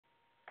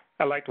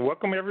I'd like to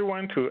welcome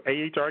everyone to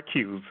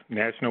AHRQ's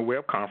National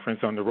Web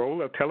Conference on the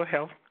role of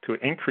telehealth to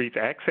increase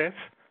access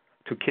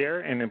to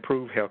care and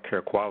improve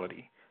healthcare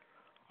quality.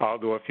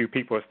 Although a few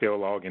people are still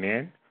logging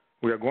in,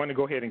 we are going to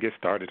go ahead and get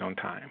started on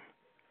time.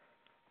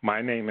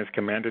 My name is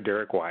Commander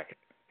Derek Wyatt,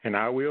 and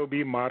I will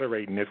be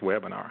moderating this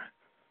webinar.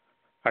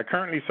 I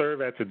currently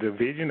serve as the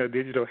Division of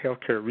Digital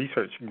Healthcare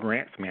Research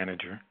Grants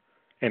Manager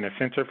in the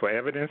Center for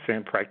Evidence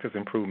and Practice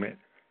Improvement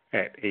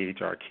at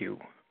AHRQ.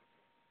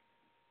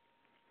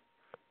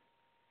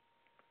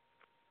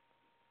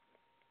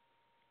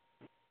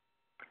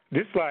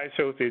 This slide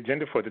shows the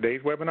agenda for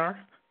today's webinar.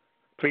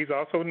 Please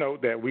also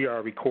note that we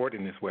are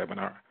recording this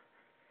webinar,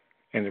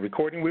 and the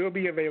recording will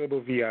be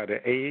available via the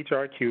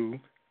AHRQ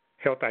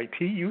Health IT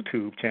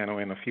YouTube channel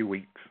in a few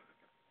weeks.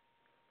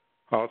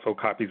 Also,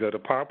 copies of the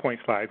PowerPoint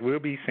slides will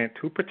be sent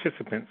to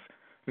participants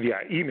via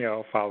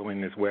email following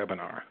this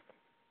webinar.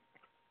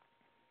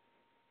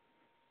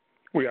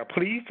 We are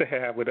pleased to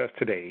have with us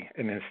today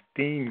an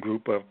esteemed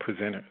group of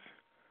presenters.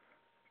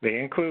 They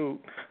include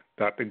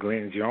Dr.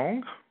 Glen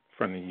Xiong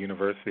from the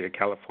University of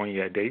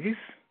California at Davis,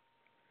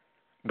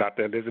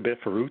 Dr. Elizabeth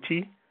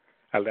Ferucci,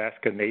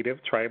 Alaska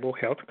Native Tribal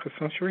Health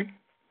Consortium,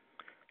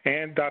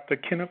 and Dr.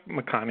 Kenneth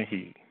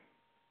McConnochie,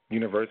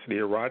 University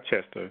of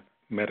Rochester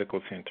Medical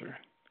Center.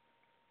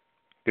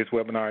 This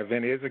webinar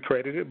event is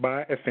accredited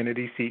by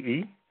Affinity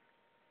CE.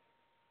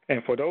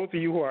 And for those of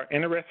you who are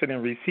interested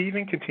in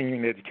receiving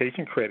continuing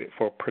education credit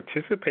for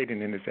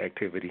participating in this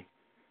activity,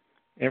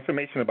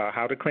 information about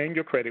how to claim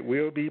your credit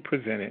will be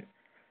presented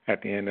at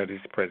the end of these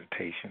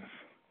presentations.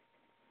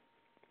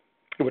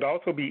 It would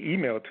also be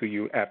emailed to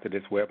you after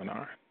this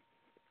webinar.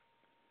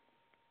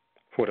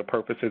 For the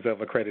purposes of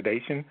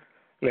accreditation,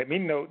 let me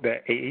note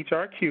that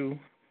AHRQ,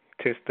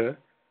 TISTA,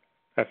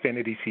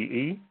 Affinity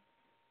CE,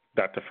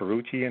 Dr.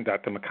 Ferucci, and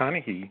Dr.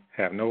 McConnochie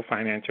have no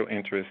financial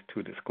interest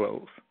to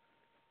disclose.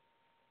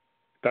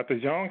 Dr.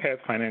 Xiong has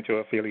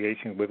financial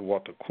affiliations with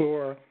Walter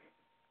Clore,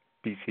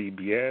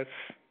 BCBS,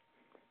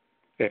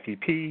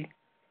 FEP,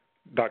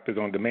 Doctors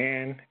on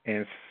Demand,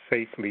 and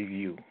Safely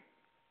View.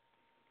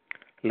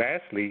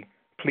 Lastly,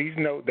 please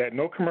note that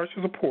no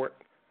commercial support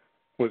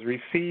was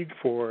received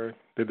for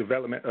the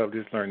development of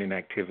this learning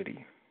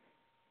activity.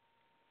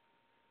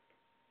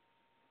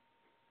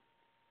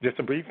 Just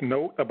a brief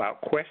note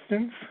about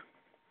questions.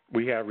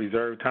 We have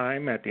reserved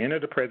time at the end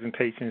of the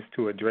presentations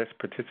to address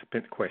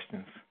participant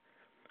questions.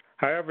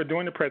 However,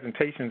 during the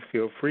presentations,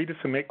 feel free to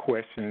submit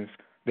questions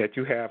that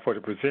you have for the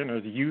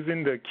presenters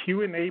using the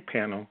Q&A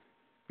panel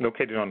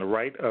located on the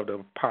right of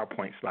the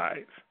PowerPoint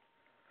slides.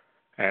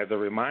 As a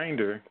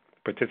reminder,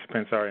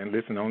 participants are in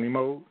listen-only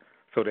mode,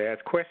 so to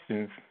ask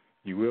questions,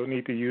 you will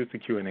need to use the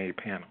Q&A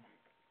panel.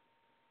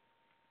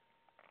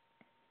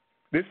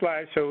 This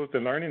slide shows the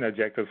learning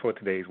objectives for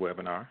today's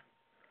webinar.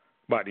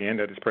 By the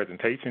end of this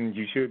presentation,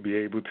 you should be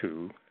able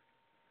to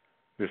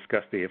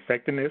discuss the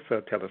effectiveness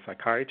of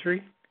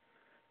telepsychiatry,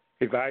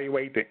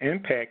 evaluate the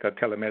impact of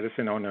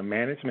telemedicine on the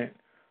management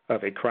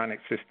of a chronic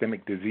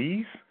systemic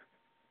disease,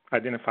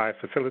 identify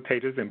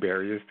facilitators and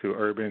barriers to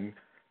urban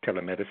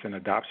telemedicine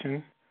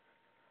adoption,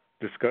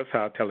 discuss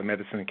how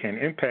telemedicine can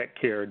impact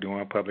care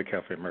during public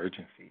health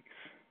emergencies.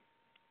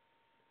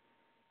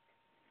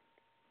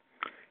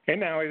 And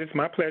now it is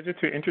my pleasure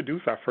to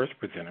introduce our first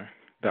presenter,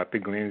 Dr.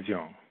 Glen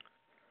Xiong.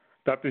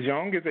 Dr.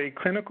 Xiong is a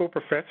clinical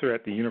professor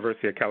at the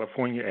University of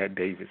California at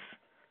Davis.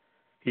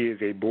 He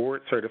is a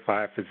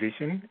board-certified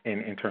physician in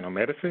internal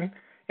medicine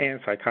and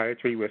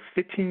psychiatry with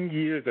 15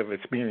 years of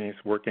experience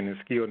working in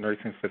skilled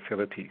nursing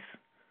facilities.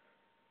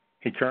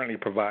 He currently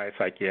provides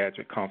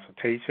psychiatric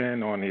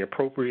consultation on the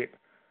appropriate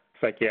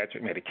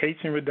psychiatric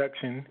medication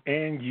reduction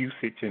and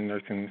usage in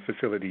nursing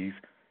facilities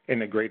in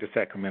the greater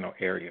Sacramento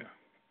area.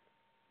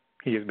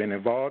 He has been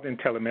involved in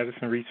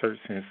telemedicine research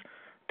since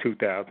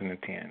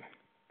 2010.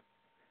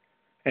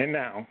 And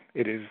now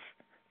it is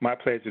my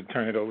pleasure to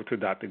turn it over to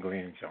Dr.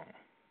 Glen Xiong.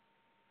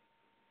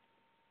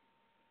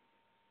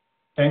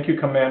 Thank you,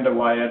 Commander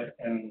Wyatt,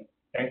 and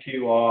thank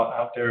you all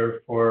out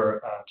there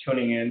for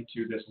tuning in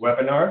to this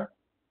webinar.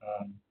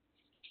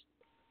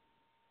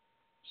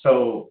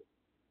 So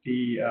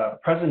the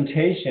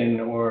presentation,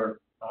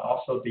 or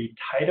also the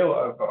title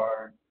of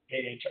our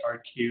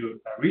AHRQ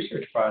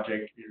research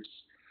project, is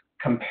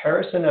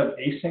Comparison of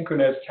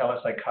Asynchronous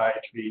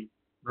Telepsychiatry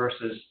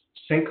versus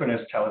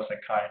Synchronous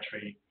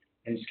Telepsychiatry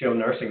in Skilled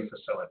Nursing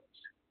Facilities.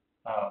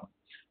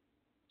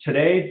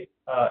 Today,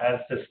 as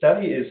the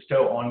study is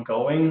still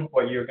ongoing,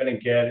 what you're going to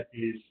get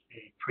is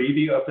a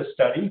preview of the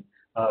study.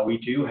 We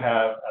do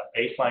have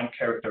baseline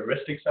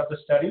characteristics of the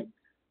study,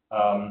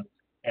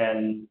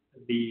 and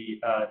the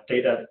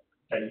data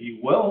that you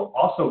will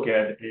also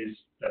get is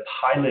the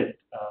pilot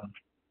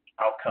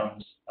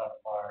outcomes of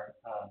our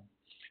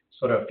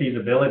sort of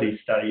feasibility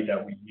study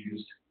that we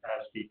used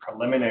as the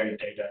preliminary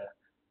data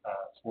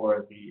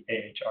for the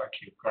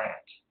AHRQ grant.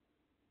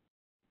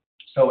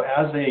 So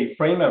as a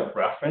frame of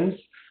reference,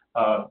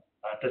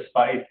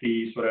 despite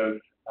the sort of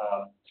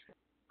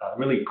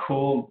really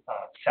cool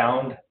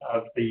sound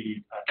of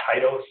the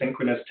title,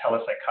 Synchronous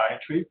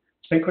Telepsychiatry.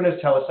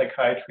 Synchronous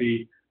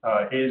telepsychiatry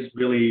is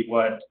really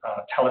what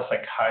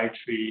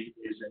telepsychiatry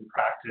is in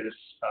practice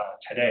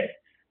today,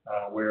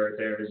 where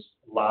there's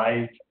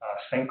live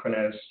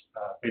synchronous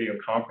video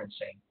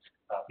conferencing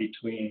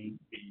between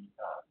the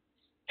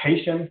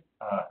patient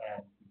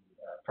and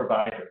the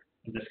provider,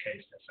 in this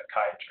case, the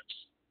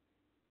psychiatrist.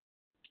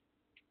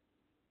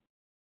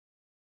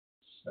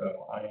 So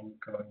I'm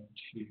going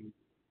to click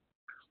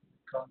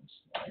on the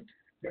slide.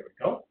 There we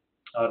go.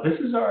 This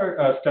is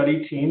our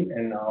study team,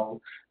 and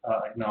I'll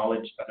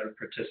acknowledge other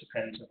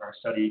participants of our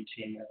study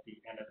team at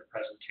the end of the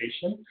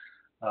presentation.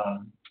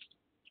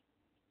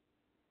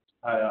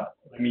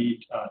 Let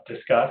me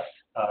discuss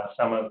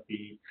some of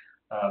the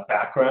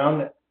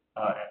background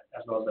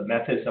as well as the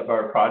methods of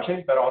our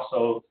project, but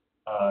also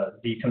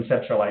the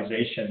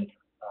conceptualization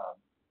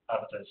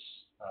of this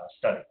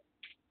study.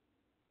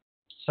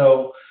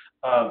 So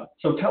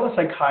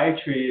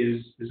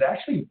telepsychiatry is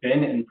actually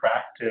been in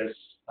practice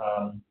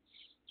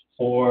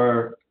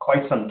for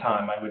quite some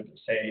time. I would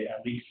say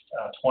at least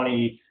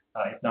 20,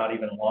 if not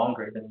even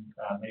longer, than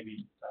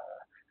maybe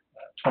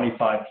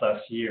 25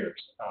 plus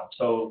years.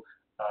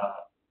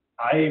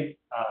 I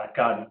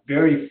got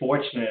very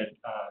fortunate.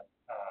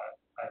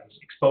 I was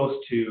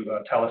exposed to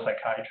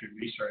telepsychiatry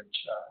research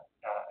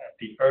at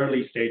the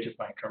early stage of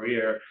my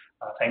career,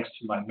 thanks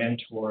to my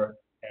mentor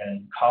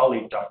and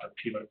colleague, Dr.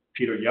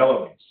 Peter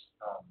Yellowitz.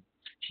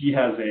 He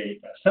has a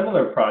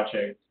similar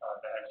project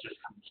that has just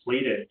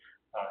completed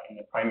in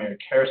the primary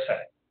care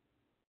setting.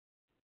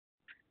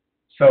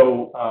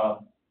 So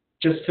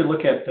just to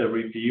look at the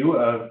review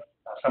of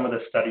some of the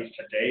studies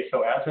today.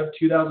 So as of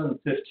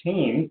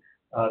 2015,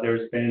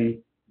 there's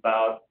been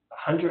about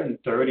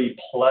 130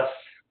 plus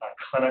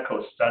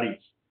clinical studies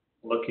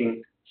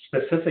looking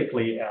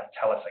specifically at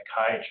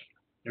telepsychiatry.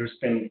 There's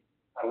been,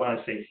 I want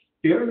to say,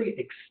 fairly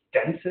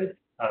extensive,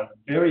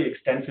 very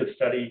extensive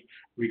study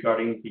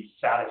regarding the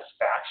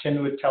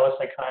satisfaction with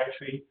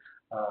telepsychiatry,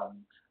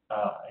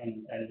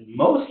 and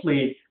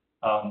mostly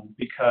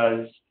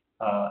because,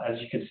 as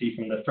you can see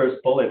from the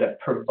first bullet, that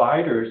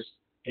providers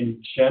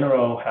in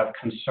general have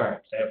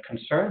concerns. They have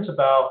concerns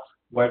about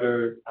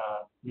whether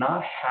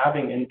not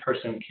having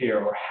in-person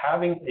care or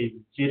having a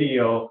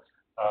video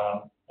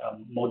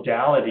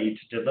modality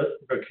to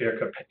deliver care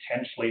could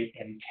potentially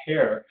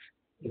impair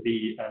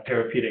the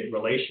therapeutic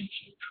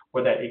relationship,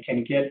 or that it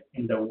can get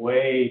in the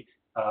way,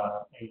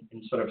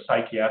 in sort of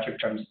psychiatric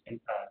terms, in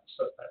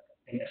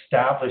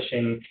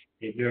establishing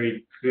a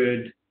very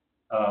good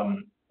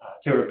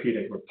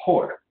therapeutic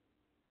rapport.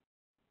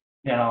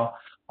 Now,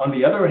 on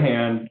the other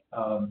hand,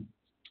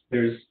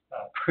 there's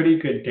pretty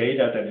good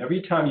data that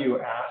every time you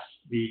ask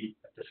the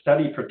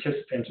study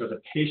participants or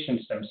the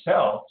patients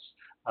themselves,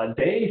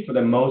 they, for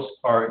the most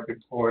part,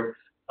 report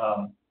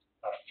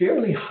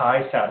fairly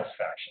high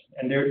satisfaction.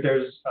 And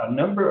there's a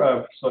number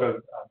of sort of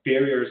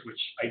barriers which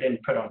I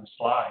didn't put on the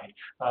slide,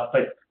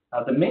 but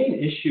the main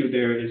issue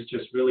there is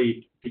just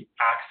really the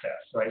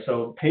access, right?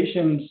 So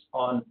patients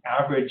on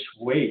average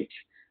wait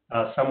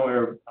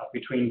somewhere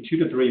between 2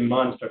 to 3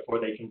 months before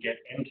they can get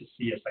in to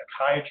see a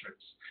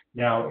psychiatrist.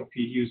 Now, if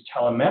you use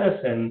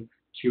telemedicine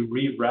to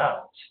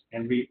reroute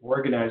and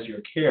reorganize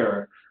your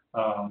care,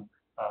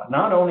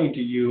 not only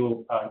do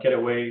you get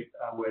away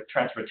with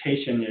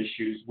transportation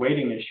issues,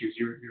 waiting issues,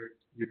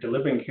 you're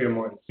delivering care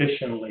more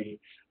efficiently.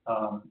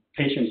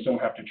 Patients don't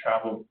have to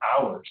travel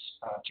hours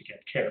to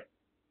get care.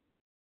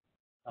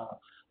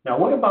 Now,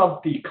 what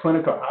about the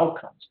clinical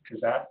outcomes?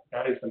 Because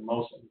that is the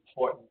most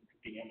important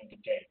at the end of the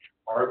day.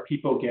 Are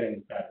people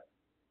getting better?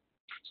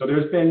 So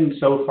there's been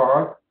so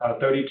far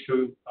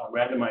 32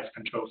 randomized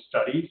controlled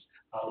studies.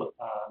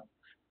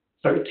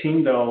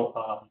 13 though,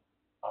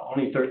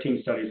 only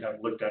 13 studies have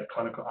looked at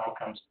clinical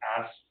outcomes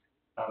as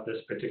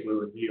this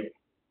particular review.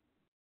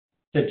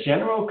 The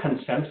general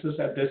consensus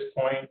at this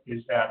point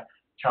is that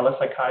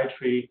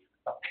telepsychiatry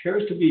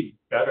appears to be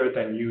better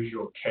than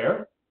usual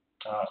care.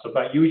 So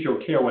by usual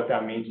care, what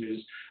that means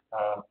is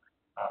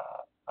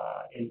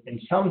in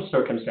some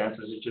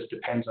circumstances, it just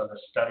depends on the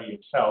study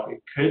itself.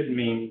 It could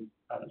mean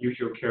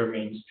usual care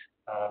means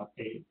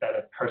that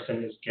a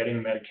person is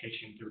getting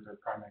medication through their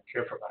primary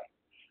care provider.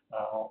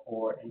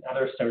 Or in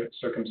other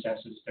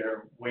circumstances,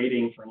 they're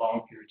waiting for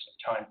long periods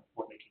of time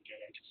before they can get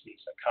in to see a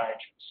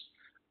psychiatrist.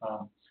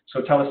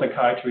 So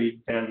telepsychiatry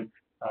then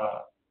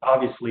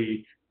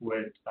obviously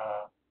would,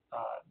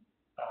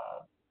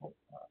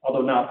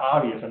 although not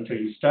obvious until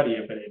you study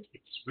it, but it's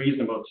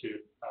reasonable to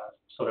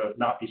sort of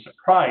not be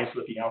surprised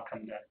with the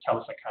outcome that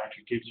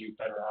telepsychiatry gives you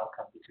better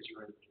outcome because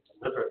you're able to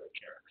deliver the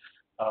care.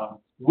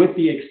 With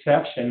the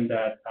exception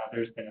that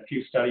there's been a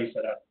few studies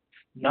that have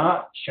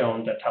not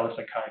shown that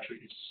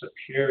telepsychiatry is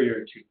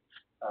superior to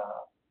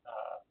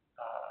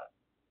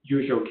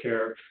usual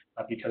care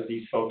because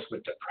these folks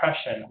with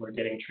depression who are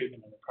getting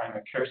treatment in the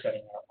primary care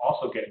setting are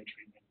also getting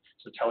treatment.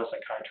 So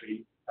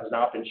telepsychiatry has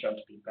not been shown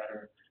to be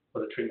better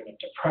for the treatment of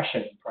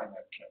depression in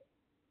primary care.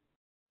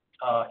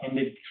 In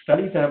the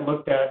studies that have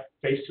looked at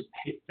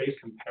face-to-face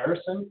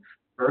comparison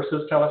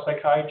versus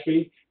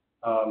telepsychiatry,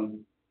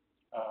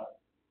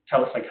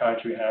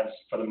 telepsychiatry has,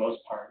 for the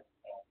most part,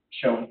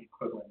 shown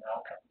equivalent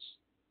outcomes.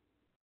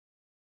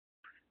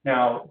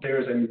 Now,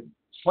 there's a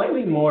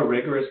slightly more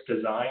rigorous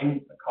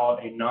design called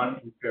a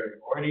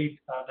non-inferiority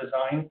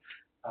design.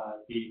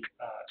 The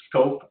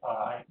scope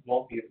I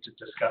won't be able to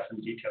discuss in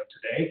detail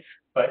today,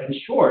 but in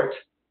short,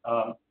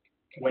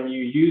 when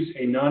you use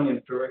a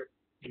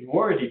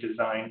non-inferiority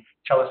design,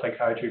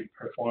 telepsychiatry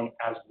performs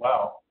as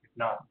well, if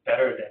not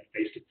better than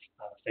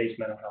face-to-face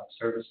mental health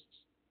services.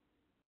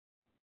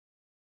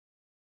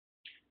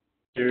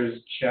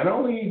 There's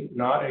generally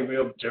not a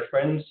real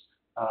difference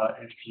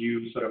if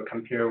you sort of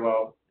compare,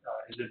 well,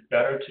 is it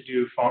better to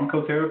do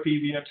pharmacotherapy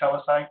via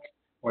telepsych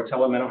or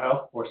telemental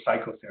health or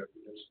psychotherapy?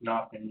 There's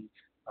not been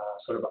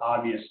sort of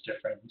obvious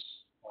difference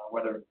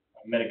whether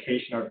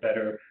medication are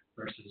better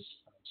versus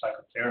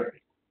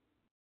psychotherapy.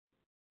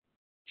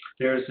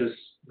 There's this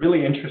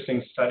really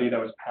interesting study that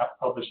was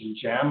published in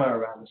JAMA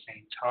around the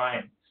same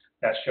time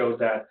that showed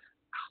that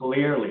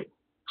clearly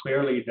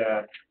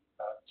that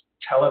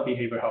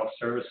telebehavioral health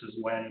services,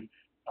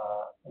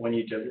 when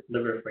you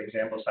deliver, for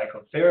example,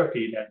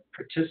 psychotherapy, that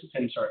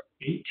participants are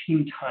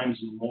 18 times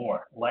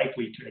more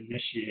likely to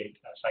initiate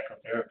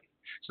psychotherapy.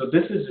 So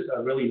this is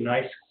a really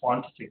nice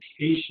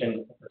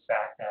quantification of the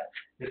fact that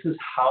this is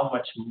how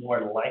much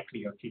more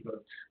likely are people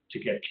to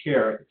get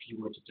care if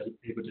you were to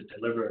able to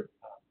deliver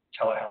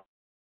telehealth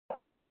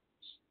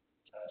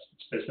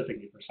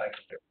specifically for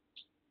psychotherapy.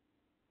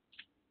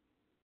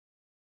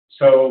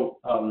 So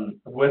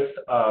with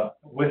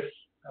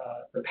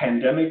the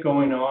pandemic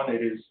going on,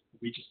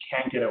 we just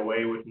can't get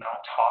away with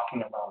not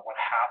talking about what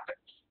happened.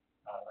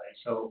 Right?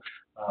 So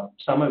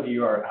some of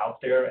you are out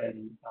there,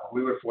 and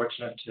we were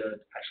fortunate to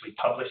actually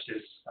publish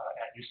this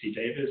at UC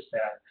Davis,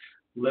 that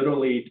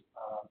literally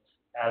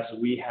as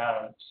we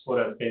have sort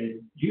of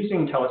been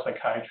using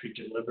telepsychiatry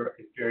to deliver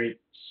a very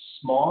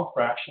small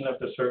fraction of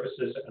the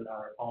services in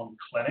our own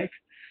clinic,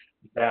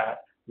 that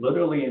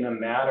literally in a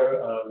matter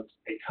of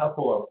a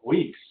couple of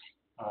weeks,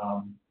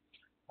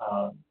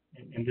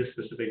 in this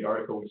specific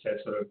article, we said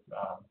sort of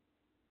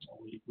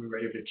we were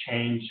able to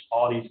change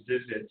all these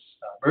visits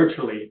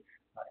virtually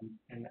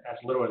in as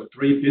little as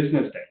 3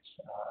 business days.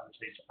 I would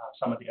say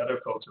some of the other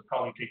folks are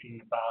probably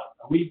taking about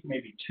a week,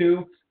 maybe 2,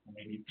 or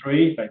maybe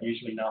 3, but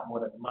usually not more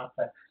than a month.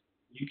 But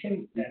you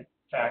can, in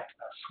fact,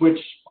 switch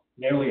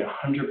nearly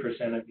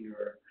 100% of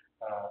your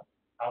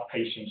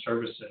outpatient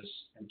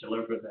services and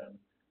deliver them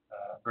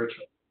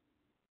virtually.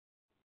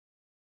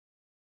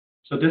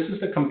 So this is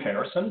the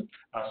comparison.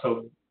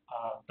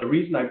 The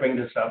reason I bring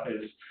this up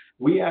is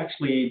we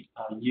actually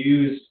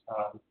used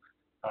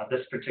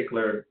this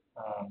particular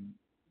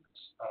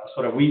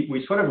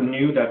we sort of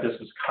knew that this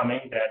was coming,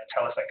 that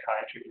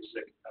telepsychiatry is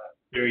a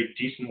very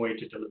decent way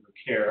to deliver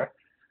care.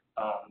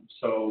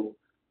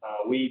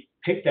 We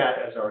picked that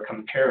as our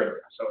comparator.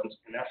 So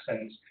in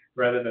essence,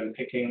 rather than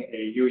picking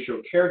a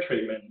usual care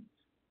treatment,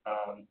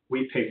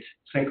 we picked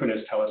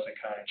synchronous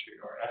telepsychiatry,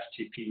 or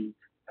STP,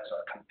 as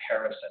our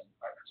comparison,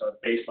 as our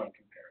baseline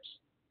comparison.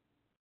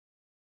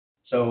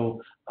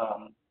 So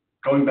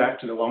going back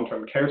to the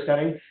long-term care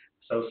setting,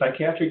 so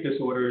psychiatric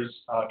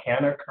disorders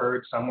can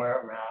occur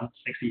somewhere around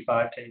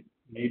 65 to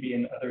maybe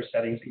in other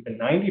settings, even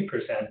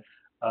 90%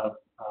 of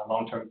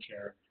long-term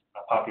care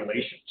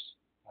populations.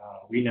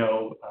 We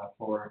know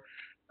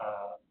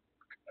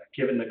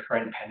given the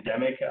current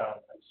pandemic,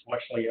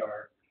 unfortunately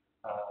our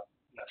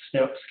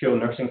skilled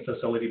nursing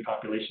facility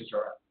populations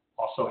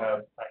also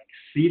have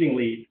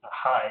exceedingly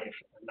high, if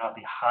not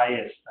the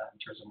highest, in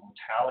terms of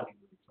mortality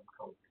rate from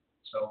COVID.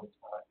 So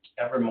it's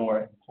ever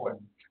more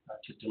important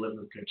to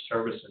deliver good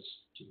services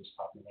to this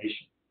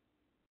population.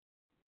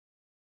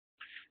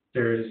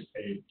 There's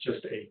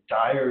just a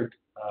dire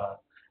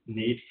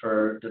need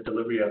for the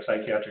delivery of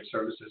psychiatric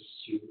services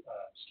to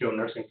skilled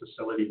nursing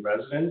facility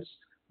residents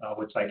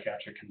with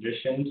psychiatric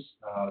conditions.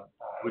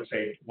 I would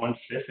say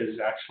 1/5 is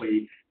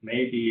actually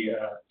maybe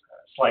a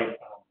slight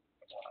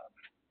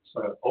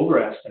sort of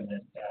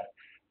overestimate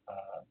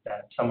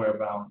that somewhere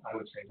around, I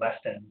would say, less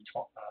than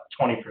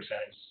 20%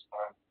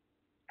 are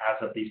as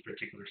of these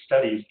particular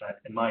studies, but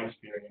in my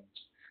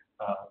experience,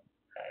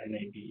 it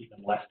may be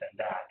even less than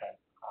that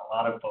a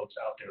lot of folks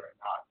out there are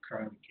not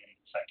currently getting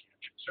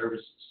psychiatric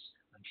services,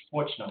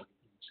 unfortunately,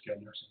 in the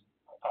skilled nursing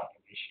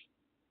population.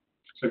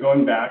 So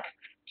going back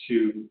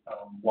to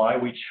why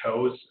we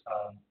chose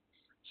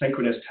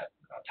synchronous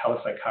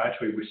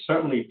telepsychiatry, we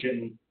certainly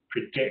didn't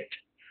predict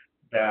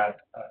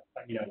that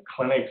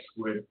clinics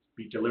would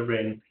be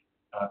delivering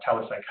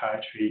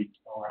telepsychiatry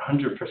or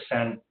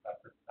 100%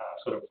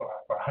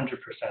 for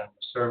 100%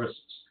 of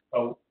services.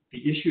 But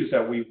the issues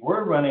that we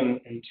were running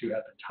into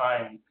at the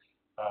time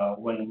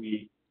when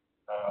we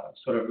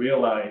sort of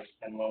realized,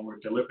 and when we're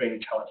delivering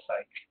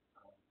telepsych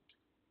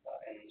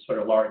in sort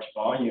of large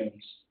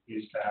volumes,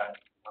 is that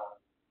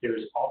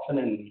there's often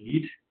a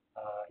need,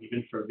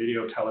 even for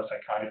video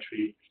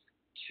telepsychiatry,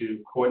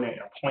 to coordinate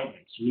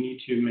appointments. You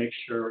need to make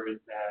sure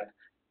that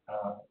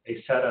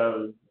a set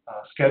of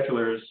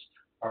schedulers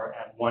are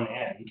at one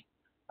end.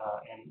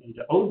 And in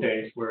the old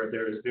days, where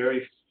there is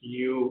very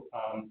few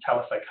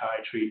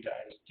telepsychiatry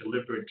that is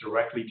delivered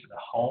directly to the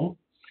home,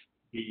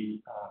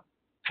 the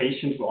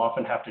patients will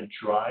often have to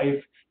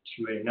drive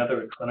to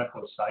another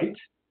clinical site.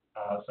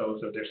 So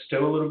there's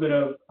still a little bit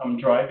of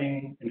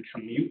driving and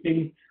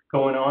commuting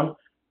going on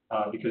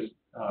because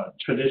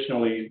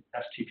traditionally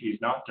STP is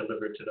not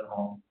delivered to the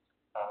home.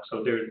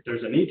 So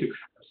there's a need to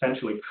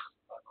essentially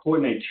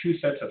coordinate two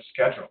sets of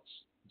schedules.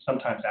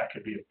 Sometimes that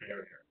could be a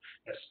barrier,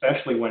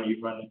 especially when you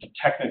run into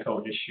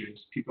technical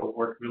issues. People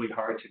work really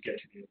hard to get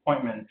to the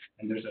appointment,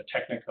 and there's a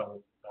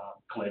technical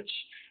glitch,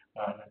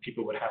 and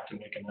people would have to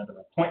make another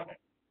appointment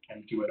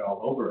and do it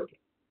all over again.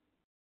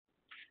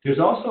 There's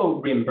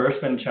also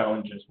reimbursement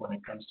challenges when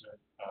it comes to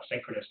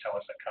synchronous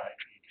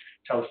telepsychiatry.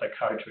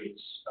 Telepsychiatry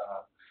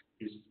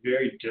is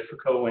very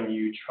difficult when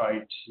you try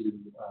to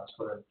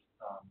sort of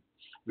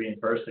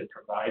reimburse a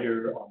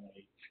provider on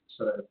a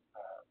sort of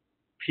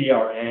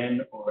PRN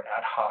or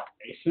ad hoc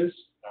basis.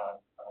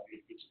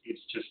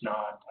 It's just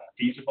not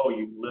feasible.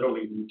 You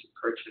literally need to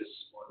purchase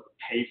or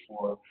pay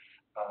for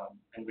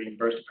and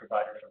reimburse the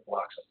provider for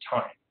blocks of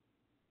time.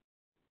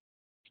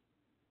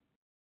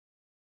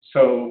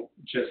 So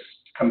just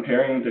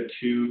comparing the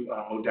two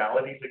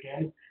modalities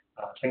again,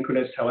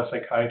 synchronous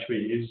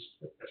telepsychiatry is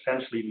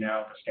essentially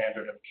now the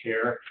standard of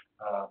care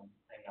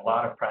in a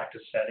lot of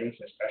practice settings,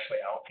 especially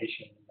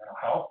outpatient mental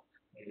health.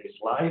 It is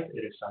live,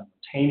 it is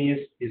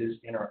simultaneous, it is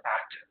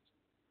interactive.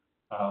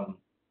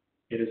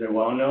 It is a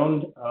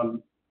well-known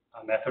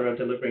method of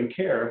delivering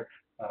care,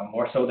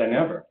 more so than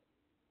ever.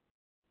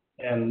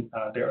 And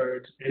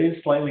it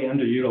is slightly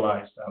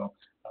underutilized, though,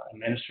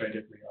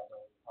 administratively,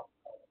 although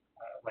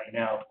right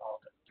now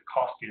the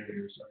cost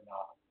barriers are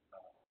not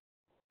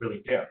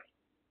really there.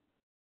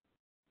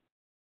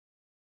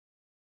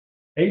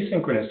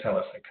 Asynchronous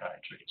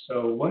telepsychiatry.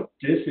 So what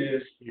this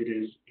is, it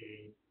is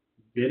a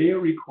video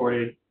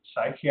recorded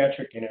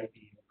psychiatric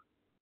interview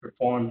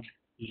performed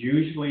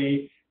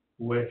usually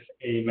with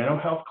a mental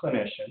health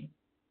clinician,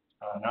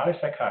 not a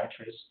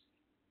psychiatrist,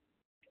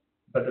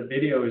 but the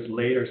video is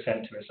later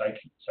sent to a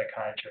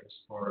psychiatrist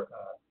for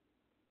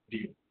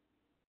view.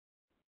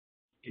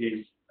 It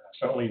is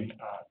certainly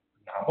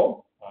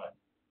novel,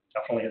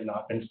 definitely has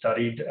not been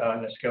studied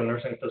in a skilled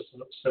nursing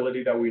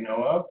facility that we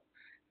know of,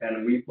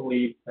 and we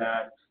believe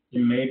that it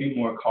may be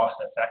more cost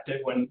effective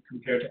when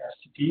compared to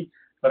STP,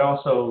 but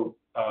also,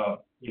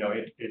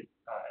 it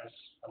as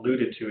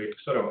alluded to, it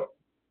sort of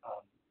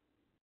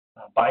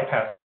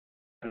bypass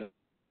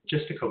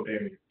logistical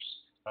barriers.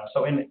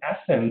 So in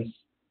essence,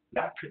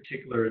 that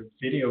particular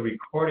video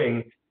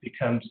recording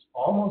becomes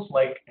almost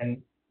like a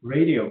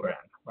radiogram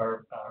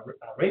or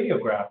a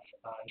radiograph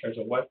in terms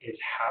of what is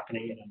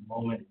happening in a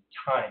moment in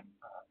time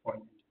for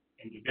an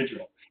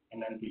individual.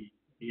 And then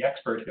the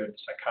expert here, the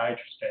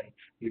psychiatrist, then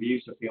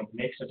reviews the film,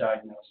 makes a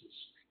diagnosis,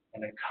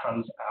 and then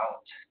comes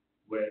out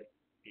with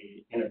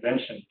the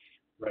intervention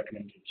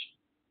recommendation.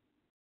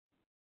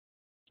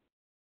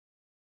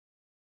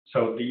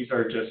 So these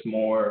are just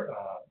more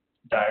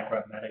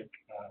diagrammatic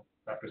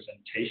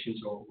representations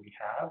of what we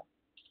have.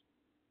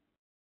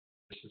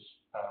 This is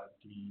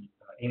the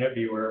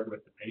interviewer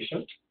with the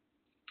patient.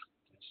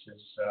 This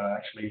is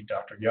actually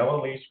Dr.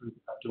 Yellowleaf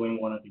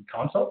doing one of the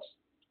consults.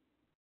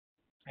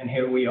 And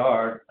here we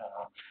are,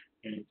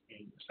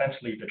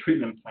 essentially the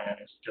treatment plan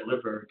is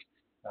delivered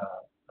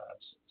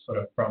sort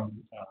of from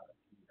the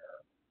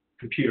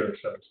computer,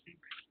 so to speak.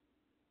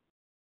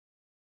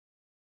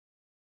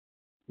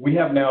 We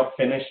have now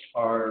finished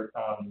our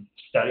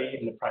study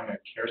in the primary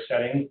care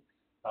setting,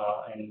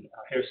 and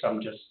here's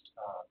some just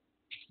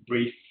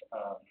brief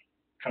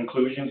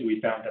conclusions.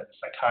 We found that the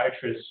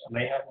psychiatrists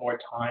may have more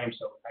time,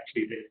 so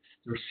actually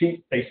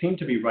they seem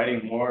to be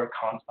writing more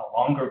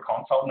longer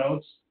consult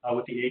notes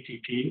with the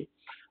ATP.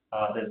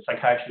 The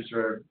psychiatrists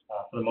are,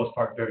 for the most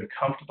part, very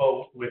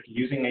comfortable with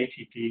using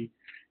ATP,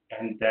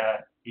 and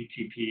that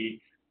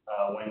ATP,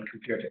 when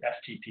compared to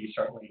STP,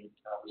 certainly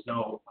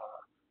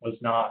was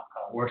not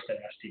worse than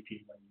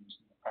STP when used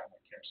in the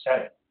primary care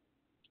setting.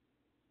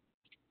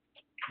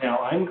 Now,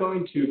 I'm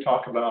going to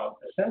talk about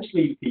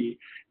essentially the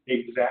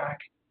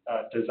exact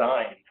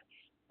design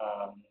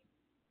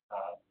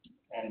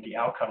and the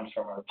outcomes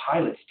from our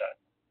pilot study.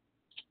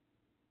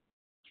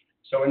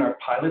 So in our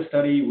pilot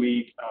study,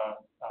 we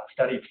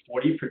studied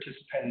 40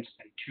 participants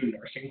in 2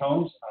 nursing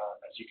homes.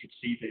 As you can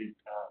see, the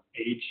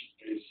age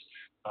is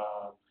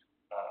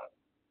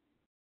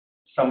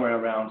somewhere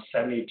around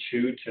 72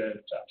 to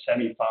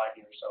 75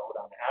 years old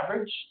on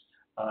average.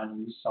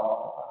 And we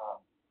saw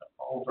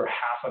over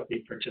half of the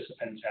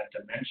participants had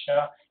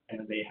dementia,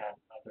 and they had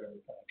other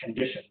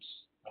conditions,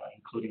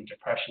 including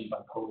depression,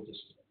 bipolar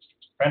disorder, and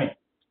schizophrenia.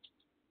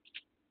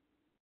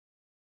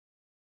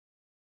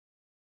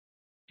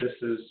 This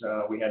is,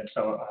 we had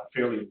some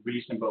fairly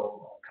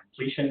reasonable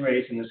completion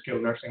rates in the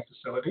skilled nursing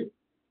facility.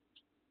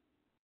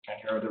 And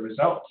here are the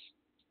results.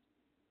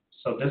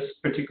 So this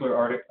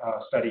particular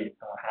study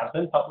has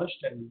been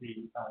published in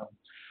the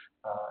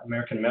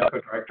American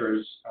Medical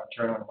Directors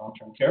Journal of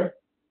Long-Term Care.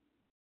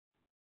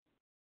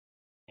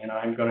 And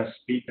I'm going to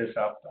speed this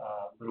up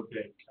a little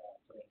bit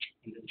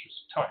in the interest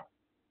of time.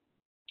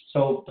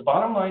 So the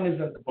bottom line is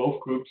that both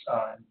groups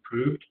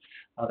improved.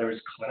 There is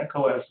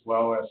clinical as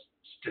well as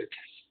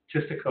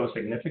statistical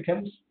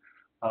significance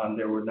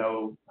there were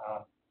no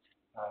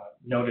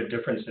noted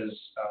differences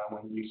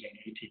when using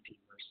ATP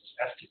versus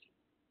STP.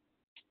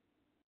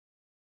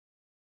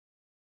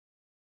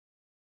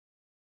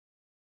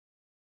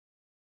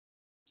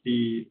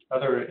 The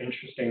other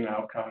interesting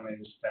outcome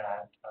is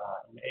that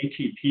in the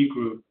ATP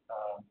group,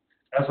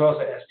 as well as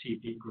the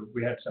STP group,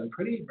 we had some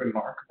pretty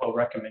remarkable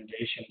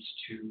recommendations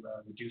to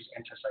reduce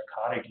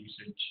antipsychotic usage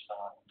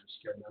in the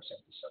skilled nursing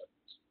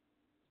facilities.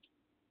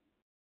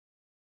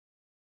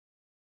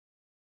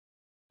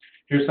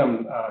 Here's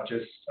some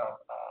just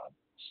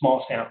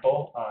small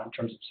sample in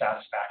terms of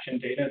satisfaction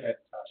data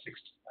that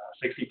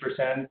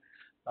 60%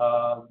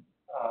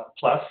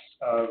 plus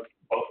of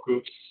both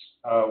groups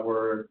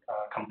were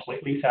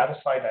completely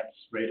satisfied. That's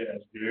rated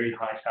as very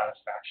high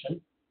satisfaction.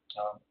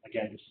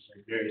 Again, this is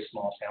a very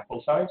small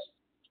sample size.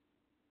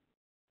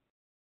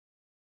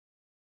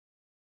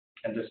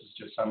 And this is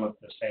just some of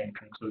the same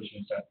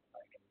conclusions that I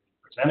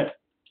presented.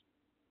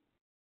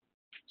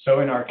 So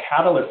in our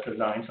catalyst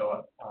design,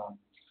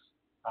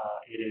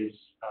 it is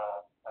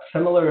a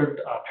similar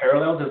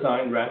parallel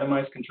design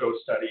randomized controlled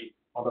study,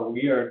 although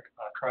we are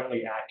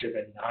currently active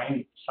in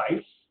 9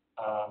 sites.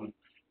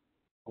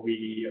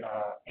 We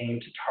aim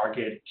to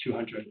target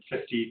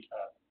 250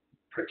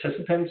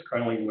 participants.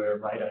 Currently, we're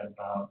right at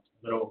about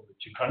a little over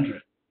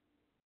 200.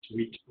 So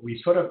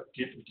we sort of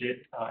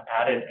did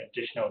added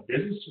additional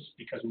visits just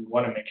because we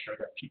want to make sure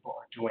that people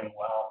are doing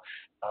well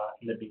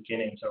in the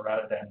beginning. So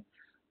rather than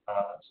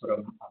sort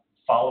of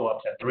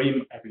follow-ups at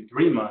every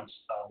 3 months,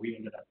 we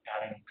ended up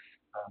adding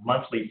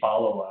monthly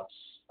follow-ups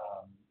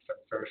for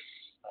the first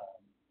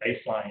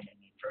baseline and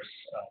the first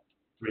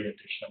 3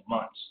 additional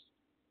months.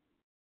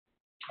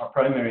 Our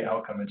primary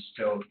outcome is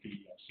still the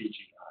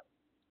CGI.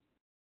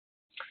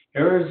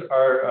 Here's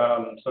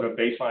our sort of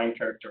baseline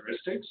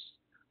characteristics.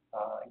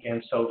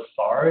 Again, so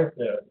far,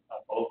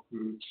 both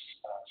groups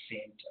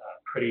seemed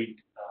pretty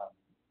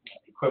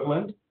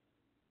equivalent.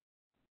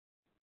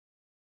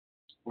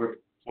 We're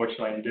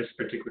fortunate in this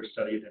particular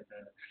study that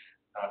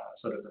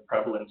sort of the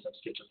prevalence of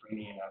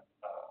schizophrenia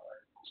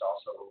is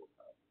also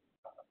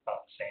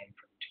about the same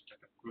for the 2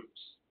 different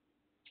groups.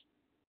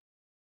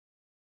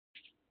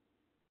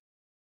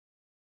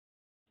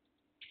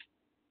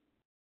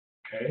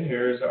 Okay,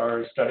 here's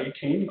our study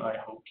team. I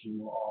hope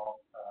you all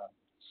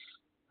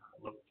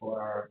look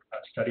for our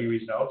study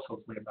results,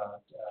 hopefully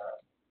about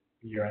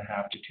a year and a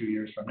half to 2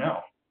 years from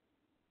now.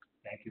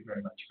 Thank you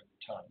very much for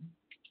your time.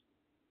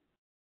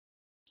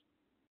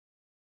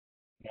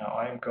 Now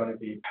I'm going to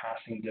be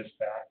passing this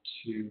back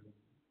to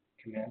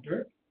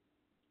Commander.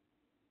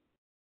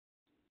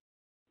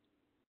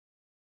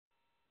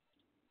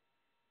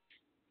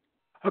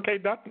 Okay,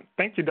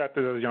 thank you,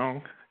 Dr.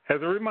 Xiong.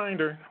 As a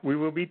reminder, we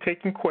will be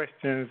taking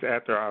questions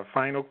after our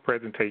final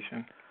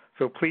presentation.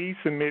 So please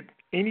submit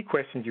any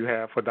questions you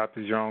have for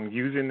Dr. Xiong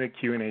using the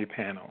Q&A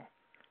panel.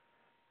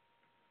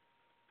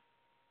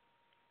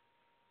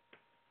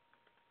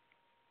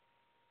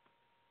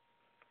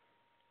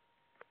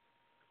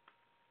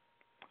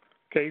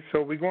 Okay,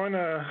 so we're going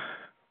to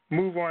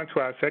move on to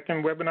our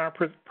second webinar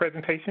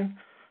presentation,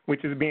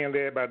 which is being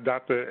led by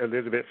Dr.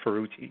 Elizabeth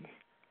Ferucci.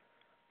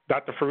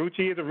 Dr.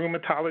 Ferucci is a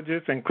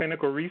rheumatologist and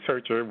clinical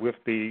researcher with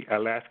the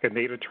Alaska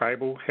Native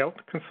Tribal Health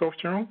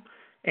Consortium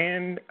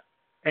in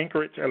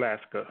Anchorage,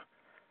 Alaska.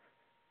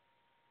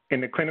 In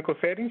the clinical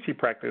setting, she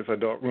practices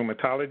adult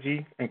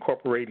rheumatology,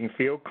 incorporating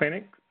field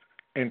clinics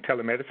and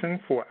telemedicine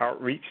for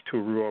outreach to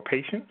rural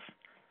patients.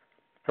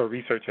 Her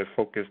research has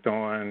focused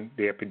on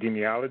the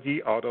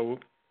epidemiology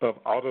of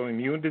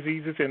autoimmune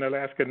diseases in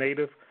Alaska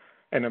Native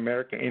and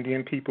American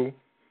Indian people,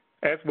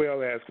 as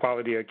well as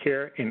quality of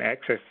care and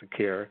access to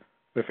care,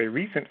 with a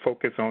recent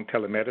focus on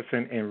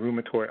telemedicine and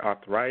rheumatoid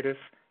arthritis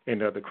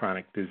and other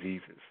chronic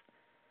diseases.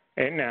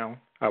 And now,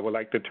 I would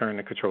like to turn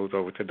the controls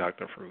over to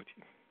Dr.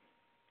 Ferucci.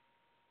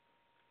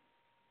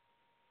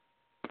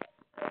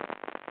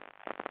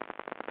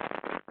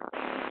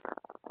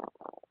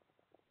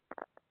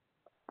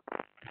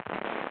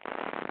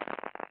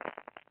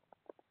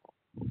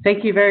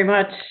 Thank you very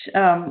much.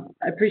 I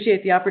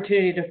appreciate the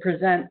opportunity to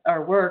present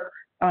our work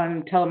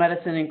on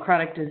telemedicine and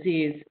chronic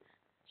disease,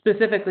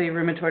 specifically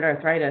rheumatoid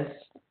arthritis.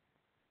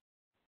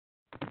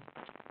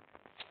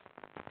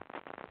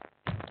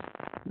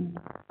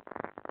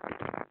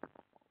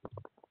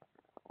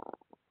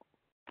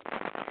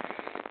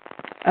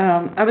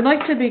 I would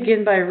like to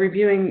begin by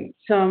reviewing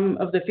some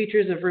of the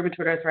features of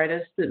rheumatoid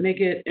arthritis that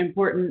make it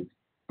important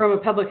from a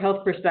public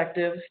health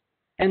perspective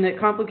and that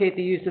complicate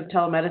the use of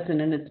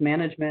telemedicine and its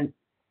management.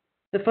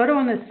 The photo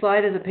on this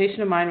slide is a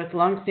patient of mine with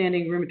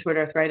long-standing rheumatoid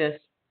arthritis.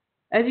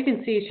 As you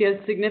can see, she has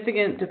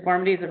significant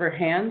deformities of her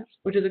hands,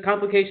 which is a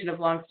complication of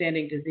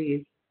long-standing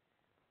disease.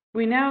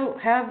 We now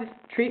have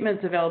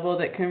treatments available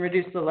that can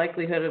reduce the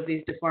likelihood of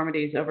these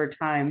deformities over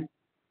time.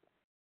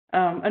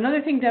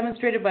 Another thing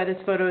demonstrated by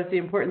this photo is the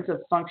importance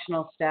of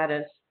functional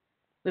status.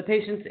 The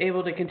patient's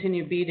able to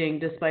continue beating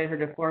despite her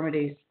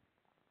deformities.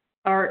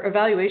 Our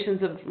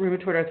evaluations of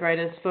rheumatoid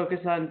arthritis focus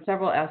on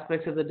several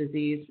aspects of the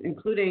disease,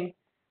 including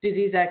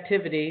disease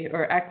activity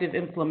or active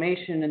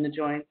inflammation in the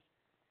joints,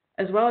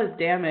 as well as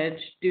damage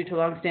due to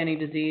longstanding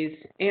disease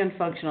and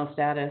functional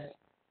status.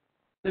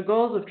 The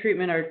goals of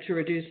treatment are to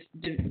reduce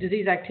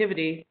disease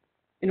activity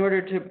in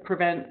order to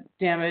prevent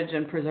damage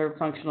and preserve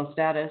functional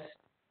status.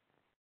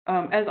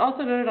 As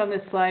also noted on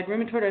this slide,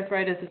 rheumatoid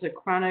arthritis is a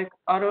chronic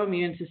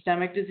autoimmune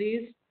systemic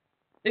disease.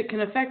 It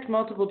can affect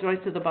multiple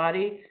joints of the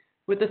body,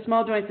 with the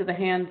small joints of the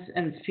hands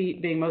and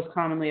feet being most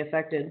commonly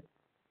affected.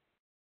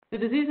 The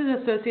disease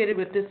is associated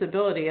with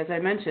disability, as I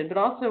mentioned, but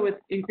also with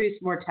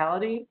increased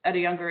mortality at a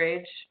younger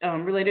age,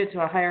 related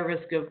to a higher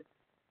risk of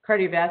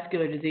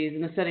cardiovascular disease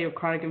in the study of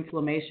chronic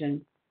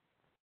inflammation.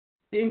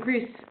 The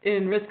increase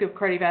in risk of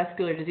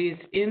cardiovascular disease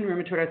in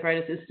rheumatoid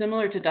arthritis is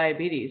similar to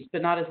diabetes,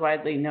 but not as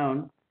widely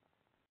known.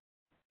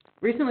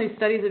 Recently,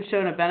 studies have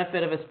shown a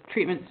benefit of a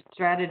treatment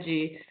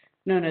strategy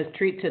known as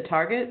treat to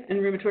target in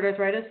rheumatoid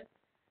arthritis.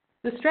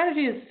 The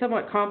strategy is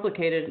somewhat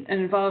complicated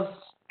and involves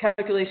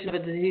calculation of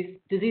a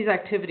disease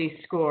activity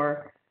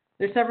score.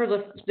 There are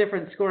several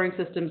different scoring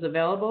systems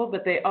available,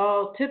 but they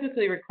all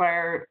typically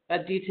require a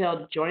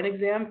detailed joint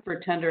exam for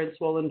tender and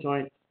swollen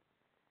joints.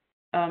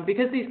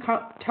 Because these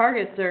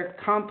targets are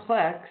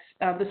complex,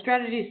 the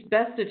strategy is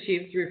best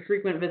achieved through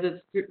frequent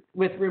visits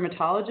with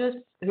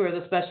rheumatologists, who are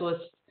the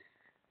specialists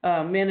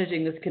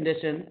managing this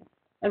condition.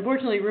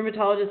 Unfortunately,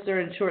 rheumatologists are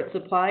in short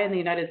supply in the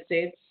United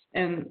States,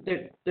 and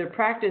their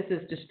practice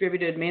is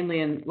distributed mainly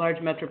in large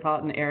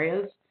metropolitan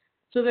areas,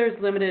 so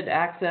there's limited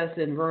access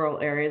in rural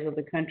areas of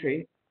the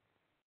country.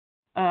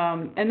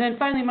 And then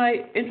finally,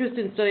 my interest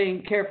in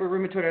studying care for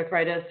rheumatoid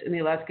arthritis in the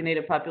Alaska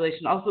Native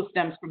population also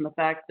stems from the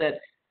fact that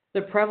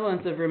the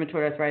prevalence of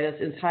rheumatoid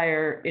arthritis is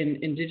higher in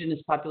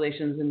indigenous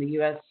populations in the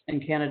US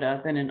and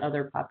Canada than in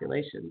other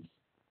populations.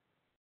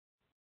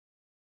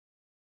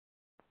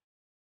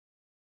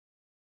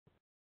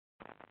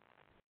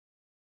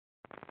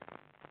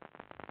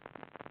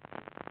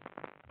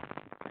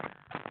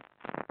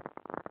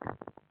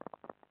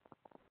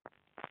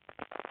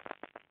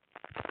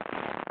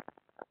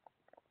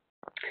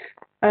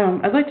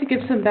 I'd like to give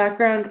some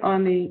background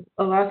on the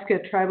Alaska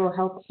Tribal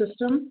Health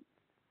System,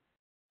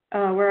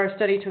 where our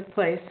study took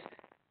place.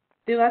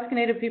 The Alaska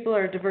Native people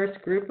are a diverse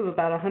group of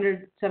about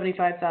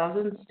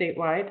 175,000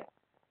 statewide,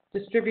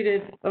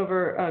 distributed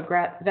over a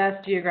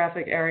vast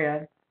geographic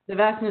area. The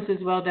vastness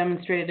is well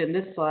demonstrated in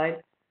this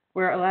slide,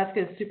 where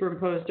Alaska is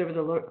superimposed over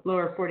the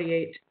lower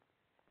 48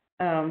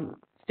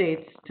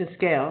 states to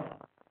scale.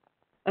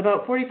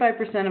 About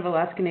 45% of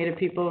Alaska Native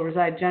people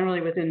reside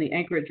generally within the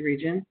Anchorage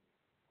region,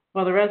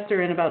 while the rest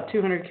are in about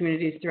 200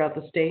 communities throughout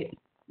the state,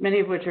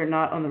 many of which are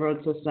not on the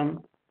road system.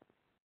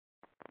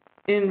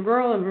 In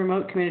rural and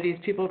remote communities,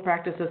 people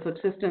practice a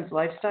subsistence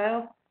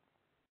lifestyle,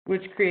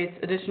 which creates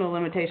additional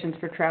limitations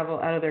for travel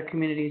out of their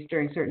communities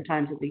during certain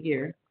times of the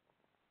year.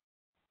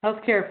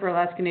 Healthcare for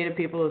Alaska Native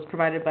people is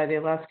provided by the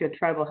Alaska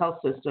Tribal Health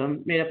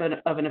System, made up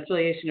of an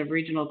affiliation of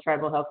regional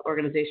tribal health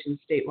organizations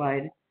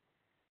statewide.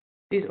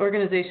 These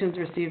organizations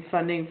receive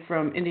funding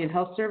from Indian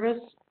Health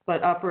Service,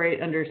 but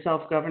operate under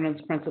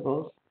self-governance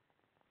principles.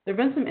 There have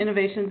been some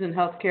innovations in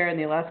healthcare in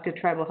the Alaska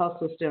Tribal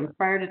Health System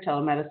prior to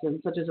telemedicine,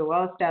 such as a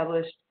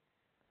well-established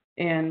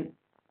and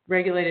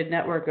regulated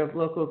network of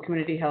local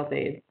community health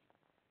aides.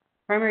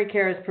 Primary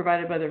care is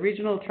provided by the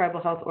regional tribal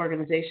health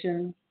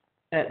organization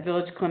at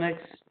village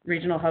clinics,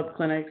 regional hub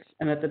clinics,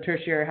 and at the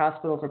tertiary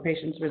hospital for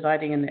patients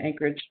residing in the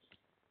Anchorage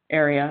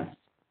area.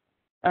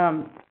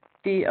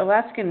 The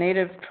Alaska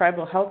Native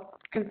Tribal Health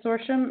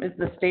Consortium is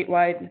the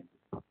statewide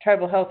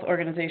tribal health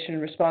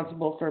organization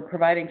responsible for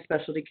providing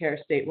specialty care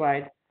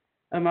statewide,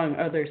 among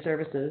other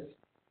services.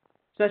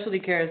 Specialty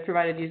care is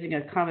provided using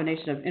a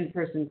combination of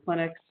in-person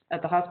clinics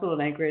at the hospital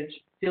in Anchorage,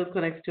 field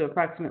clinics to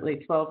approximately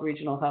 12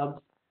 regional hubs,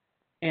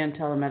 and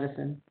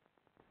telemedicine.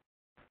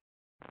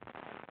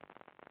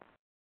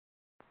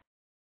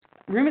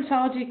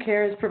 Rheumatology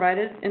care is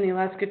provided in the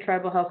Alaska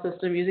Tribal Health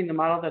System using the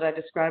model that I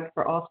described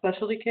for all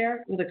specialty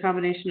care, with a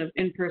combination of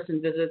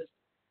in-person visits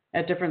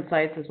at different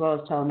sites as well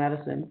as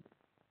telemedicine.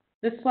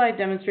 This slide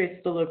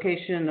demonstrates the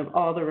location of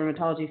all the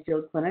rheumatology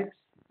field clinics.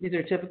 These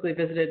are typically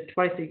visited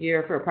twice a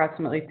year for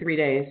approximately 3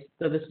 days,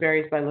 though this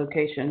varies by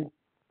location.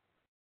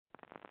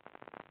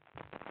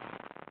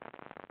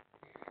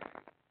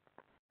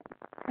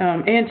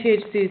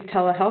 ANTHC's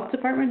telehealth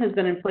department has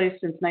been in place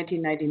since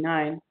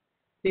 1999.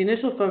 The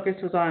initial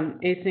focus was on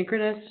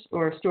asynchronous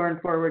or store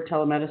and forward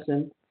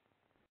telemedicine.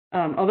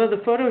 Although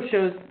the photo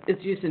shows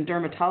its use in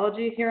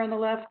dermatology here on the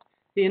left,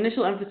 the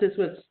initial emphasis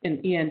was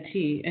in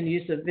ENT and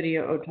use of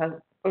video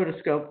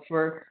otoscope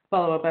for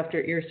follow-up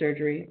after ear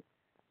surgery.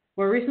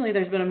 More recently,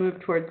 there's been a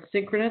move towards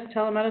synchronous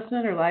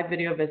telemedicine or live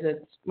video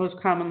visits,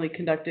 most commonly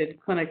conducted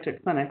clinic to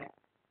clinic.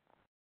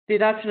 The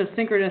adoption of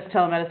synchronous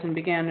telemedicine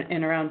began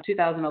in around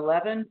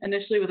 2011,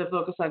 initially with a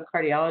focus on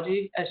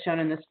cardiology, as shown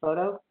in this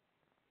photo,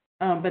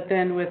 but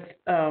then with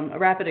a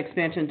rapid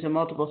expansion to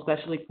multiple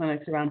specialty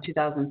clinics around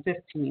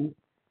 2015.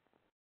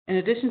 In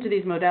addition to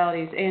these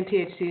modalities,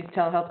 ANTHC's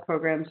telehealth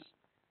programs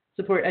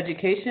support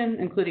education,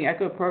 including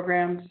echo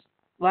programs,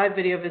 live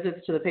video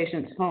visits to the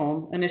patient's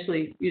home,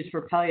 initially used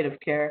for palliative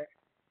care,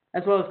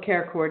 as well as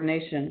care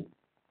coordination.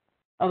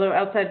 Although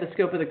outside the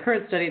scope of the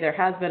current study, there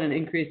has been an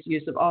increased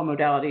use of all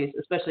modalities,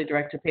 especially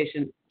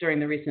direct-to-patient, during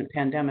the recent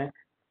pandemic.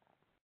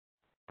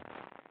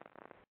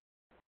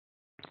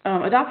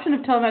 Adoption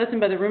of telemedicine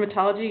by the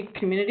rheumatology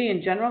community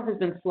in general has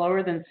been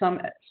slower than some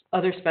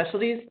other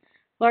specialties,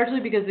 largely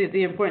because of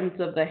the importance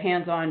of the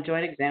hands-on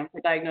joint exam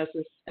for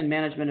diagnosis and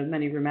management of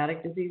many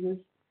rheumatic diseases.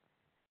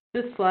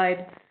 This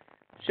slide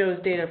shows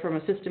data from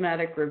a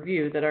systematic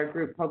review that our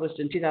group published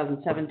in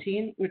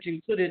 2017, which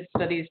included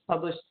studies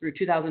published through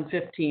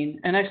 2015.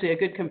 And actually a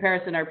good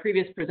comparison, our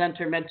previous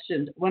presenter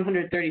mentioned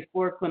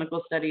 134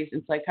 clinical studies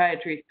in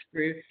psychiatry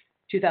through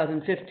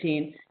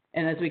 2015.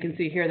 And as we can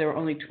see here, there were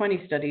only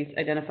 20 studies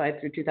identified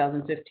through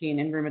 2015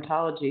 in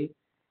rheumatology.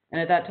 And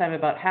at that time,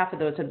 about half of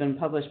those had been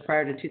published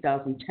prior to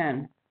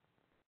 2010.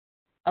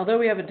 Although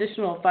we have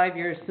additional 5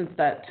 years since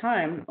that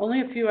time,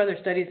 only a few other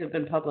studies have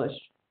been published.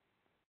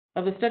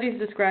 Of the studies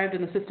described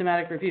in the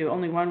systematic review,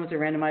 only one was a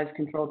randomized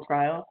controlled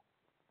trial.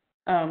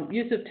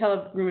 Use of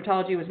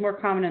telerheumatology was more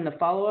common in the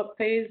follow-up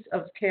phase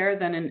of care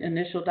than in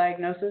initial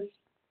diagnosis.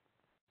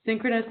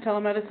 Synchronous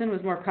telemedicine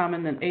was more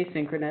common than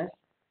asynchronous,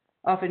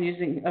 often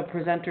using a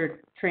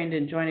presenter trained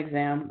in joint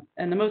exam.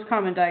 And the most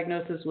common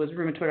diagnosis was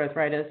rheumatoid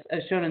arthritis,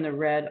 as shown in the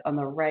red on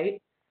the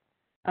right,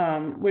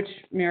 which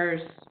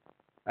mirrors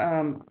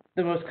the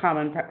most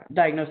common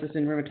diagnosis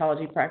in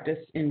rheumatology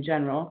practice in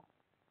general.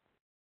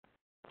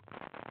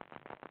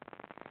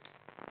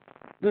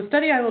 The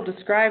study I will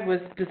describe was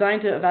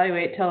designed to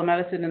evaluate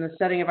telemedicine in the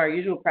setting of our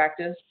usual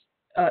practice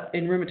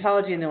in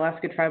rheumatology in the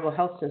Alaska Tribal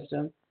Health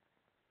System.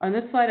 On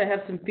this slide, I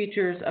have some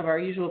features of our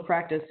usual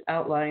practice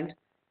outlined.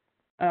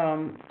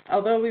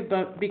 Although we've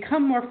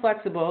become more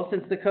flexible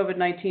since the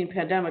COVID-19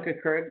 pandemic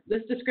occurred,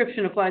 this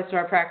description applies to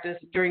our practice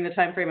during the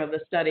time frame of the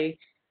study,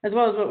 as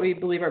well as what we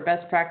believe are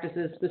best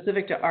practices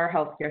specific to our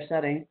healthcare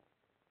setting.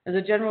 As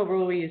a general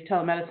rule, we use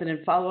telemedicine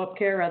in follow-up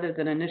care rather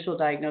than initial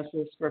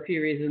diagnosis for a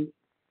few reasons.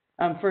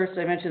 First,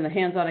 I mentioned the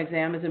hands-on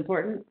exam is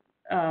important,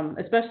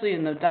 especially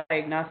in the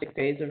diagnostic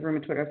phase of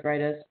rheumatoid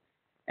arthritis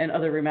and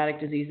other rheumatic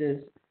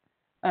diseases.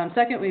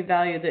 Second, we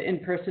value the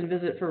in-person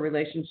visit for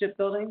relationship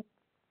building.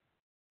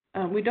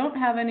 We don't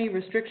have any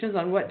restrictions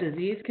on what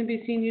disease can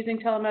be seen using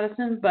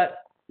telemedicine, but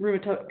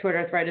rheumatoid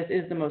arthritis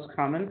is the most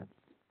common.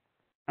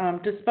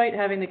 Despite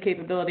having the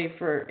capability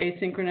for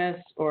asynchronous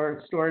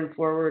or store and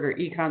forward or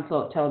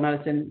e-consult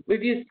telemedicine,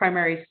 we've used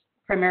primarily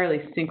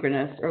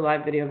synchronous or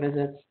live video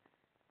visits.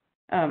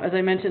 As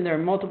I mentioned, there are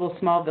multiple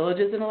small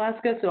villages in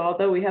Alaska, so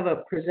although we have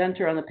a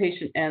presenter on the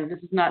patient end, this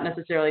is not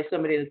necessarily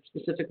somebody that's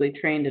specifically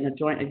trained in a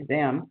joint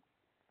exam,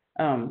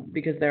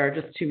 because there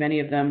are just too many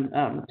of them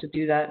to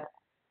do that.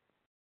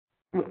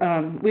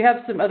 We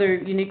have some other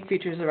unique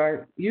features of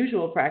our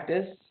usual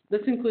practice.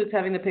 This includes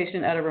having the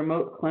patient at a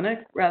remote clinic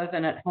rather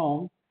than at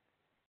home,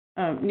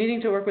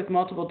 needing to work with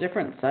multiple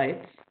different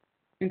sites,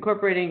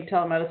 incorporating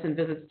telemedicine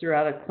visits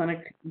throughout a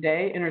clinic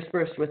day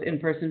interspersed with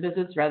in-person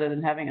visits rather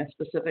than having a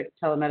specific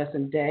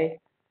telemedicine day,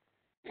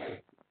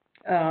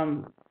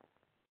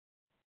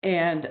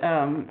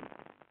 and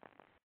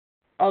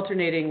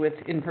alternating with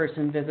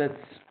in-person visits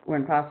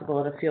when possible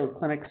at a field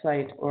clinic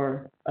site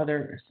or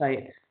other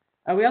site.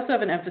 We also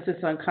have an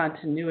emphasis on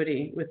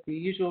continuity with the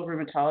usual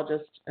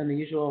rheumatologist and the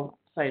usual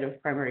site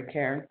of primary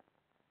care.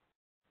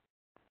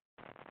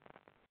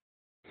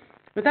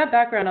 With that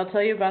background, I'll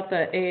tell you about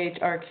the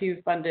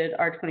AHRQ-funded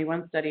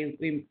R21 study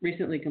we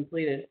recently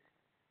completed.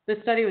 This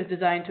study was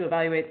designed to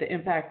evaluate the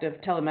impact of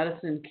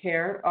telemedicine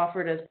care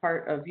offered as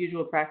part of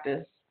usual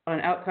practice on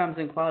outcomes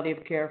and quality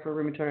of care for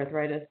rheumatoid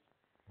arthritis.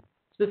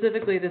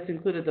 Specifically, this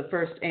included the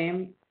first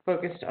aim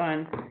focused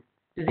on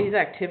disease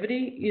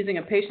activity using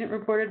a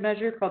patient-reported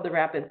measure called the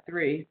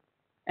RAPID-3,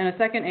 and a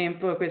second aim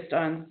focused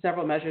on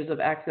several measures of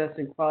access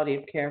and quality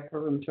of care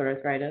for rheumatoid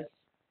arthritis.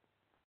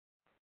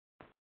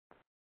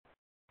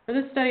 For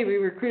this study, we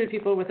recruited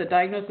people with a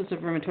diagnosis of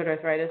rheumatoid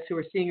arthritis who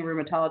were seeing a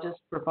rheumatologist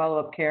for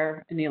follow-up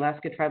care in the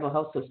Alaska Tribal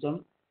Health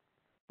System,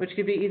 which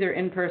could be either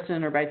in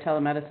person or by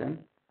telemedicine.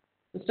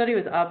 The study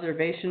was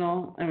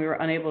observational, and we were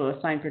unable to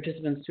assign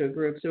participants to a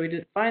group, so we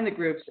defined the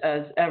groups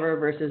as ever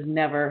versus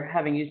never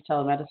having used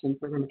telemedicine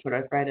for rheumatoid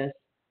arthritis.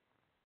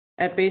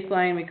 At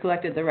baseline, we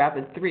collected the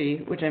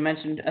RAPID-3, which I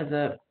mentioned as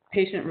a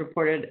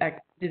patient-reported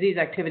disease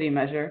activity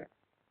measure,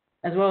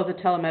 as well as a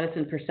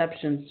telemedicine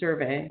perception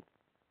survey.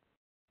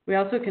 We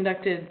also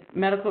conducted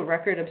medical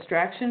record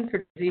abstraction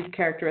for disease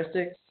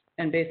characteristics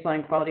and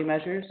baseline quality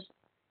measures.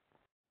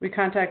 We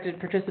contacted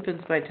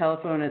participants by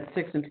telephone at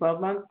 6 and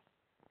 12 months,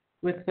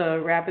 with the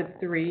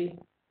RAPID-3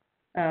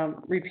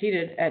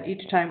 repeated at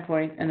each time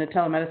point and the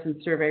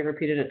telemedicine survey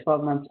repeated at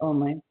 12 months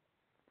only.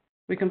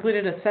 We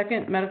completed a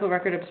second medical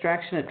record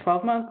abstraction at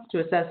 12 months to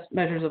assess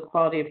measures of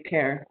quality of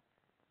care.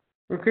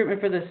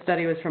 Recruitment for this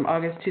study was from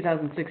August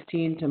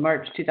 2016 to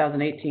March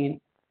 2018,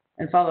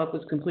 and follow-up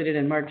was completed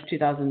in March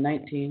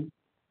 2019.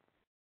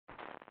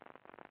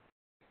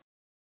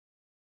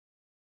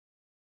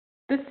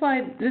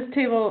 This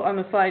table on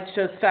the slide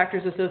shows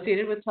factors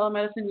associated with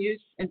telemedicine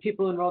use and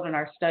people enrolled in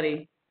our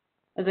study.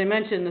 As I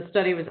mentioned, the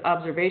study was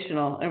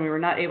observational, and we were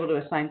not able to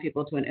assign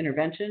people to an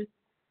intervention.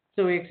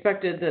 so we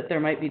expected that there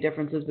might be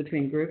differences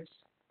between groups.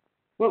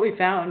 What we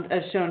found,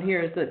 as shown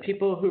here, is that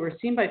people who were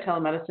seen by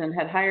telemedicine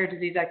had higher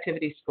disease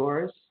activity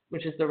scores,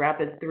 which is the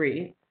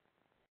RAPID-3,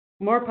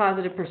 more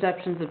positive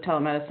perceptions of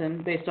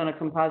telemedicine based on a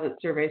composite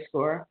survey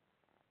score,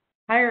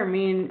 higher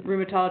mean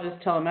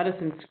rheumatologist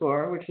telemedicine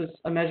score, which was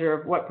a measure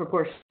of what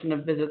proportion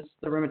of visits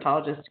the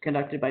rheumatologist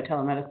conducted by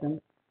telemedicine,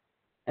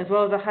 as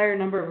well as a higher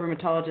number of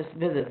rheumatologist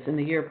visits in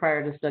the year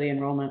prior to study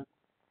enrollment.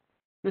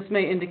 This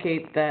may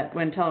indicate that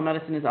when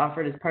telemedicine is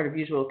offered as part of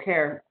usual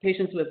care,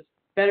 patients with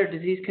better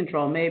disease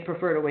control may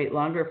prefer to wait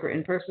longer for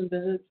in-person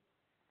visits,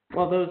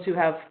 while those who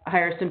have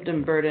higher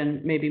symptom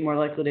burden may be more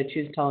likely to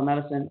choose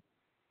telemedicine.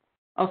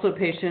 Also,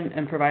 patient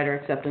and provider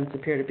acceptance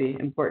appear to be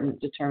important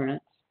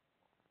determinants.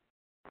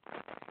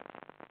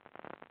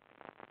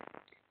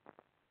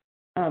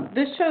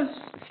 This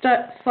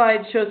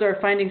slide shows our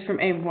findings from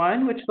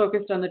AIM-1, which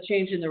focused on the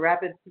change in the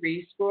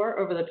RAPID-3 score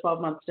over the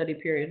 12-month study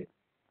period.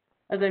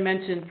 As I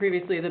mentioned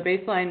previously, the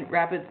baseline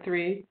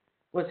RAPID-3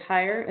 was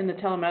higher in the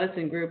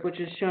telemedicine group, which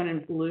is shown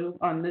in blue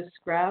on this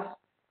graph,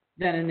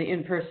 than in the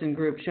in-person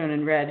group shown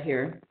in red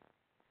here.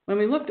 When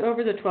we looked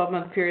over the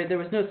 12-month period, there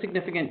was no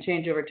significant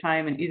change over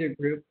time in either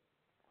group.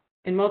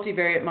 In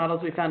multivariate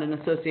models, we found an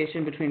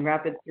association between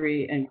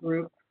RAPID-3 and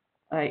group,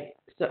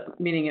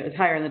 meaning it was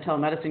higher in the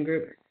telemedicine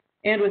group,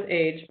 and with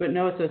age, but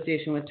no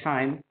association with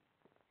time.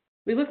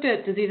 We looked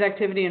at disease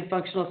activity and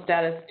functional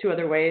status two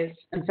other ways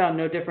and found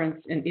no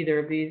difference in either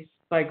of these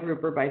by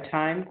group or by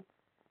time.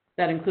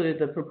 That included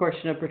the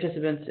proportion of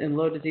participants in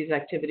low disease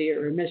activity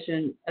or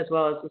remission, as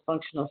well as the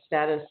functional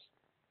status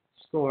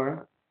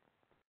score.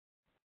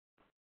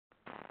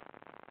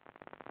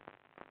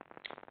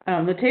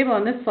 The table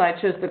on this slide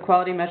shows the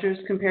quality measures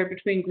compared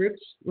between groups,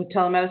 with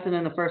telemedicine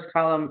in the first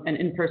column and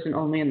in-person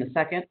only in the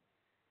second.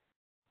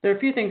 There are a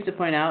few things to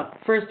point out.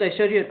 First, I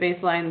showed you at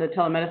baseline the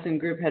telemedicine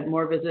group had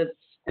more visits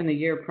in the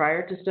year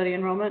prior to study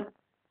enrollment.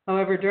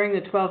 However, during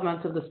the 12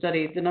 months of the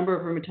study, the number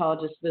of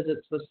rheumatologist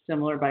visits was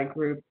similar by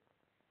group.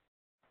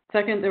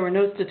 Second, there were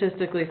no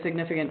statistically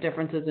significant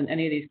differences in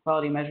any of these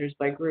quality measures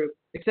by group,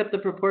 except the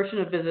proportion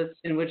of visits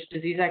in which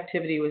disease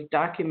activity was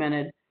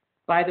documented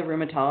by the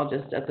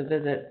rheumatologist at the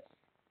visit,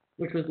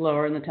 which was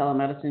lower in the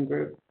telemedicine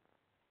group.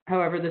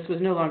 However, this was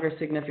no longer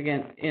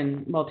significant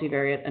in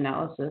multivariate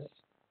analysis.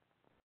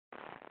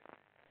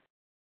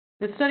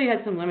 The study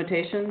had some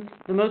limitations.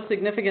 The most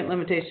significant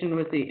limitation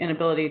was the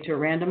inability to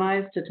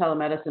randomize to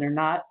telemedicine or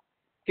not,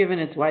 given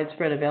its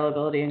widespread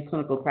availability in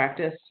clinical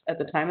practice at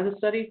the time of the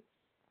study.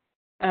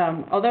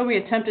 Although we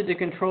attempted to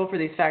control for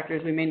these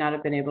factors, we may not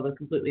have been able to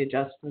completely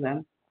adjust for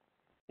them.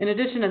 In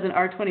addition, as an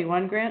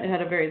R21 grant, it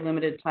had a very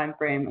limited time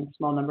frame and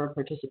small number of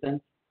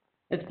participants.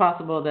 It's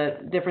possible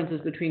that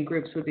differences between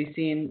groups would be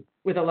seen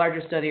with a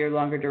larger study or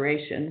longer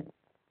duration.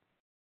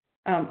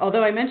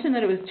 Although I mentioned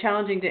that it was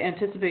challenging to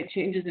anticipate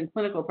changes in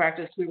clinical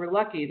practice, we were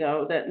lucky,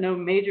 though, that no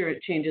major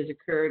changes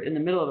occurred in the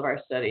middle of our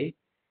study.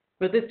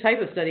 But this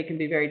type of study can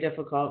be very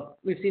difficult.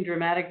 We've seen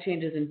dramatic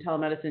changes in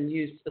telemedicine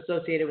use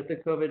associated with the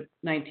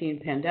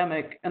COVID-19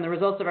 pandemic, and the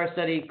results of our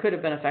study could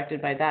have been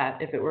affected by that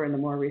if it were in the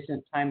more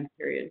recent time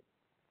period.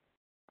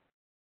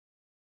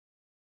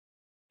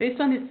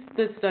 Based on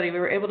this study, we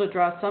were able to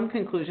draw some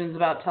conclusions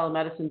about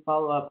telemedicine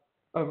follow-up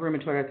of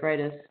rheumatoid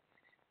arthritis.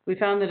 We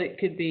found that it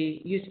could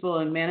be useful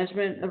in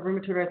management of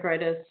rheumatoid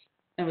arthritis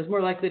and was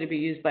more likely to be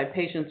used by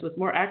patients with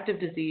more active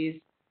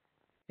disease,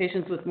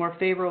 patients with more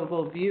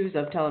favorable views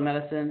of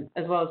telemedicine,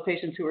 as well as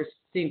patients who were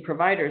seeing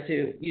providers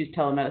who use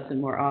telemedicine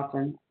more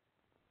often.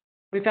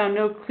 We found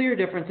no clear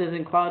differences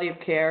in quality of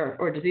care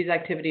or disease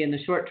activity in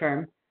the short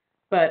term,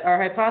 but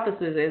our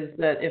hypothesis is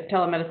that if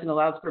telemedicine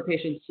allows for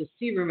patients to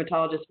see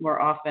rheumatologists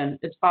more often,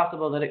 it's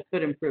possible that it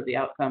could improve the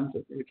outcomes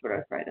of rheumatoid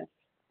arthritis.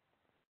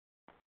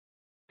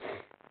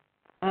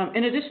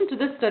 In addition to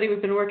this study,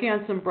 we've been working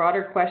on some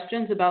broader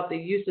questions about the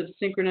use of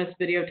synchronous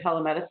video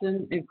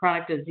telemedicine in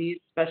chronic disease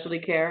specialty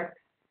care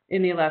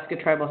in the Alaska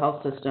Tribal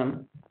Health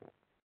System.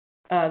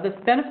 The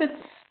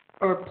benefits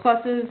or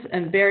pluses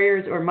and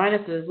barriers or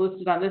minuses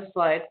listed on this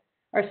slide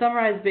are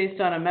summarized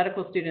based on a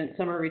medical student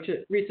summer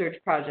research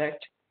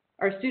project.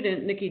 Our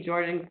student, Nikki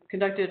Jordan,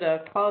 conducted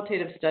a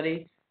qualitative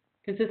study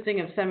consisting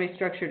of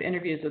semi-structured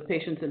interviews with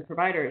patients and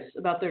providers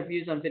about their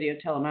views on video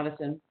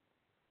telemedicine.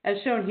 As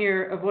shown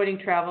here, avoiding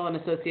travel and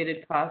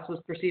associated costs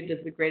was perceived as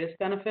the greatest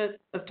benefit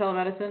of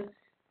telemedicine,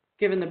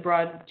 given the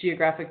broad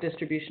geographic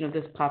distribution of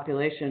this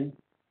population.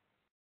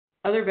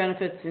 Other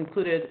benefits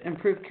included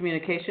improved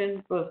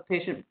communication, both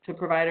patient to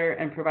provider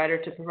and provider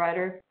to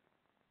provider,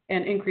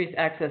 and increased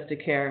access to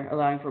care,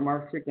 allowing for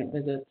more frequent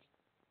visits.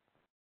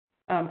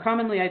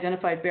 Commonly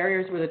identified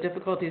barriers were the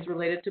difficulties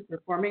related to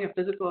performing a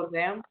physical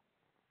exam,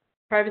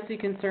 privacy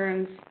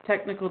concerns,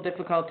 technical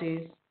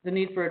difficulties, the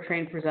need for a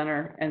trained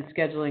presenter, and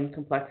scheduling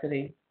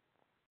complexity.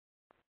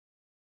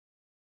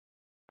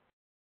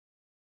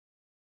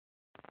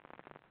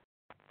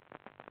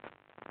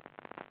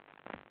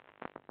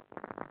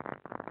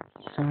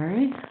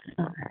 Sorry.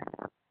 Okay.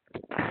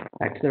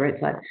 Back to the right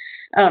slide.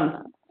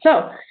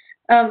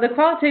 The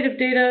qualitative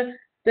data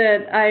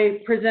that I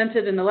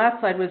presented in the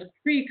last slide was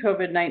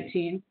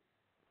pre-COVID-19,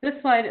 This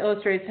slide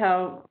illustrates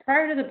how,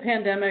 prior to the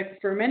pandemic,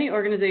 for many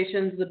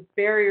organizations, the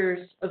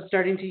barriers of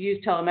starting to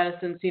use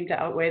telemedicine seemed to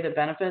outweigh the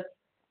benefits.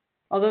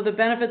 Although the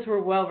benefits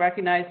were well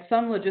recognized,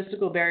 some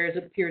logistical barriers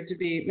appeared to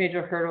be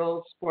major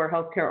hurdles for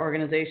healthcare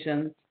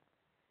organizations.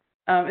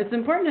 It's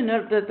important to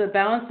note that the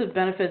balance of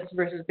benefits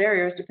versus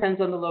barriers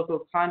depends on the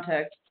local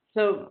context.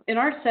 So in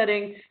our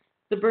setting,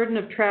 the burden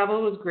of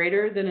travel was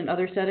greater than in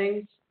other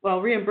settings,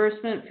 while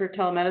reimbursement for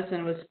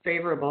telemedicine was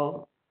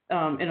favorable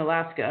in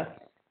Alaska,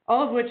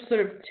 all of which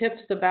sort of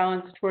tips the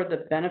balance toward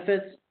the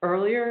benefits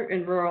earlier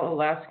in rural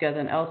Alaska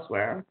than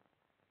elsewhere.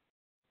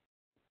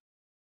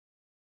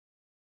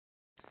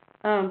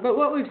 But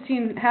what we've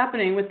seen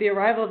happening with the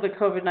arrival of the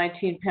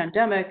COVID-19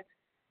 pandemic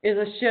is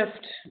a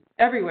shift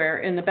everywhere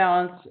in the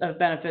balance of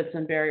benefits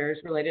and barriers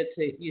related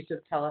to use of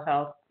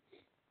telehealth.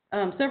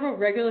 Several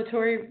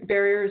regulatory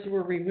barriers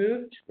were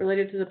removed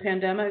related to the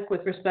pandemic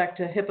with respect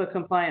to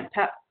HIPAA-compliant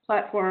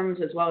platforms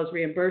as well as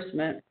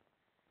reimbursement.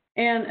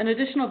 And an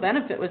additional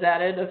benefit was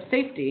added of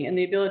safety and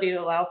the ability to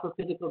allow for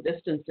physical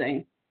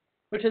distancing,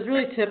 which has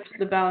really tipped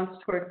the balance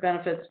toward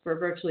benefits for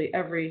virtually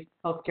every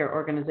healthcare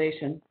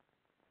organization.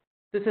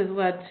 This has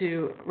led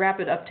to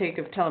rapid uptake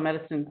of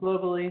telemedicine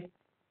globally.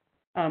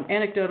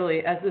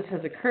 Anecdotally, as this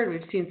has occurred,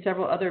 we've seen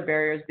several other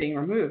barriers being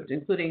removed,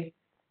 including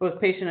both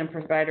patient and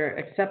provider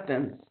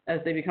acceptance as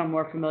they become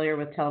more familiar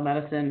with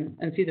telemedicine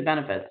and see the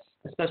benefits,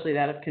 especially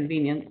that of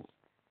convenience.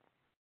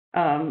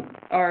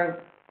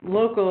 Our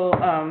local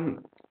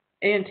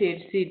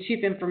ANTHC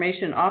Chief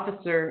Information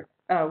Officer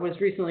was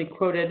recently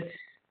quoted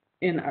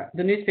in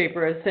the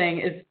newspaper as saying,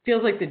 "It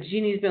feels like the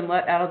genie's been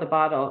let out of the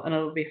bottle and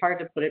it'll be hard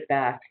to put it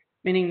back,"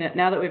 meaning that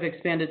now that we've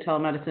expanded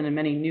telemedicine in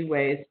many new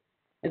ways,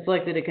 it's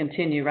likely to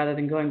continue rather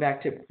than going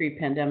back to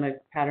pre-pandemic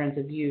patterns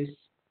of use.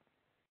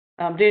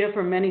 Data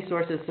from many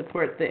sources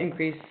support the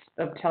increase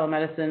of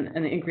telemedicine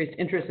and the increased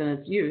interest in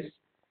its use,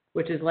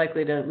 which is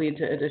likely to lead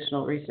to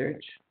additional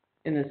research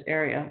in this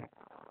area.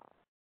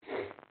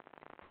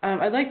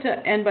 I'd like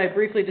to end by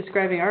briefly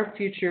describing our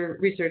future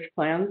research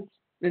plans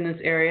in this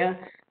area.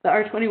 The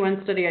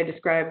R21 study I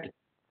described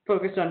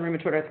focused on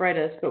rheumatoid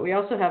arthritis, but we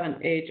also have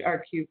an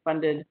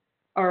AHRQ-funded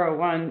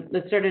R01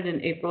 that started in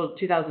April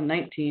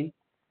 2019,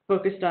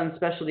 focused on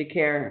specialty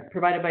care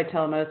provided by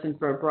telemedicine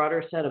for a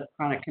broader set of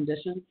chronic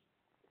conditions.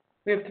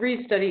 We have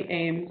 3 study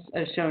aims,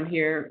 as shown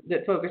here,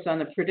 that focus on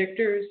the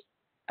predictors,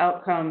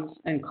 outcomes,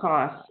 and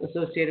costs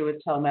associated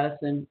with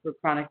telemedicine for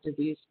chronic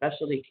disease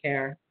specialty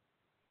care.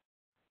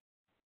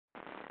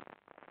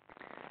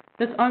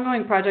 This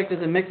ongoing project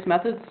is a mixed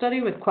method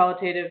study with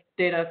qualitative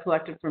data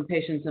collected from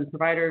patients and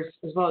providers,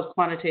 as well as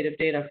quantitative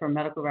data from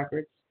medical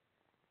records.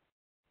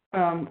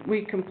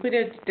 We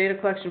completed data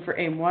collection for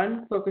AIM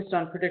 1, focused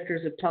on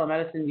predictors of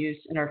telemedicine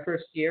use in our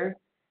first year.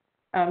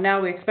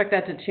 Now we expect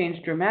that to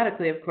change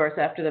dramatically, of course,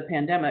 after the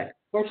pandemic.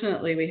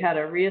 Fortunately, we had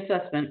a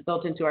reassessment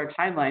built into our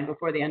timeline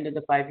before the end of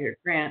the 5-year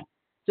grant,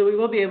 so we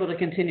will be able to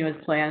continue as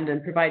planned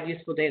and provide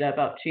useful data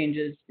about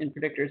changes in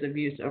predictors of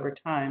use over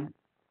time.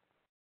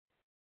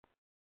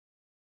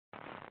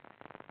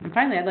 And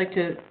finally, I'd like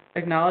to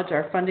acknowledge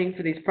our funding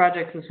for these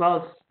projects, as well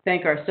as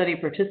thank our study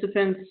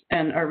participants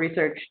and our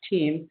research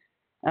team.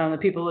 The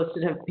people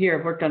listed here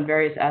have worked on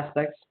various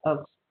aspects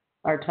of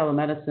our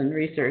telemedicine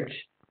research.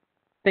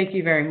 Thank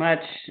you very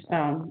much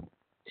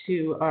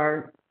to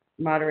our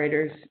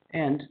moderators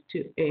and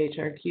to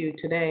AHRQ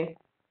today.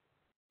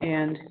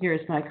 And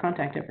here's my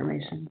contact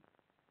information.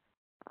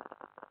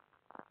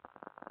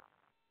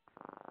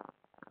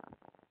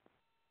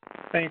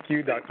 Thank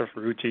you, Dr.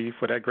 Ferucci,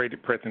 for that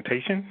great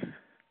presentation.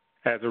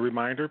 As a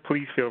reminder,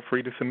 please feel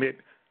free to submit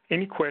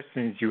any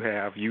questions you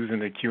have using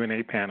the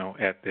Q&A panel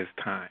at this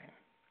time.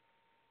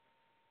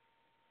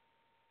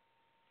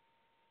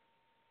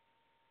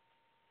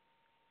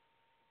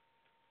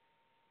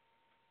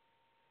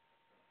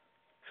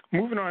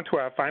 Moving on to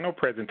our final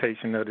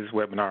presentation of this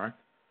webinar,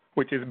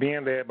 which is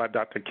being led by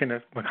Dr.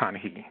 Kenneth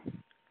McConnochie.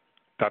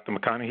 Dr.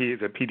 McConnochie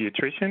is a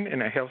pediatrician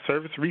and a health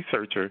service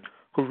researcher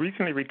who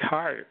recently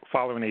retired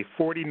following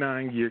a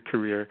 49-year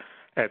career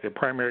as a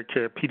primary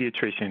care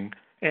pediatrician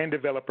and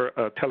developer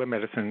of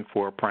telemedicine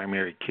for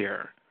primary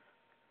care.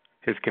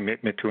 His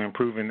commitment to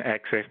improving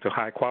access to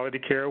high-quality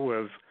care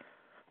was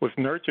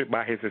nurtured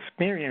by his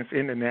experience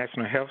in the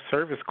National Health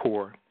Service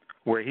Corps,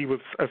 where he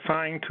was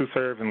assigned to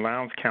serve in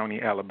Lowndes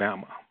County,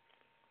 Alabama.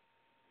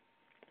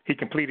 He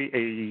completed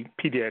a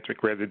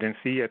pediatric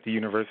residency at the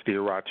University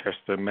of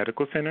Rochester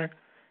Medical Center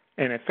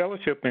and a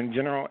fellowship in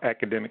general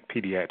academic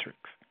pediatrics.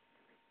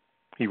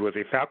 He was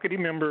a faculty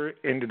member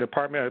in the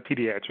Department of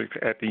Pediatrics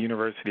at the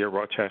University of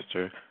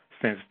Rochester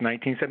since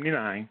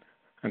 1979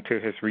 until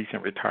his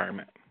recent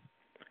retirement.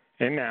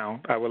 And now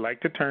I would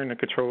like to turn the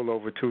control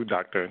over to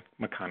Dr.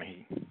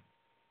 McConnochie.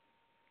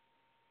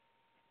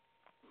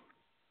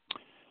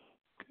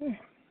 Okay.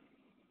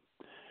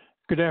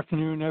 Good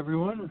afternoon,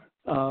 everyone.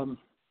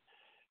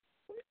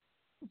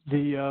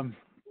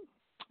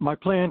 My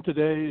plan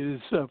today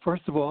is,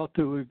 first of all,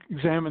 to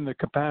examine the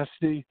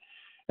capacity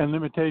and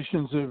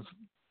limitations of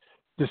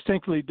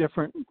distinctly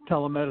different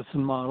telemedicine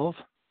models.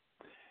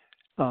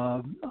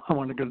 I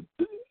want to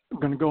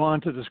going to go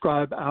on to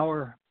describe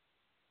our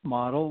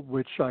model,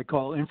 which I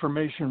call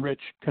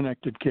information-rich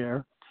connected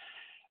care.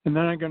 And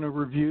then I'm going to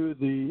review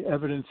the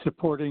evidence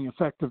supporting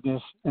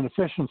effectiveness and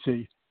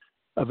efficiency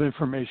of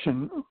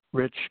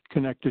information-rich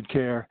connected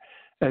care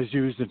as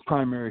used in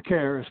primary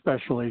care,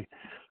 especially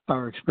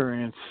our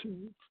experience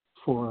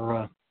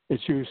for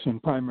its use in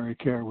primary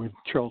care with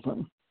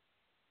children.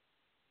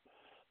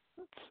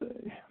 Let's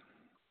see.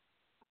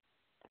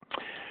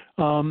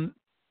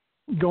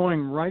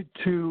 Going right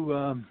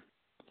to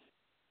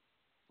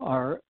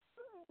our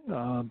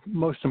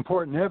most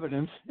important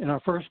evidence, in our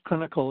first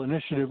clinical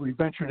initiative, we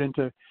ventured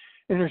into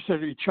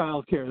inner-city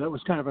child care. That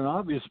was kind of an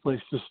obvious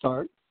place to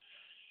start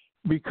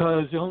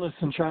because illness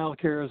in child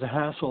care is a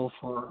hassle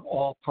for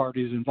all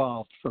parties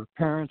involved, for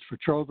parents, for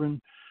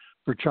children,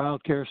 for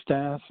child care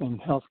staff,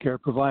 and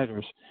healthcare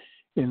providers.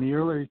 In the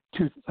early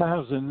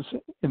 2000s,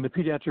 in the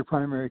pediatric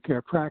primary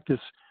care practice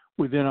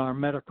within our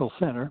medical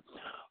center,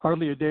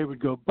 hardly a day would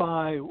go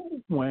by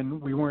when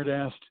we weren't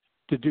asked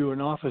to do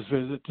an office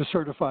visit to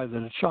certify that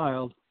a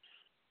child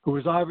who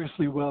was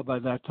obviously well by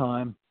that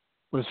time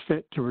was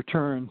fit to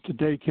return to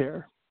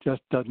daycare.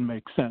 Just doesn't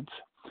make sense.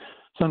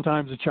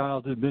 Sometimes the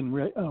child had been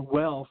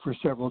well for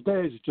several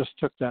days. It just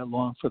took that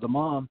long for the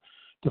mom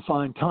to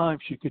find time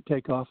she could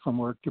take off from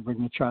work to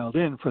bring the child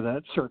in for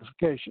that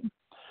certification.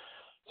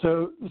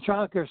 So the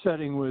child care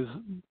setting was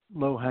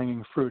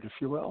low-hanging fruit, if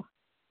you will.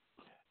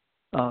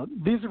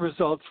 These are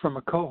results from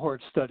a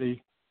cohort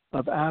study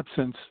of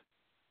absence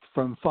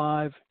from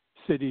 5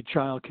 city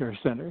child care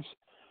centers.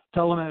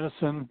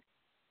 Telemedicine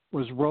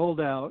was rolled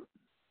out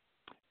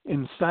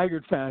in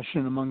staggered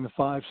fashion among the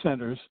 5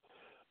 centers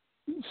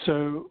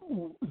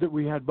so that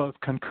we had both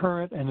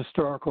concurrent and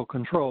historical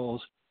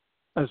controls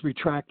as we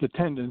tracked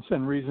attendance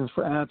and reasons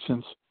for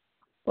absence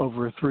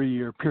over a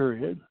 3-year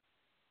period.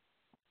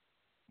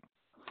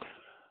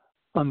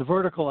 On the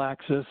vertical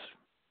axis,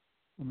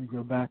 let me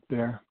go back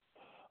there.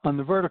 On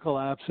the vertical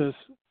axis,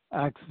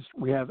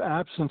 we have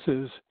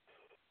absences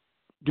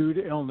due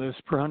to illness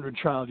per 100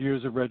 child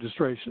years of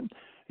registration.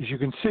 As you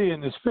can see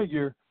in this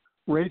figure,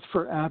 rates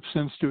for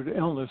absence due to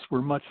illness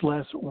were much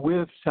less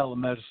with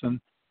telemedicine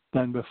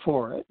than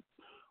before it.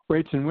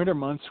 Rates in winter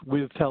months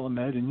with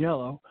telemed in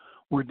yellow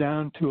were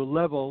down to a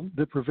level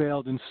that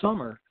prevailed in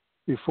summer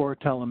before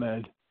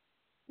telemed,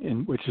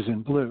 which is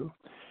in blue.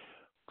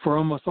 For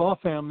almost all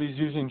families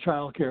using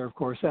childcare, of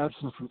course,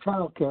 absence from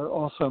childcare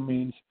also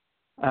means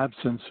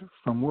absence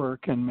from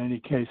work in many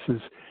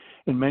cases,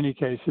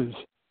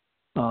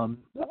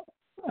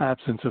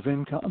 absence of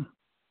income.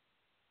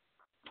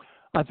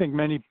 I think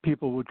many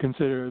people would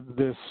consider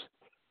this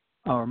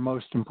our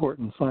most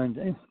important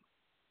finding.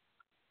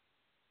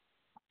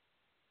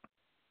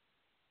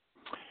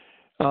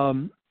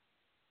 Let's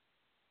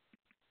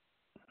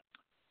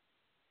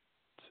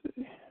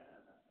see.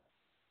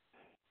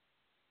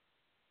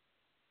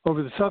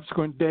 Over the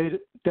subsequent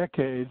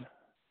decade,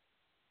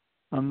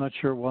 I'm not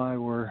sure why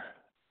we're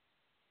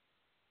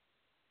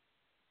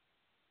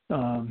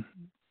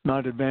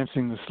not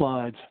advancing the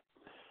slides.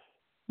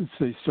 Let's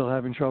see, still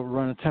having trouble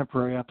running a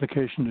temporary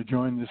application to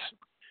join this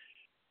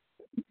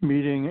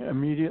meeting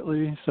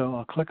immediately, so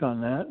I'll click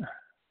on that.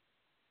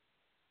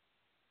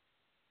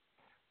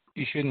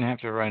 You shouldn't have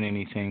to run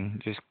anything.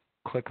 Just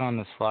click on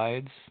the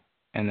slides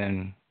and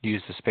then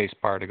use the space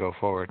bar to go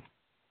forward.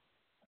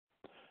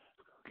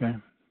 Okay.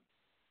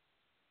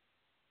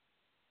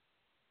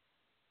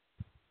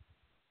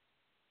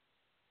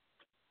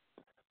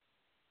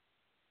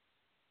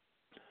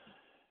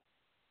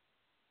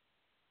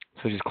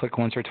 So just click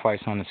once or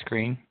twice on the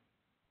screen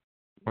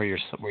where you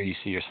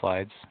see your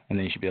slides, and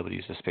then you should be able to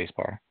use the space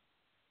bar.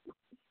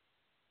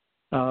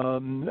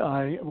 On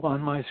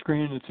my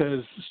screen it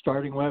says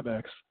starting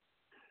WebEx.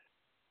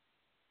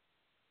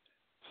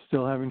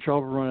 Still having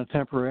trouble running a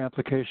temporary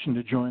application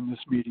to join this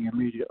meeting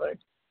immediately.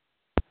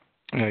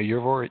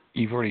 You've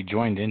already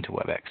joined into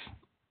WebEx.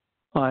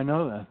 I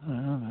know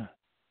that.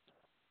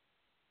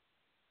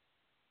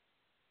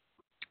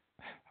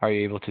 Are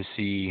you able to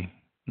see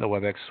the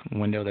WebEx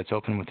window that's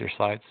open with your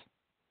slides?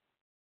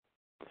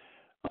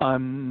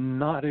 I'm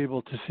not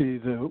able to see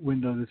the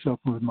window that's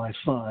open with my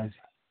slides.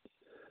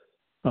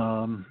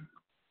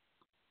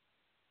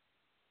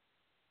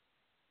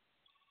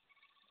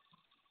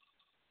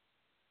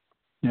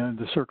 Yeah,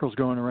 the circle's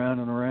going around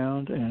and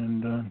around,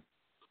 and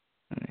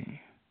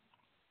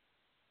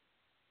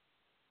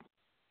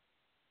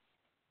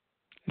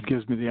it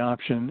gives me the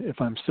option, if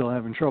I'm still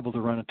having trouble,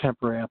 to run a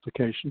temporary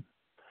application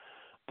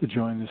to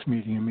join this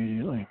meeting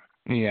immediately.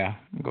 Yeah,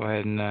 go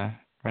ahead and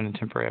run a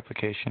temporary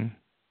application.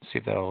 See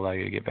if that'll allow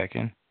you to get back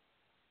in.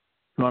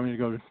 You want me to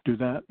go do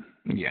that?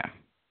 Yeah.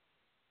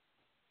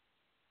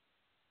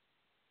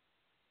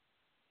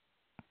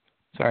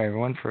 Sorry,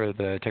 everyone, for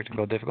the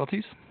technical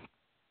difficulties.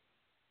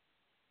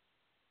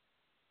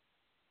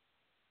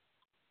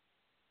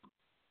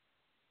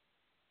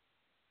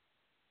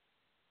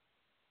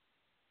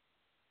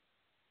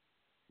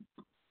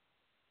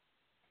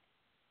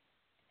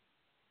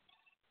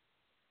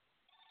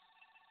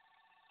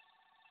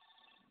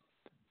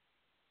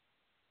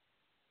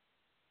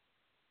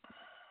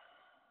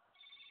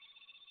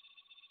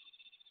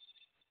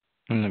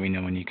 And let me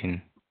know when you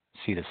can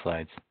see the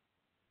slides.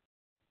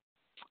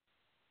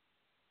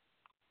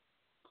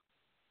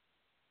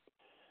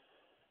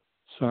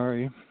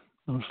 Sorry,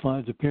 no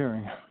slides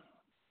appearing.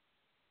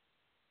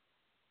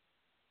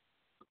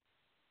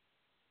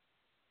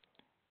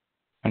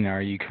 And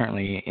are you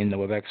currently in the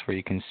WebEx where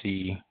you can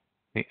see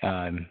the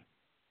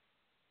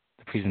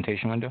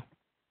presentation window?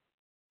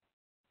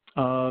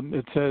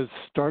 It says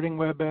starting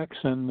WebEx,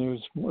 and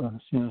there's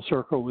a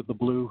circle with the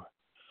blue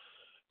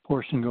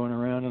portion going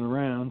around and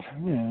around,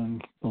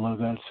 and below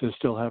that it says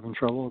still having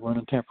trouble, run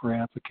a temporary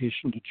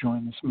application to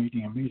join this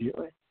meeting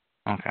immediately.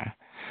 Okay.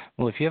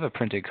 Well, if you have a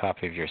printed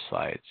copy of your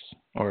slides,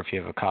 or if you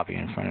have a copy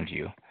in front of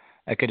you,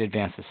 I could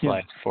advance the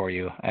slides for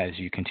you as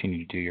you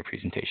continue to do your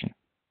presentation.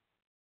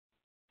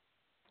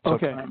 So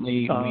Okay.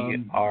 currently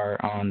we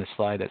are on the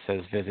slide that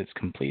says visits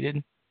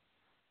completed,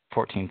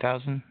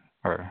 14,000,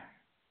 or,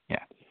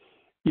 yeah.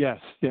 Yes,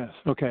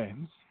 okay.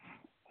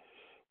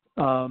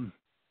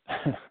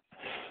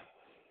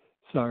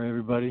 Sorry,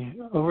 everybody.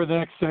 Over the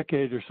next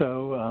decade or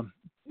so,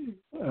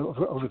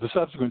 over the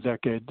subsequent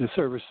decade, the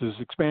service has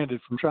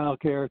expanded from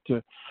childcare to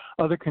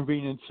other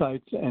convenient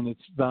sites, and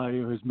its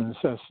value has been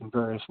assessed in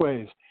various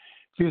ways.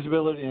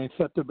 Feasibility and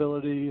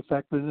acceptability,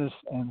 effectiveness,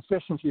 and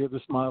efficiency of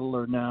this model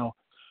are now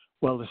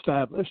well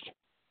established.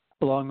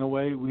 Along the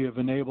way, we have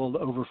enabled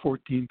over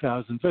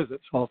 14,000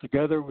 visits.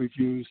 Altogether, we've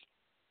used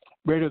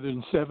greater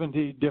than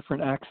 70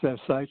 different access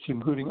sites,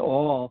 including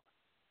all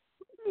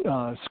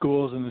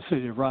schools in the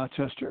city of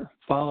Rochester.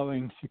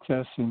 Following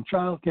success in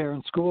childcare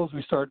and schools,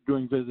 we started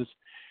doing visits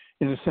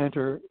in a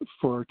center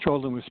for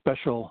children with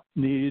special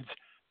needs,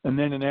 and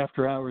then in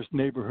after-hours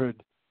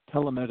neighborhood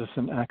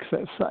telemedicine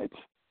access sites.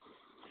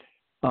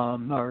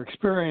 Our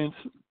experience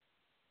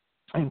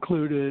has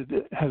included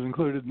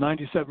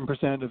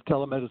 97% of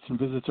telemedicine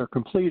visits are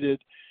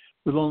completed,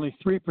 with only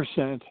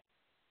 3%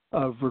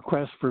 of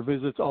requests for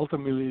visits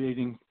ultimately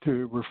leading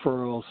to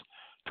referrals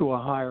to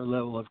a higher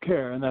level of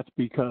care, and that's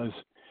because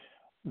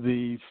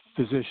the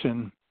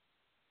physician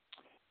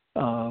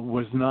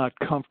was not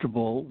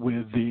comfortable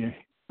with the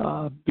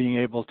being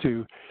able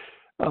to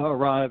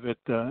arrive at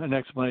an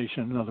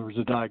explanation, in other words,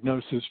 a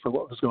diagnosis for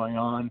what was going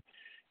on,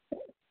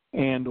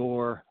 and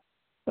or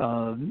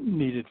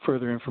needed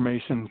further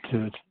information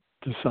to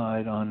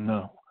decide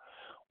on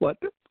what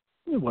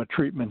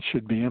treatment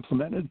should be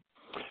implemented.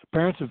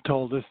 Parents have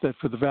told us that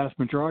for the vast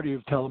majority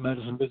of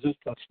telemedicine visits,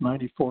 that's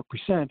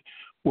 94%,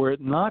 were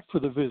it not for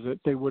the visit,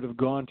 they would have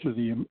gone to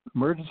the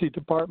emergency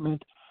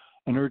department,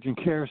 an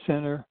urgent care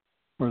center,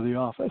 or the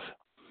office.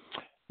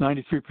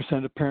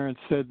 93% of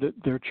parents said that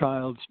their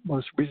child's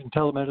most recent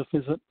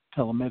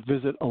telemed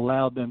visit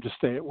allowed them to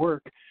stay at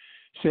work,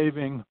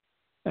 saving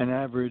an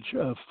average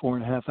of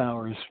 4.5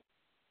 hours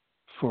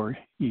for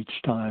each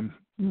time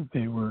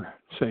they were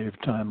saved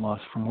time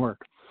lost from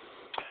work.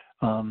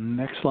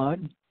 Next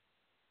slide.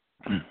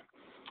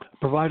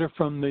 Provider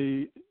from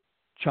the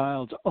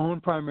child's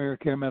own primary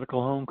care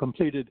medical home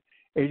completed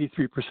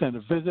 83%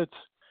 of visits.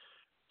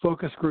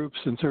 Focus groups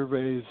and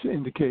surveys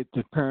indicate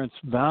that parents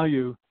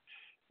value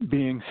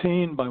being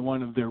seen by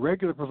one of their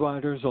regular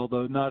providers,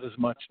 although not as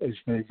much as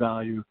they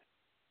value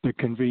the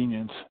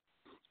convenience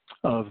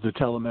of the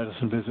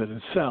telemedicine visit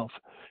itself.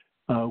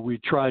 We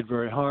tried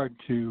very hard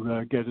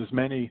to get as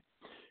many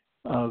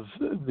of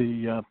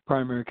the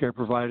primary care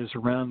providers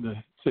around the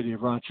city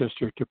of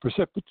Rochester to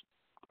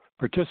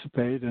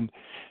participate,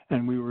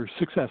 and we were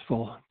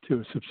successful to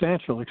a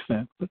substantial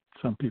extent, but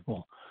some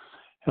people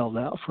held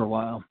out for a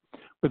while.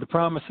 With the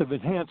promise of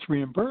enhanced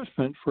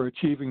reimbursement for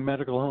achieving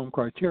medical home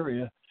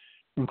criteria,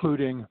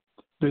 including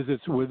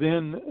visits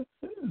within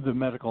the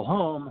medical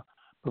home,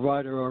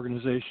 provider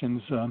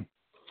organizations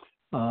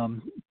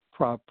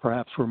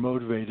perhaps were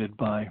motivated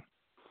by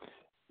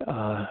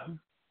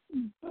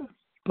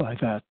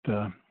that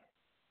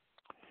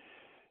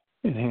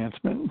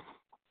enhancement.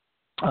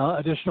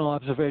 Additional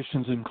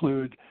observations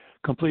include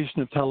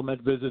completion of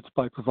telemed visits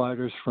by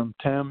providers from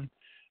 10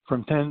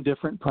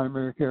 different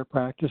primary care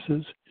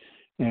practices,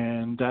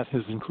 and that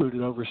has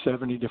included over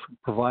 70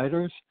 different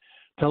providers.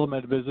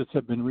 Telemed visits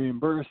have been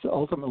reimbursed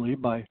ultimately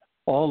by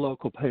all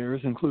local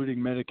payers, including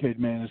Medicaid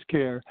managed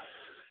care,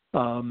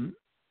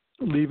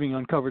 leaving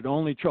uncovered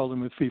only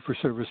children with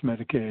fee-for-service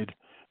Medicaid,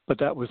 but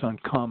that was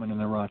uncommon in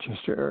the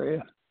Rochester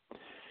area.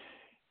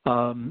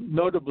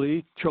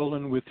 Notably,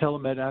 children with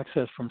telemed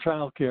access from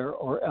childcare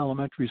or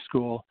elementary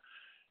school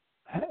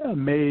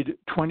made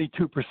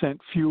 22%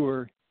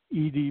 fewer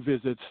ED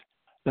visits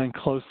than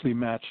closely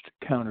matched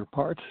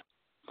counterparts.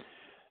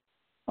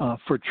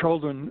 For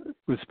children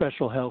with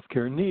special health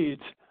care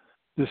needs,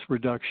 this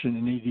reduction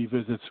in ED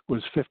visits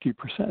was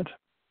 50%.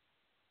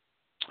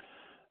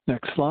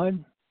 Next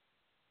slide.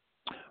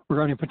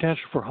 Regarding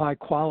potential for high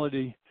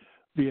quality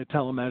via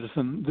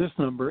telemedicine, this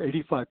number,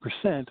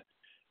 85%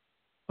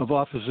 of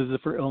office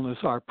visits for illness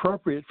are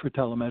appropriate for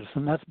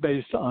telemedicine. That's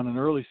based on an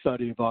early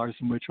study of ours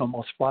in which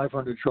almost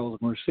 500 children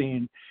were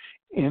seen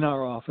in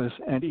our office,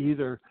 and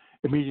either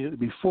immediately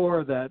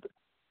before that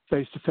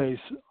face-to-face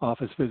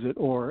office visit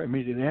or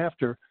immediately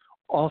after,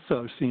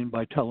 also seen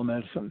by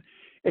telemedicine.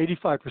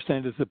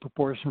 85% is the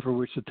proportion for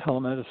which the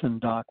telemedicine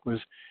doc was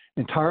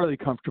entirely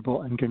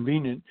comfortable and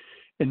convenient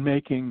in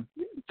making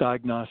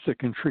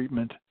diagnostic and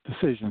treatment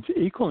decisions.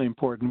 Equally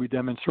important, we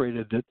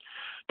demonstrated that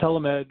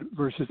telemed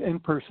versus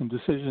in-person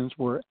decisions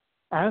were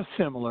as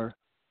similar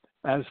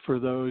as for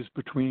those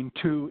between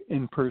two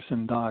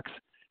in-person docs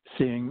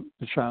seeing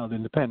the child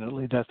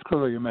independently. That's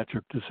clearly a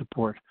metric to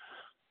support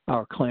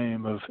our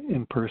claim of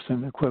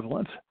in-person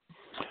equivalence.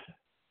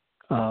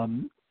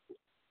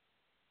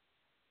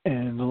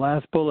 And the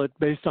last bullet,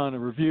 based on a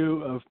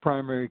review of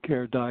primary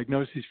care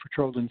diagnoses for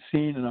children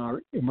seen in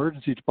our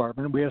emergency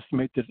department, we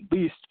estimate that at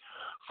least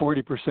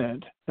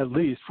 40% of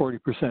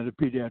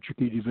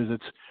pediatric ED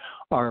visits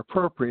are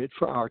appropriate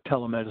for our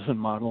telemedicine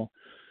model.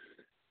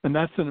 And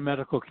that's in the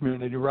medical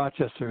community,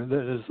 Rochester,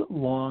 that has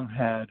long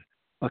had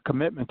a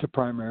commitment to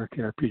primary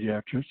care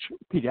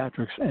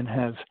pediatrics and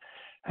has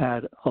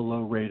had a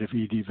low rate of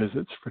ED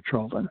visits for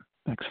children.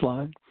 Next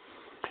slide.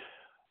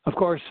 Of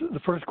course, the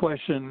first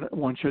question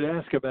one should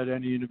ask about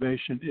any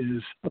innovation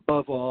is,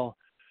 above all,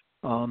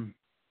 can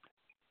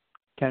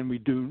we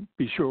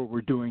be sure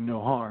we're doing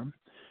no harm?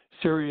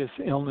 Serious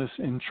illness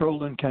in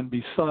children can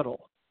be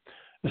subtle,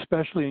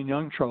 especially in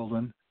young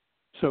children.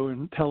 So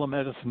in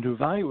telemedicine, to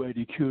evaluate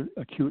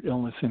acute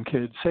illness in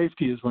kids,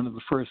 safety is one of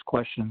the first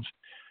questions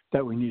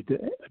that we need to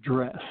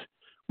address.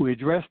 We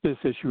address this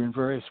issue in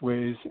various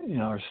ways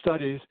in our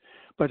studies,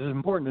 but it's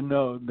important to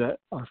note that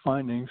our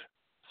findings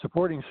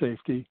supporting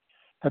safety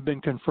have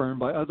been confirmed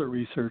by other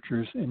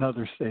researchers in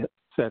other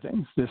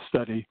settings. This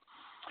study,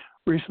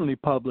 recently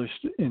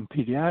published in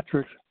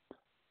Pediatrics,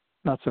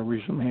 not so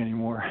recently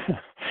anymore,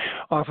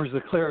 offers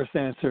the clearest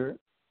answer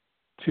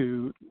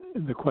to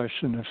the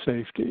question of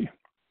safety.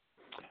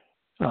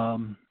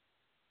 Let's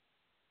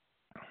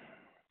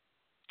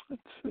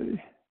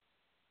see.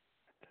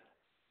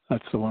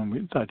 That's the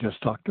one I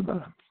just talked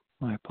about.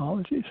 My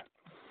apologies.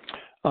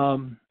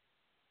 To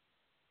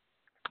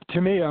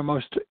me, our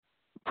most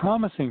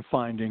promising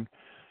finding,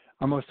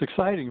 our most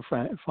exciting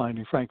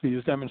finding, frankly,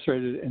 is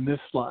demonstrated in this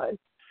slide.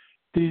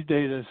 These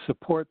data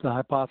support the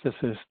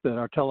hypothesis that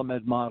our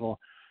telemed model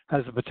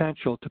has the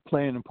potential to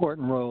play an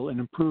important role in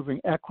improving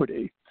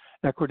equity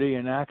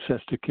and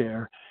access to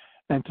care,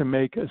 and to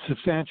make a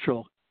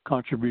substantial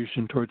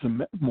contribution towards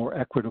a more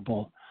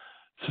equitable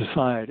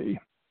society.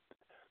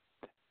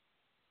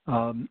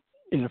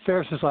 In a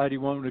fair society,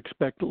 one would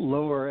expect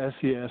lower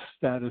SES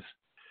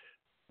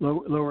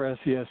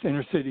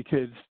inner city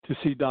kids to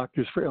see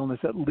doctors for illness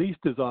at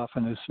least as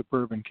often as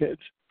suburban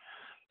kids,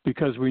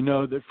 because we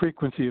know that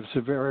frequency of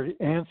severity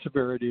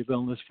of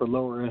illness for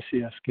lower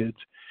SES kids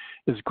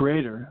is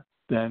greater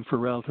than for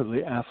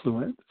relatively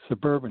affluent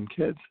suburban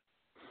kids.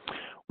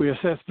 We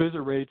assess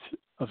visit rates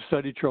of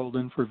study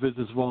children for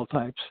visits of all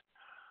types: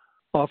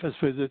 office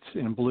visits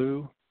in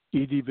blue,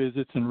 ED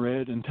visits in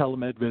red, and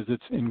telemed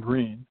visits in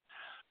green,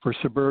 for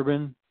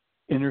suburban,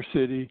 inner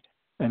city,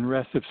 and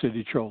rest of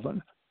city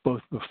children,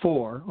 both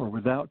before or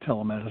without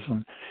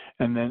telemedicine,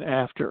 and then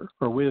after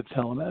or with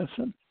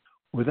telemedicine.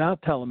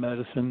 Without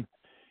telemedicine,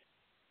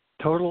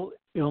 total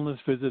illness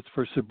visits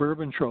for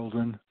suburban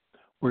children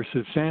were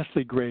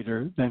substantially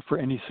greater than for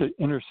any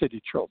inner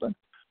city children,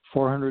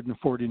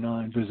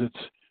 449 visits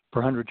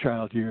per 100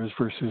 child years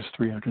versus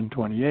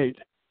 328,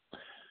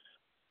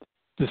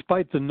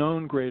 despite the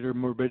known greater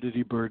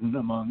morbidity burden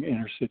among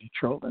inner city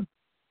children.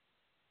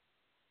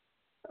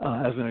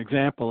 As an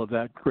example of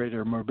that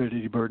greater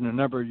morbidity burden, a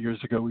number of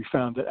years ago, we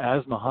found that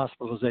asthma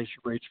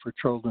hospitalization rates for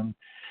children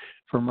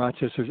from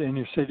Rochester's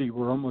inner city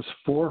were almost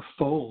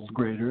fourfold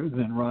greater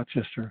than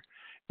Rochester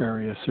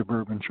area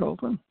suburban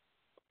children.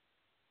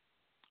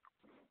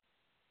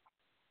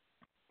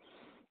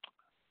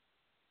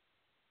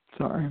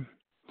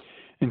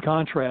 In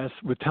contrast,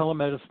 with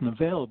telemedicine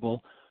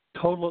available,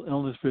 total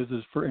illness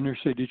visits for inner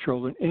city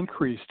children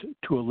increased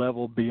to a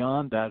level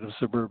beyond that of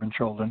suburban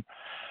children,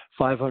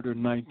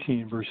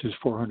 519 versus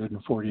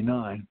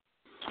 449.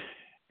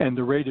 And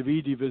the rate of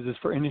ED visits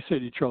for inner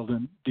city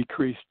children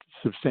decreased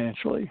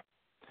substantially.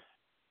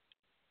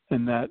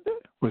 And that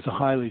was a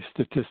highly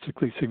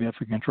statistically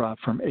significant drop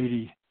from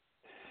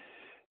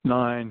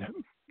 89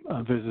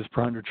 visits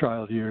per 100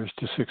 child years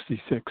to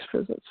 66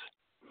 visits.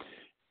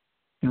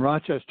 In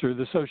Rochester,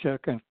 the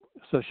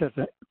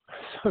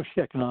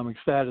socioeconomic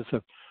status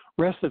of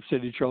rest of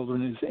city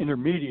children is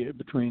intermediate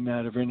between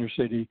that of inner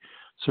city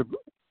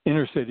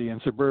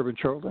and suburban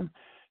children.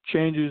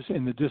 Changes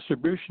in the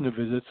distribution of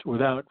visits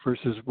without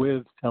versus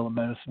with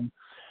telemedicine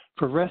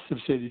for rest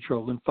of city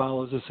children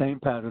follows the same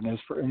pattern as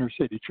for inner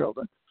city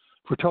children.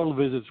 For total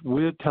visits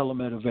with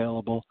telemed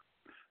available,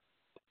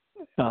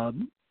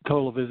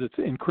 total visits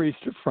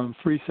increased from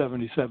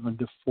 377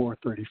 to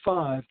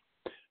 435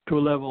 to a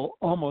level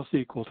almost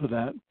equal to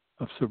that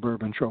of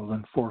suburban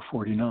children,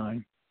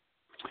 449.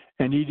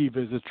 And ED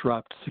visits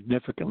dropped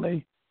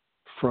significantly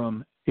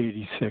from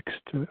 86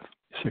 to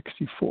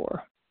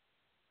 64.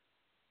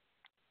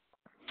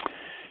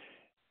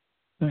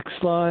 Next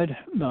slide.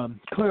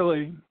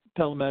 Clearly,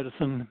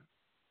 telemedicine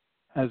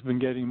has been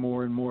getting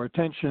more and more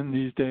attention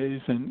these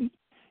days, and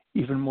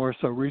even more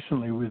so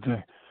recently with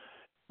the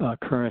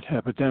current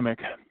epidemic.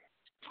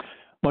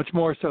 Much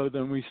more so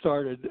than we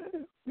started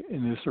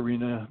in this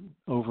arena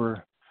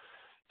over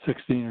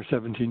 16 or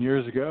 17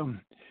 years ago.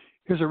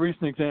 Here's a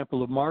recent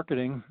example of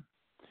marketing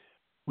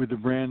with the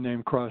brand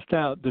name crossed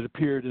out that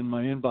appeared in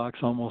my inbox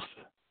almost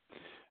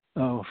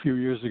a few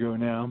years ago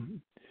now.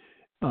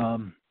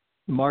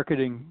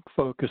 Marketing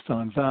focused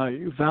on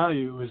value.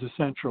 Value is a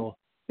central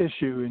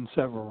issue in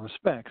several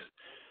respects.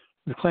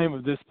 The claim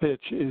of this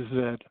pitch is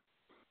that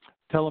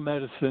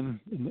telemedicine,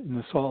 in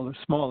the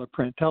smaller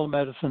print,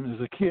 telemedicine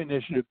is a key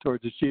initiative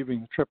towards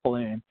achieving the triple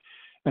aim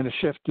and a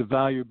shift to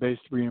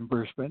value-based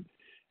reimbursement.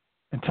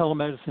 And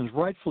telemedicine is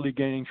rightfully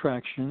gaining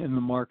traction in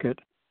the market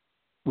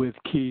with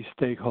key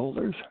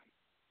stakeholders.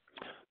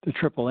 The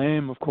triple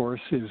aim, of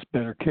course, is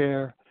better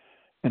care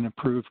and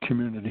improved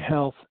community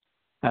health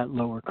at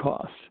lower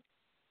cost.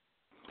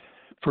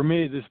 For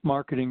me, this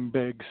marketing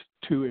begs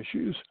two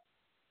issues.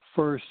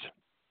 First,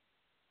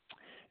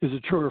 is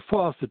it true or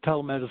false that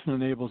telemedicine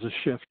enables a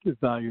shift to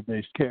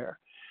value-based care?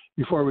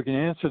 Before we can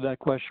answer that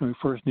question, we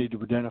first need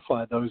to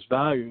identify those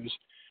values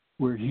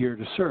we're here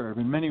to serve.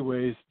 In many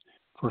ways,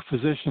 for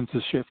physicians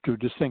to shift to a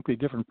distinctly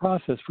different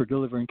process for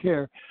delivering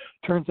care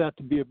turns out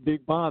to be a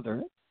big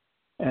bother.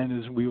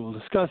 And as we will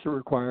discuss, it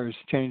requires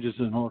changes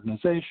in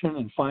organization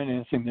and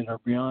financing that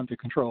are beyond the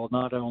control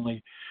not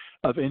only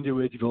of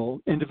individual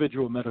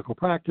medical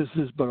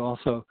practices, but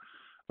also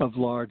of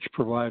large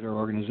provider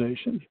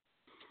organizations.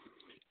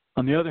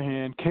 On the other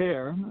hand,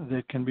 care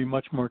that can be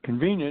much more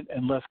convenient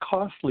and less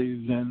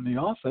costly than the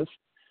office,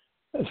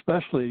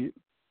 especially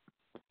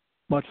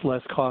much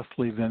less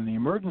costly than the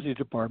emergency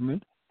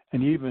department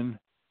and even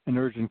an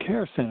urgent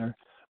care center,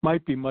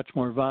 might be much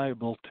more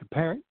valuable to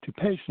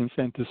patients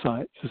and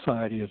to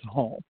society as a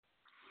whole.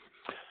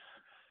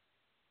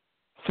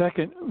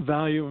 Second,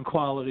 value and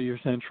quality are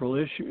central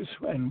issues.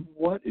 And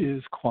what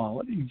is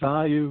quality?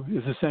 Value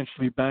is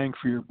essentially bang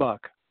for your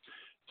buck.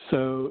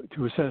 So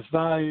to assess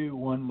value,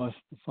 one must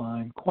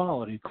define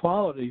quality.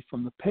 Quality,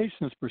 from the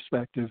patient's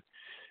perspective,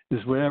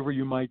 is whatever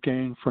you might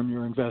gain from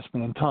your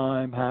investment in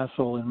time,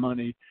 hassle, and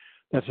money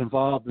that's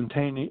involved in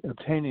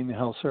obtaining the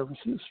health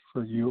services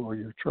for you or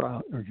your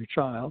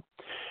child.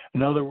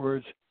 In other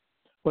words,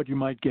 what you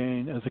might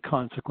gain as a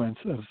consequence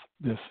of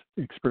this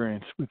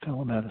experience with a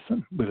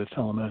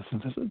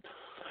telemedicine visit.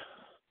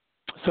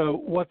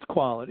 So what's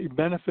quality?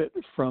 Benefit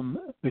from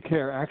the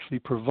care actually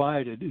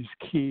provided is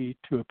key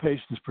to a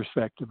patient's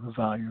perspective of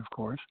value, of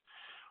course.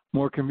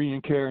 More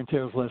convenient care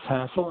entails less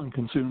hassle and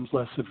consumes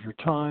less of your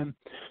time,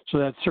 so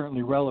that's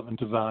certainly relevant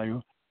to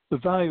value. The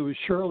value is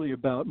surely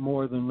about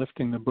more than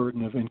lifting the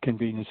burden of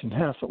inconvenience and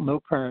hassle. No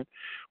parent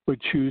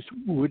would choose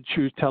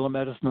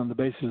telemedicine on the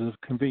basis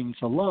of convenience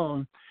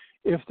alone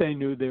if they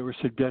knew they were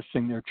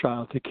suggesting their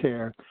child to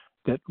care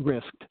that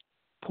risked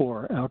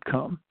poor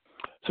outcome.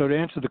 So to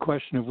answer the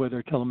question of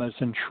whether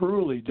telemedicine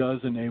truly does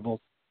enable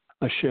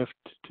a shift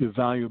to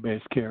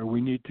value-based care,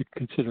 we need to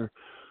consider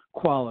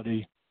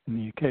quality in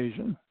the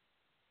occasion.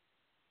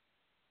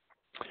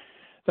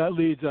 That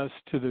leads us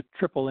to the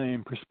triple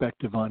aim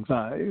perspective on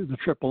value. The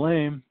triple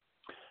aim,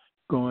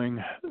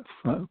 going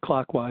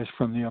clockwise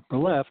from the upper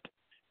left,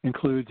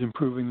 includes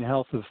improving the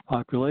health of the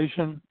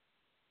population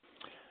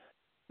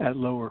at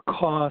lower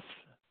costs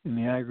in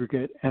the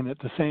aggregate, and at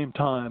the same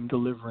time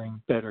delivering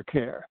better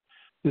care.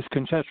 This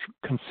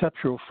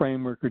conceptual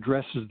framework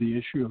addresses the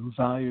issue of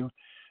value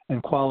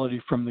and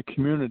quality from the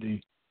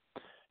community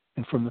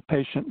and from the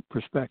patient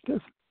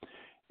perspective.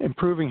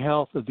 Improving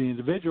health of the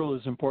individual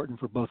is important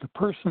for both the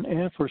person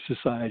and for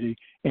society,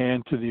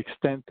 and to the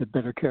extent that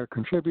better care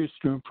contributes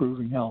to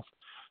improving health,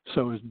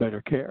 so is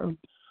better care.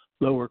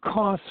 Lower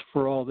costs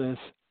for all this,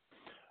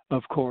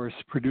 of course,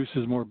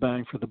 produces more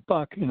bang for the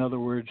buck. In other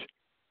words,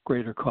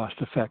 greater cost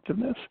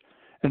effectiveness.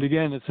 And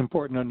again, it's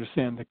important to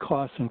understand that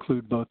costs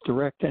include both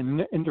direct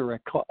and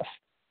indirect costs.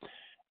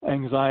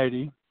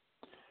 Anxiety,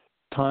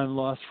 time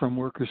lost from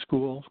work or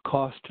school,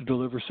 cost to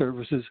deliver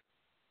services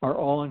are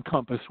all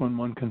encompassed when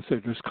one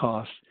considers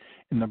costs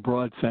in the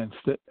broad sense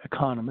that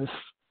economists,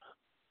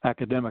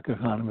 academic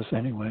economists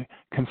anyway,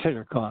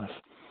 consider costs.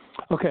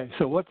 Okay,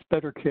 so what's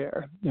better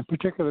care? In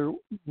particular,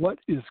 what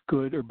is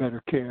good or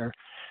better care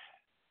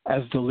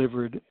as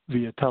delivered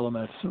via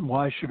telemedicine?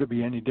 Why should it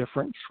be any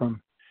different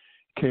from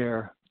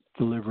care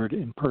delivered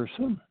in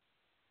person?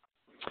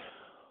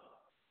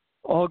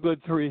 All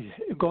good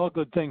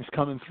things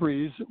come in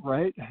threes,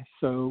 right?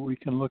 So we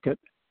can look at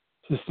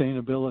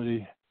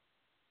sustainability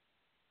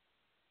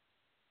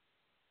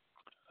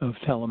of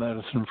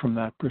telemedicine from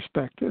that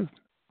perspective.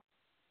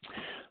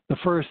 The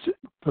first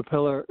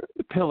pillar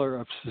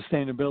of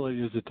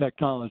sustainability is the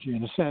technology.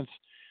 In a sense,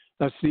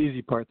 that's the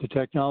easy part. The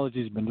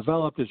technology has been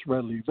developed, it's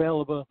readily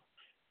available,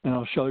 and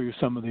I'll show you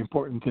some of the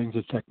important things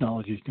that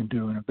technologies can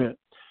do in a bit.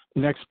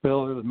 The next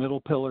pillar, the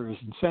middle pillar, is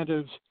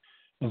incentives.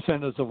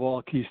 Incentives of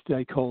all key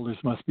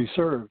stakeholders must be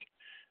served.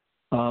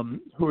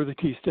 Who are the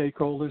key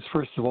stakeholders?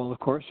 First of all, of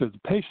course, are the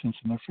patients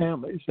and their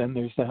families. Then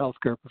there's the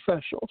healthcare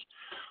professionals,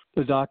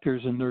 the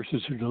doctors and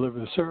nurses who deliver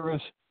the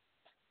service.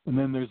 And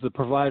then there's the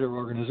provider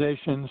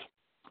organizations,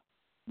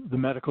 the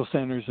medical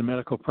centers and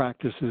medical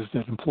practices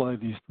that employ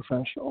these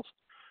professionals.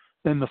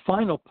 Then the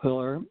final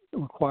pillar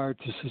required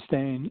to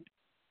sustain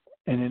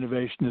an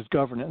innovation is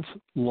governance,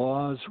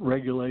 laws,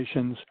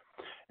 regulations,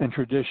 and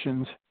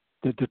traditions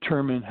that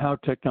determine how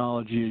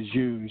technology is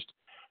used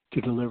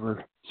to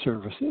deliver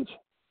services.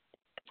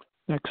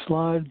 Next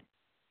slide.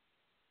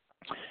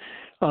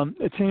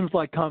 It seems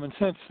like common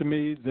sense to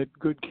me that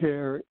good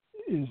care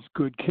is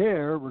good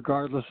care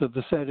regardless of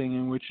the setting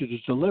in which it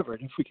is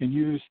delivered. If we can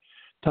use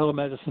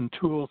telemedicine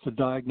tools to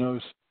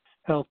diagnose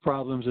health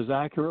problems as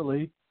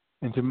accurately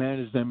and to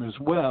manage them as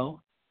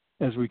well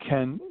as we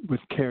can with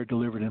care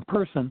delivered in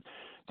person,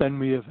 then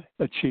we have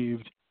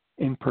achieved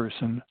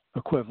in-person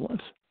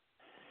equivalence.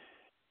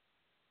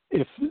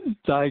 If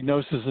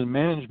diagnosis and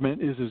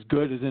management is as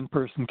good as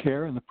in-person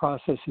care and the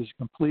process is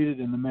completed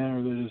in the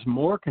manner that is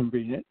more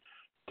convenient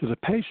to the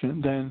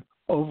patient, then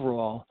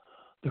overall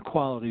the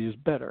quality is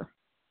better.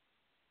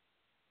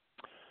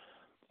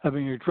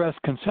 Having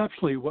addressed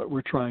conceptually what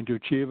we're trying to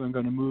achieve, I'm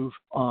going to move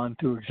on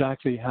to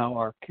exactly how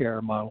our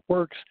care model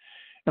works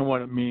and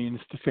what it means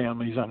to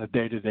families on a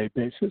day-to-day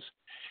basis.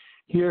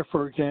 Here,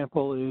 for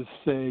example, is,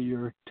 say,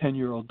 your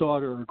 10-year-old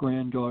daughter or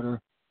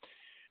granddaughter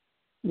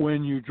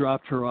when you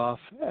dropped her off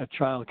at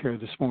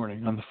childcare this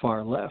morning on the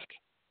far left.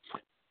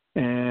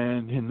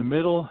 And in the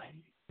middle,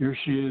 here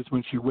she is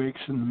when she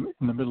wakes in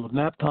the middle of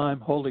nap time,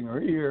 holding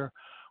her ear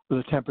with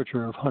a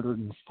temperature of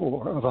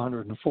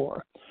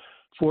 104.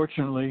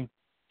 Fortunately,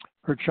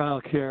 her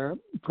child care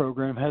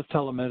program has a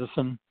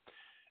telemedicine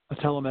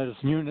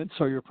unit,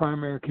 so your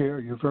primary care,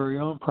 your very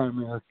own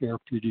primary care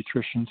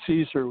pediatrician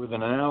sees her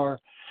within an hour,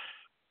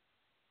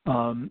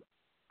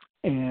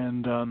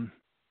 and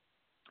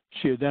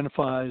she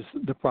identifies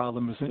the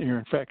problem as an ear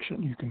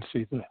infection. You can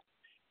see the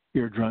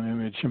eardrum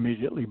image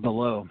immediately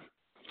below.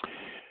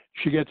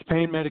 She gets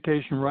pain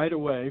medication right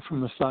away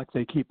from the stock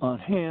they keep on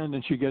hand,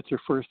 and she gets her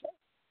first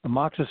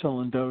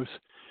amoxicillin dose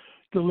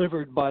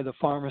delivered by the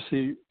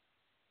pharmacy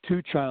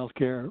to child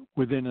care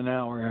within an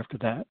hour after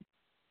that.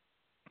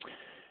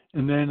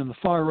 And then in the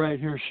far right,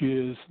 here she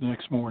is the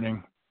next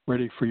morning,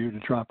 ready for you to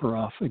drop her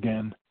off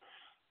again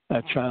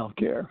at child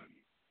care.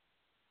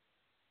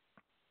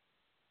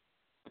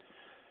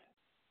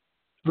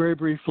 Very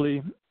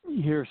briefly,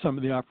 here are some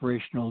of the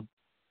operational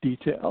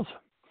details.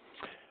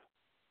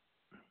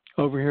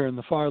 Over here in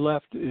the far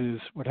left is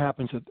what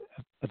happens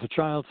at the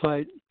child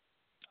site,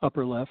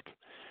 upper left.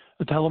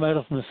 A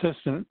telemedicine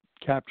assistant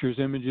captures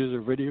images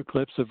or video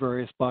clips of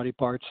various body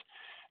parts,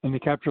 and they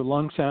capture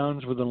lung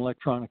sounds with an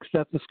electronic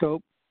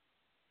stethoscope.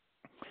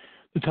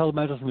 The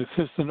telemedicine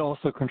assistant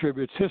also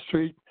contributes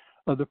history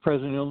of the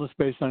present illness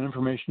based on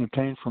information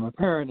obtained from a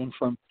parent and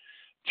from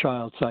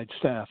child site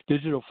staff.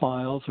 Digital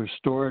files are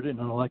stored in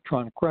an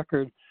electronic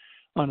record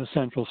on a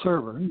central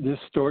server. This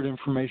stored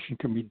information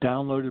can be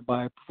downloaded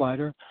by a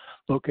provider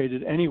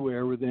located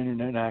anywhere with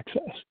internet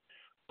access.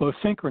 Both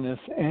synchronous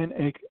and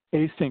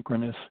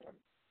asynchronous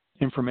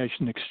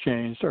information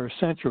exchanged are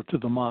essential to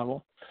the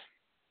model.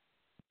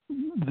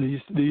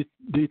 The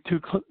two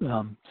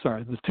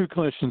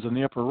clinicians in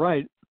the upper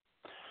right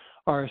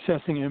are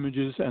assessing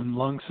images and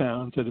lung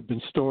sounds that have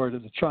been stored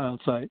at the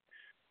child site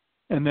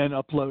and then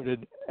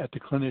uploaded at the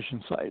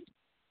clinician site.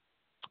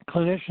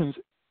 Clinicians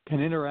can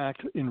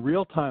interact in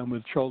real time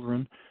with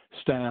children,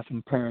 staff,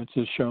 and parents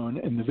as shown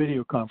in the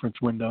video conference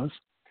windows.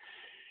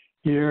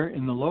 Here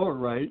in the lower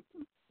right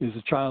is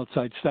a child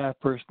site staff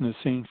person as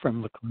seen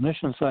from the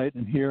clinician site,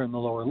 and here in the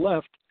lower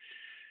left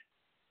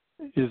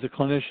is a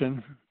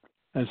clinician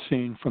as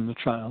seen from the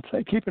child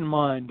site. Keep in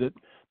mind that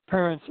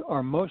parents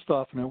are most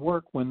often at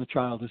work when the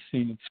child is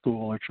seen at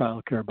school or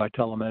child care by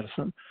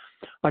telemedicine.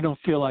 I don't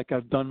feel like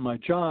I've done my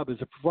job as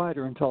a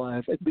provider until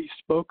I've at least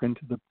spoken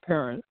to the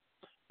parent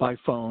by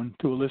phone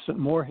to elicit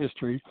more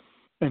history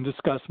and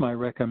discuss my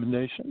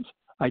recommendations.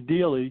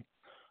 Ideally,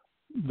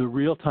 the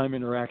real-time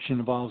interaction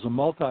involves a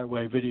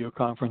multi-way video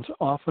conference,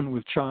 often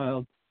with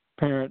child,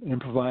 parent, and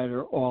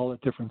provider all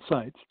at different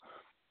sites.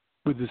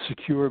 With the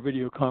secure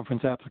video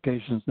conference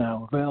applications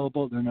now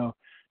available, there are no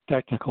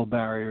technical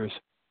barriers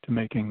to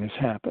making this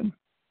happen.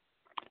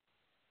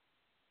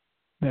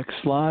 Next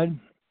slide.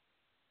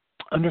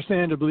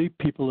 Understandably,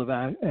 people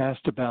have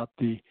asked about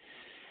the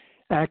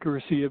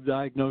accuracy of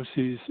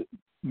diagnoses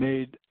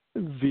made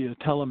via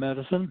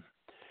telemedicine.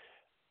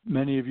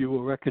 Many of you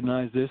will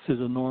recognize this as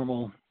a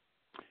normal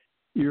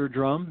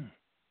eardrum.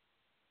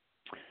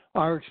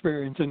 Our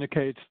experience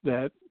indicates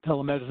that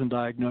telemedicine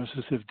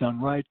diagnosis, if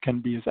done right, can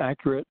be as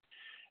accurate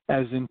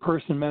as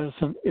in-person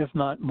medicine, if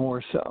not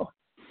more so.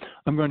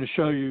 I'm going to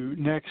show you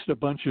next a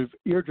bunch of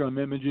eardrum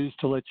images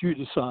to let you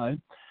decide.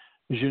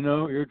 As you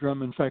know,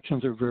 eardrum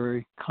infections are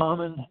very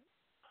common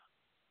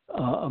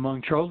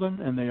among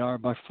children, and they are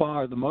by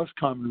far the most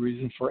common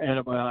reason for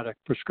antibiotic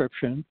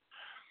prescription.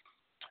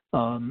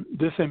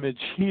 This image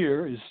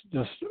here is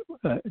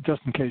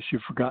just in case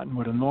you've forgotten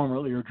what a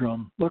normal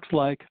eardrum looks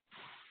like.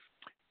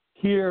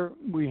 Here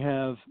we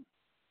have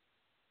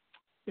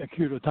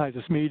acute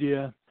otitis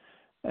media,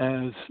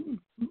 as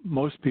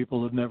most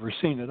people have never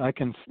seen it. I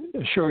can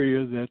assure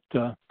you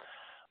that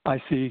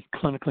I see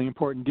clinically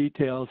important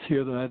details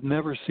here that I've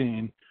never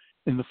seen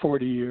in the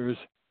 40 years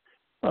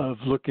of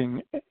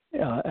looking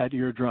at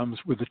eardrums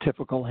with a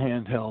typical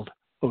handheld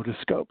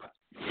otoscope.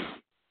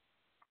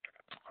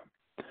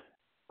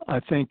 I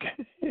think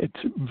it's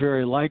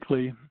very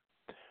likely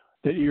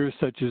that ears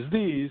such as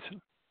these,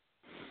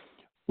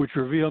 which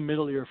reveal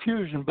middle ear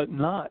fusion but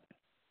not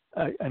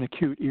an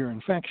acute ear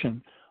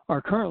infection,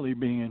 are currently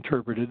being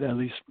interpreted, at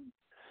least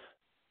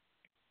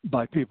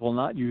by people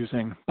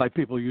using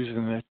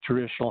the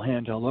traditional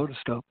handheld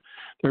otoscope.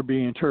 They're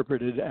being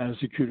interpreted as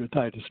acute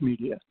otitis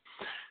media.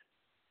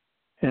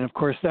 And of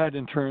course, that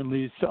in turn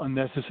leads to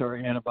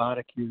unnecessary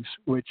antibiotic use,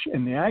 which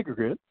in the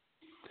aggregate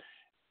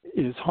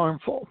is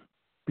harmful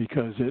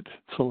because it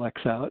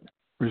selects out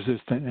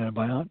resistant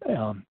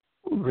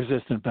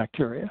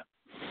bacteria.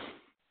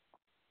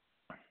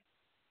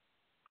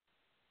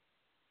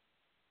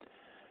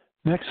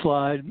 Next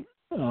slide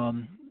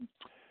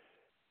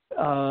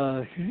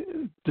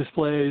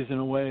displays in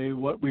a way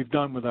what we've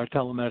done with our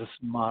telemedicine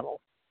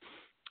model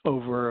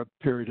over a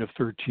period of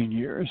 13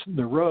 years.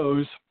 The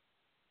rows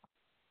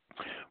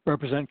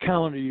represent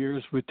calendar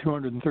years with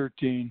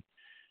 213,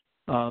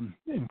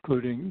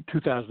 including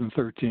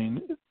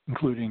 2013,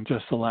 including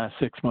just the last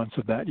 6 months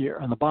of that year.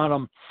 On the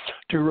bottom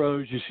two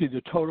rows, you see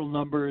the total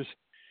numbers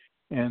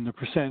and the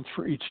percents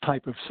for each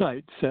type of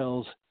site.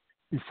 Cells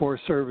before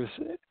service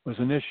was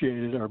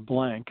initiated are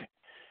blank.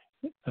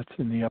 That's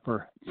in the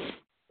upper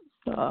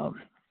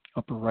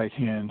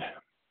right-hand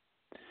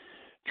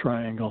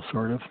triangle,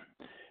 sort of.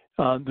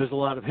 There's a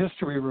lot of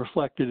history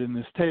reflected in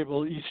this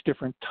table. Each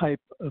different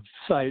type of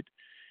site,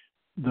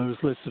 those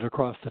listed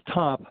across the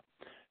top,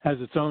 has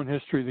its own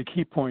history. The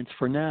key points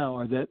for now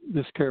are that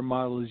this care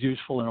model is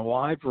useful in a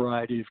wide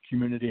variety of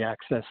community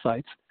access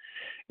sites.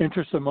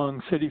 Interest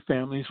among city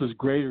families was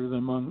greater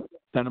than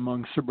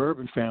among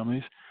suburban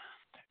families.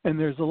 And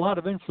there's a lot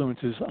of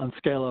influences on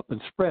scale up and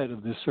spread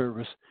of this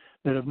service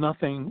that have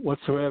nothing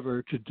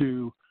whatsoever to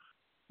do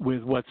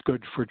with what's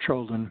good for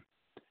children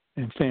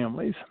and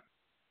families.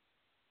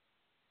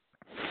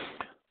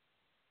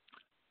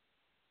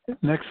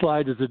 Next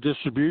slide is a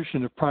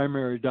distribution of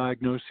primary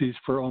diagnoses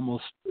for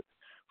almost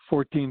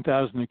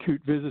 14,000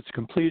 acute visits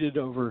completed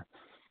over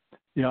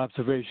the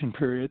observation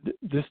period.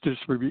 This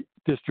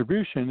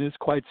distribution is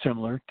quite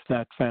similar to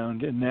that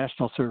found in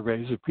national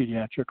surveys of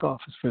pediatric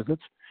office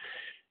visits.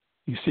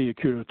 You see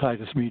acute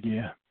otitis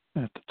media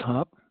at the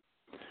top.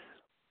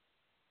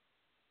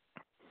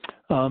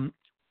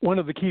 One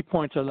of the key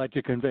points I'd like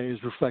to convey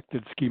is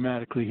reflected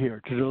schematically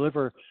here. To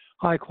deliver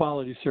high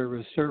quality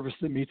service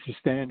that meets the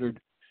standard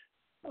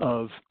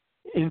of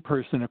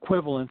in-person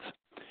equivalence,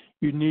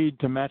 you need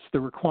to match the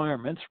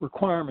requirements for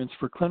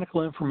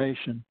clinical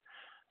information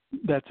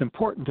that's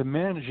important to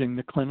managing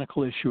the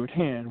clinical issue at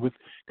hand with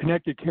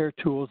connected care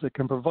tools that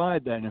can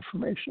provide that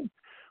information.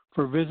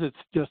 For visits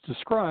just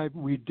described,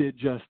 we did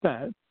just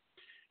that.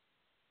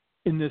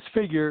 In this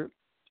figure,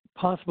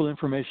 possible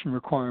information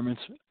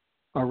requirements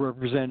are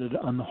represented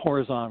on the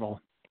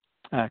horizontal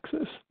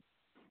axis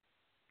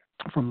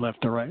from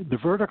left to right. The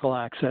vertical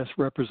axis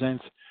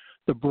represents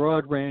the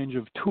broad range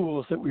of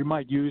tools that we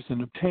might use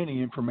in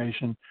obtaining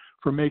information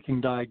for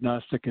making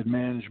diagnostic and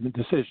management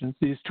decisions.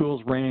 These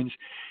tools range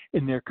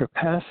in their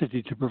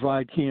capacity to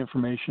provide key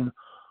information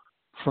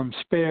from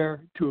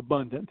spare to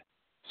abundant.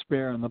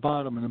 Spare on the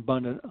bottom and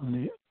abundant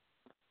on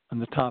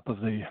the top of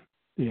the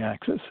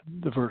axis,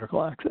 the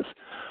vertical axis.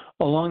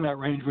 Along that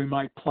range, we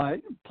might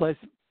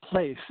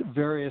place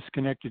various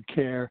connected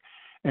care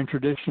and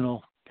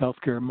traditional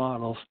healthcare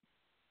models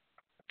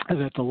as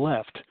at the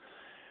left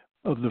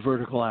of the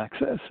vertical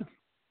axis.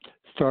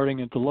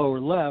 Starting at the lower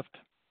left,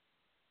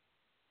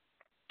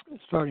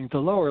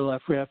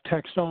 we have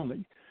text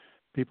only.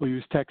 People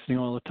use texting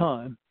all the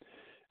time.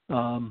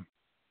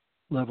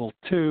 Level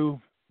 2,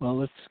 well,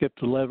 let's skip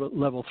to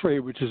level 3,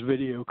 which is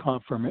video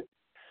conference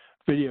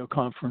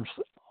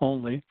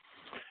only.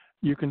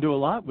 You can do a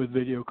lot with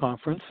video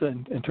conference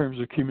in terms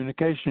of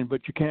communication,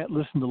 but you can't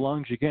listen to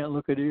lungs, you can't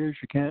look at ears,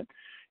 you can't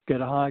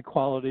get a high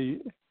quality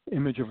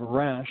image of a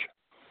rash.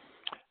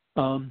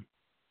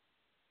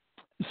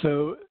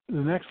 So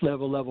the next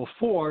level, level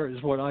 4,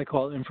 is what I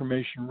call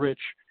information rich,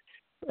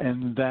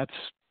 and that's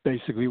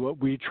basically what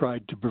we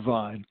tried to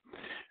provide.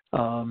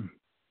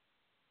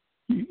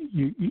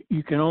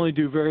 You can only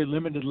do very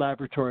limited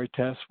laboratory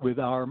tests with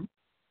our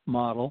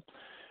model,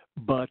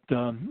 but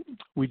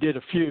we did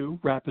a few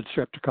rapid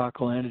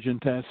streptococcal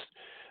antigen tests,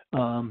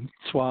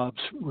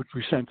 swabs, which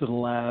we sent to the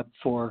lab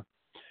for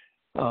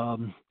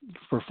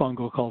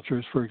fungal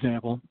cultures, for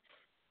example.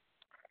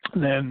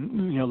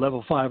 Then,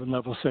 level 5 and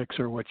level 6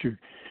 are what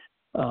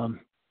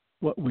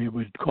we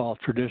would call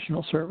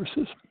traditional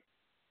services.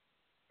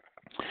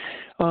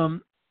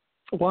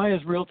 Why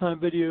is real-time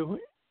video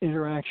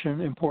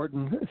interaction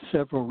important?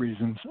 Several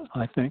reasons,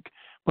 I think.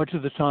 Much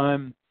of the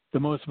time, the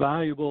most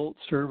valuable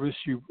service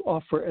you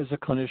offer as a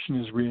clinician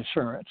is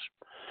reassurance.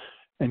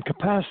 And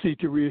capacity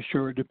to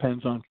reassure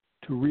depends on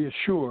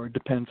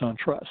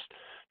trust.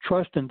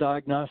 Trust in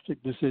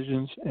diagnostic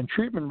decisions and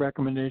treatment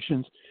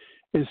recommendations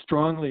is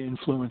strongly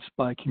influenced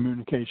by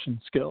communication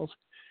skills.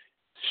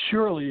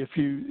 Surely, if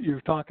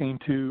you're talking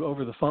to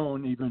over the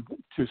phone, even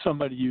to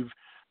somebody you've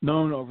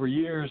known over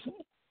years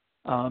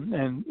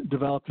and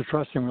developed a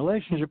trusting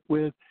relationship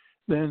with,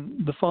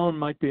 then the phone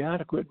might be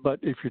adequate. But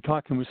if you're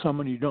talking with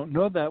someone you don't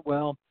know that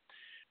well,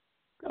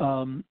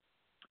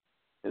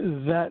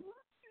 that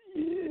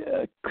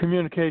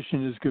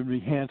communication is going to be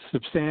enhanced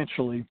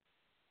substantially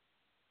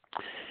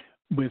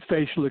with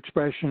facial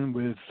expression,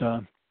 with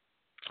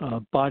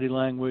body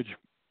language.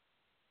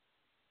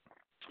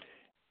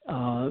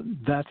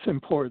 That's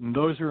important.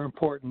 Those are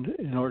important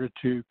in order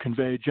to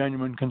convey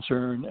genuine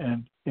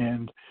concern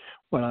and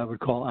what I would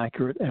call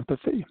accurate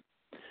empathy.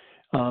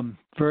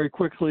 Very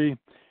quickly,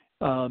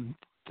 I'm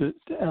going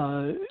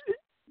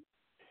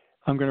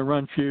to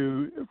run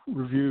few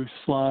review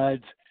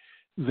slides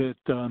that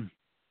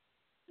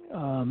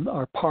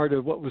are part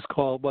of what is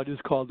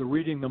called the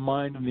reading the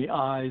mind and the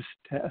eyes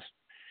test.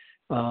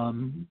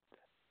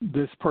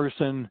 This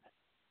person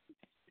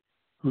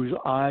whose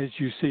eyes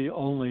you see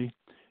only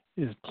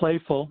is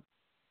playful.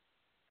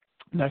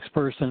 Next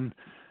person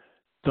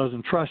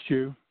doesn't trust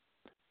you.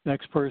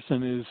 Next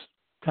person is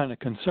kind of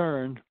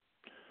concerned.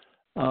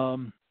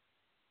 The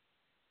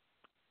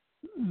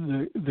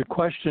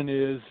question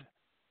is,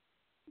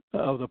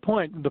 the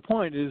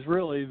point is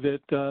really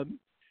that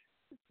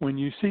when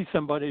you see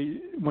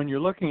somebody, when you're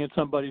looking at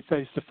somebody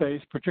face to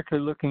face,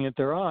 particularly looking at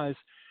their eyes,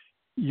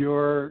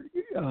 you're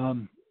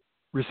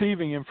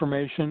receiving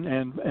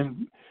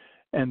information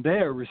and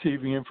they're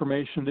receiving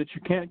information that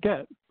you can't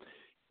get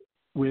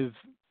with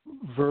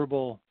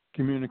verbal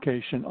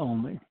communication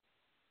only.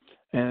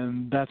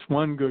 And that's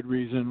one good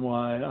reason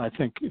why I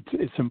think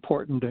it's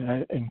important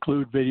to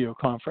include video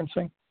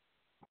conferencing.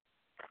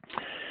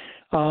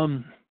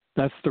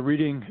 That's the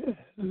reading.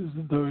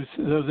 Those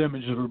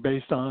images were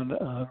based on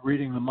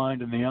reading the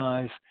mind and the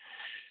eyes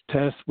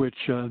test,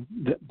 which,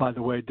 by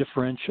the way,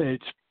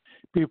 differentiates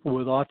people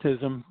with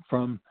autism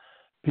from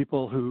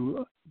people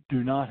who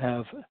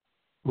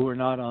are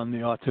not on the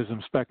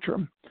autism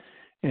spectrum.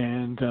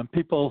 And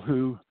people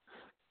who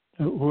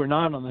are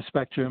not on the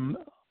spectrum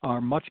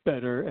are much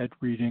better at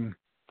reading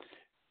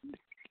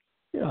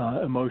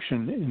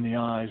emotion in the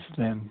eyes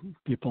than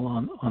people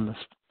on the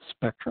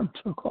spectrum,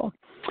 so-called.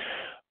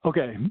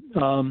 Okay.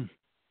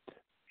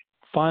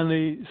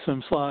 Finally,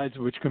 some slides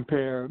which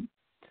compare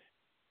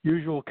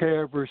usual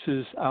care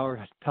versus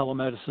our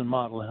telemedicine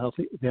model,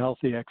 the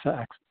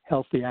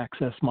healthy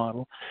access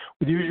model.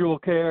 With usual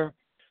care,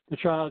 the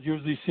child is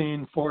usually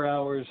seen 4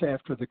 hours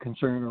after the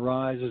concern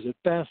arises at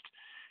best,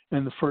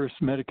 and the first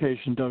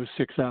medication dose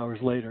 6 hours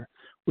later.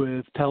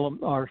 With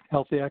our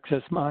healthy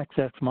access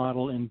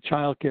model in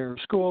child care or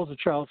schools, the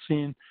child's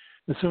seen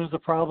as soon as the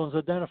problem is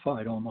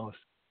identified almost.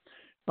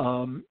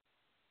 The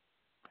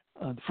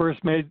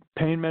first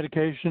pain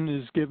medication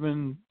is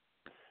given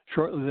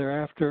shortly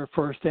thereafter,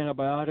 first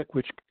antibiotic,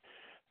 which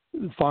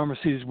the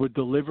pharmacies would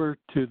deliver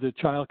to the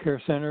child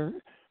care center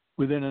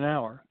within an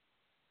hour.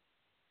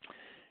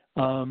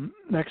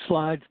 Next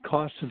slide,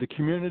 cost to the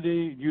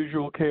community,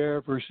 usual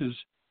care versus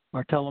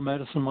our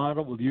telemedicine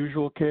model. With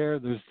usual care,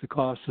 there's the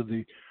cost of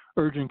the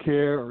urgent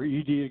care or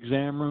ED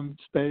exam room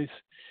space.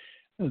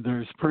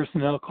 There's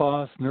personnel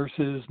costs,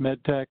 nurses,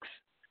 med techs.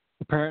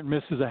 The parent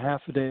misses a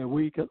half a day a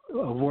week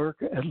of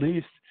work at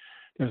least.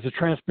 There's a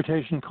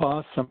transportation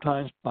cost,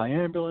 sometimes by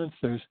ambulance.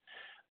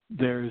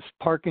 There's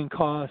parking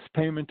costs,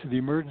 payment to the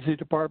emergency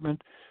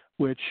department,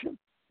 which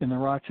in the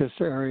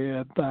Rochester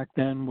area back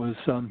then was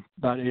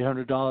about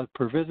 $800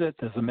 per visit.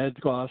 There's the med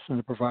cost and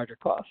the provider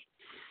cost.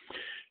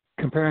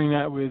 Comparing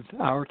that with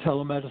our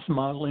telemedicine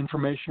model,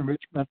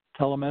 information-rich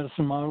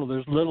telemedicine model,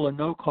 there's little or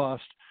no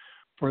cost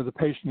for the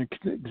patient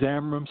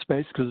exam room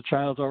space because the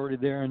child's already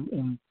there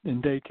in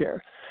daycare.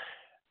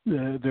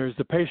 There's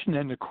the patient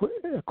and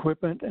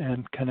equipment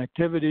and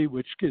connectivity,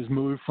 which is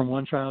moved from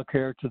one child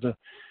care to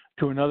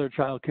another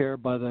child care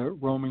by the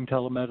roaming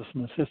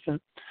telemedicine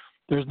assistant.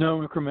 There's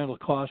no incremental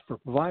cost for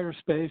provider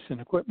space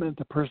and equipment.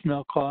 The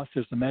personnel cost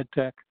is the med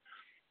tech,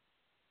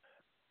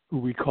 who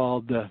we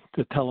called the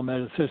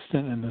telemed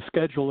assistant and the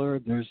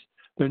scheduler. There's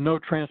no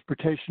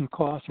transportation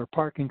costs or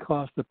parking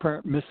costs. The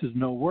parent misses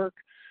no work.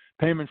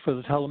 Payment for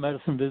the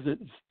telemedicine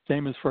visit is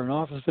same as for an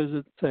office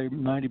visit, say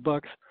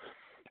 $90.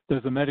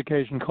 There's a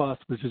medication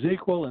cost, which is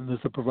equal, and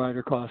there's a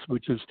provider cost,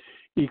 which is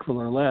equal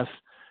or less.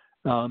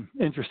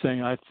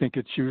 Interesting, I think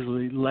it's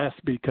usually less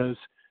because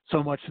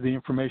so much of the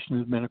information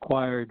has been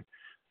acquired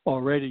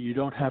already. You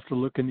don't have to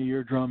look in the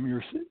eardrum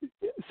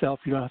yourself.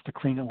 You don't have to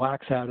clean the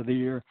wax out of the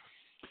ear.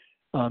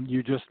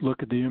 You just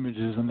look at the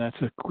images, and that's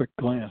a quick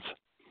glance.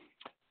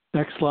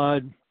 Next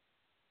slide.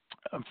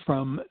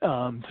 From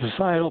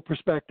societal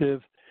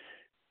perspective,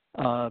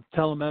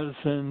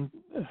 telemedicine,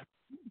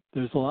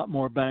 there's a lot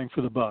more bang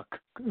for the buck.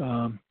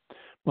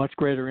 Much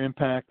greater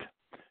impact,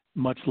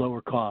 much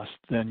lower cost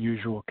than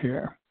usual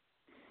care.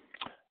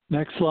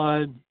 Next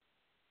slide.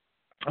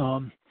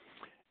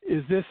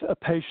 Is this a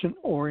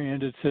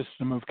patient-oriented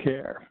system of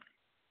care?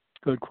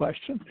 Good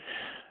question.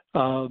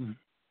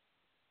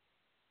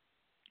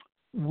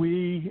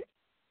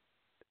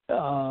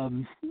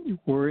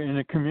 we're in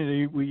a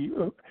community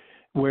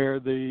where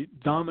the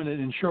dominant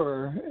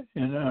insurer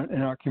in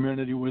our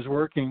community was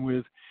working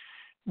with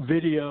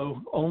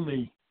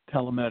video-only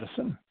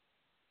telemedicine.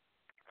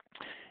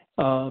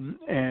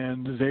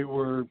 And they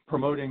were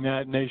promoting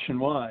that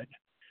nationwide.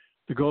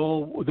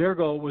 Their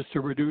goal was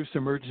to reduce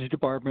emergency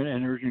department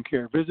and urgent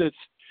care visits.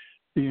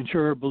 The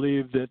insurer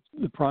believed that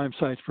the prime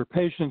sites for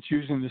patients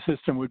using the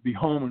system would be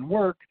home and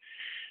work.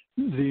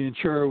 The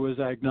insurer was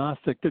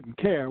agnostic, didn't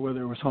care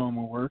whether it was home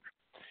or work.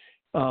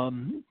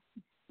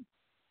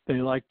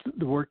 They liked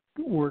the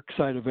work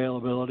site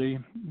availability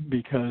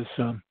because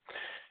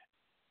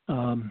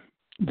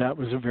that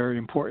was very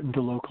important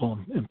to local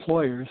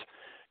employers.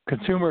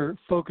 Consumer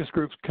focus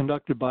groups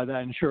conducted by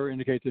that insurer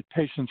indicate that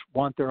patients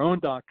wanted their own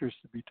doctors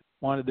to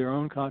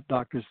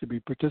be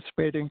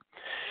participating.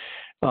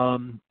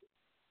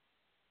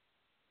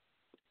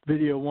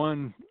 Video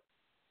One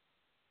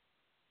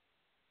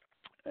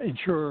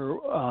insurer,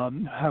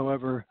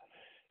 however,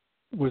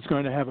 was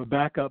going to have a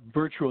backup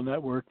virtual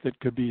network that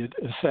could be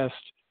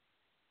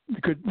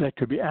that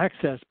could be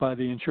accessed by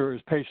the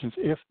insurer's patients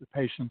if the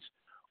patient's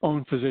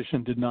own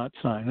physician did not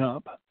sign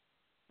up.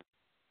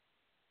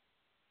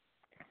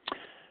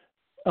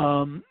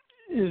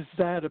 Is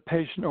that a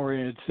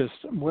patient-oriented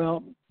system?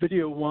 Well,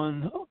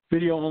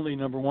 video-only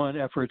number one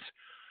efforts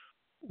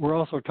were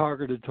also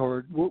targeted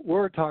toward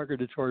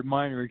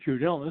minor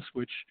acute illness,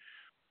 which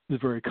is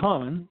very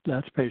common.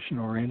 That's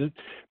patient-oriented.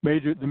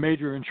 The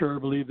major insurer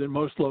believed that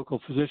most local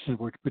physicians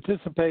would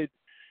participate.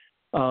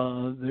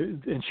 The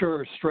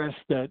insurer stressed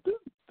that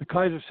the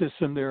Kaiser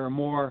system, there are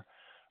more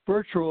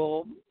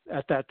virtual,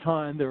 at that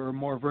time, there were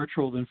more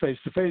virtual than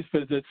face-to-face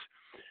visits,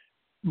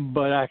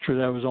 but actually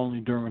that was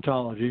only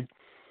dermatology.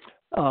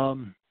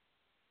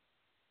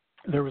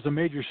 There was a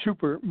major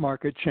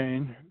supermarket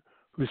chain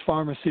whose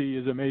pharmacy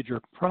is a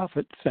major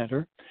profit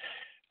center.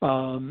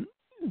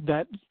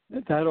 That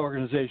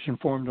organization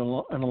formed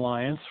an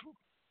alliance.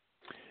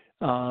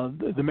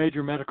 The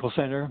major medical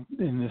center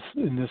in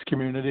this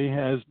community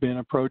had been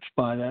approached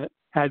by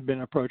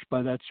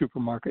that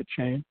supermarket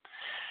chain,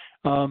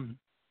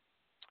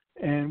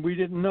 and we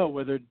didn't know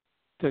whether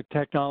the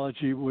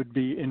technology would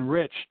be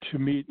enriched to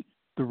meet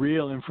the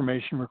real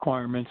information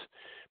requirements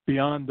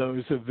beyond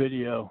those of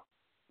video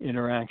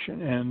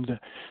interaction. And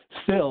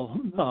still,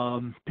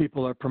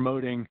 people are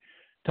promoting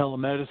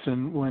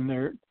telemedicine when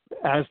they're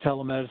as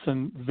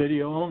telemedicine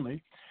video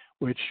only,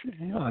 which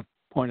I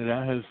pointed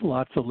out has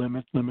lots of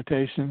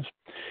limitations.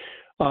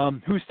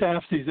 Who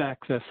staffs these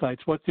access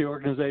sites? What's the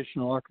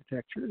organizational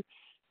architecture?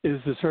 Is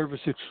the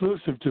service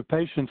exclusive to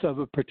patients of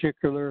a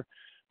particular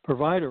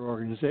provider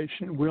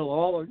organization? Will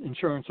all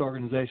insurance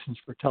organizations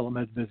for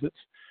telemed visits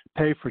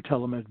pay for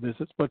telemed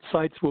visits? What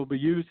sites will be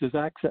used as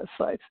access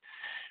sites?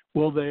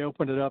 Will they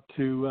open it up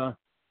to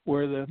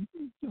where the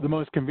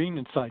most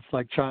convenient sites,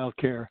 like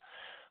childcare,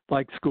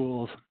 like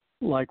schools,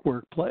 like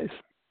workplace?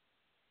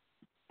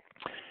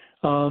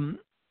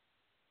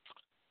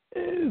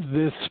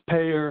 This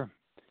payer,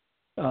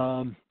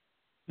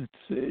 let's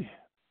see.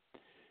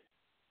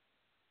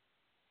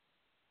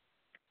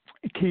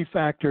 A key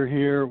factor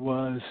here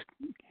was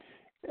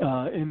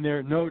in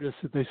their notice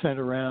that they sent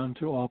around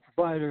to all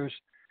providers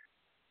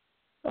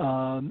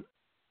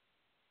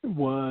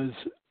was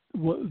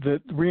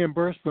that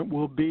reimbursement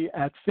will be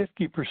at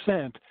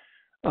 50%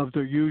 of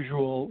their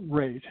usual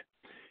rate.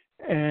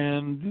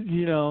 And,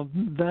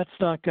 that's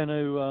not going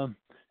to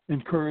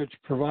encourage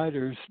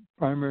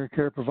primary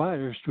care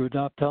providers to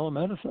adopt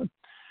telemedicine.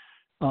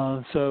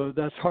 So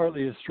that's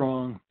hardly a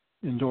strong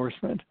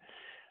endorsement.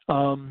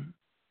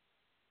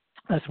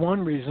 That's one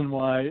reason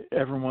why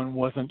everyone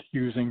wasn't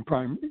using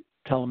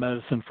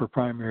telemedicine for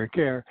primary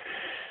care.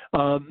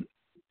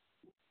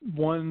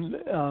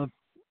 One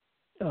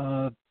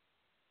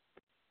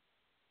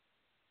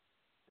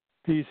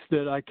piece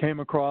that I came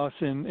across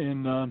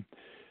in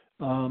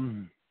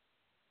the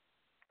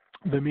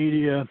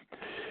media,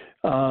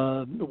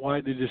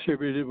 widely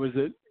distributed, was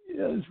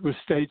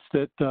states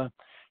that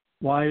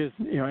why is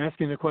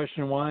asking the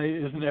question, why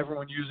isn't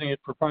everyone using it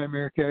for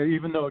primary care?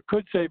 Even though it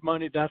could save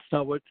money, that's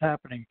not what's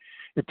happening.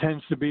 It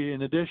tends to be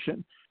in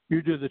addition.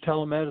 You do the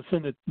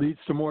telemedicine, it leads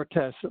to more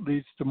tests, it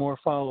leads to more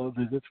follow-up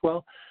visits.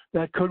 Well,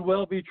 that could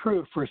well be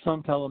true for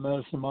some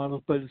telemedicine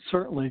models, but it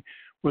certainly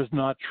was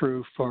not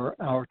true for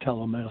our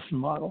telemedicine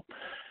model.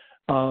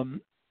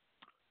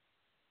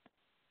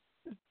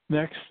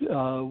 Next,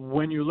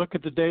 when you look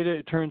at the data,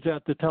 it turns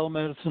out that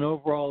telemedicine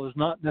overall is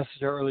not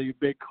necessarily a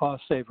big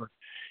cost saver.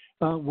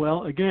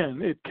 Well,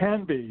 again, it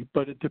can be,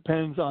 but it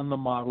depends on the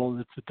model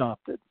that's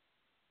adopted.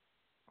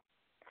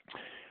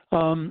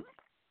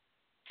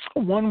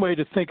 One way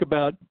to think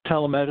about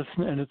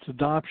telemedicine and its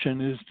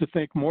adoption is to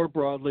think more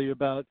broadly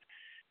about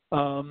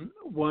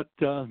what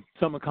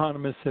some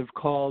economists have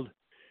called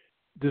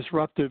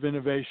disruptive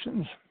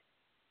innovations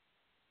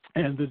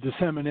and the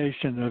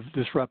dissemination of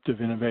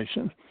disruptive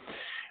innovation.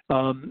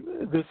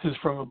 This is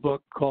from a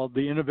book called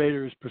The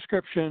Innovator's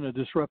Prescription, A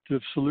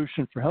Disruptive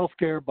Solution for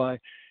Healthcare by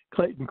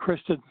Clayton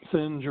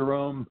Christensen,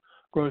 Jerome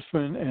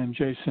Grossman, and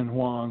Jason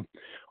Huang.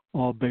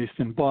 all based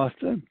in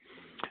Boston.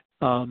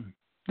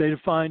 They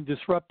define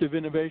disruptive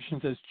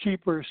innovations as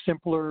cheaper,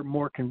 simpler,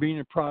 more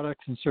convenient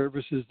products and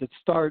services that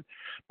start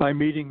by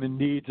meeting the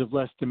needs of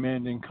less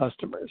demanding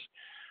customers.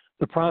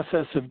 The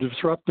process of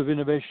disruptive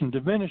innovation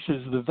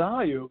diminishes the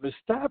value of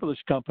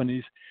established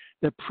companies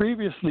that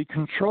previously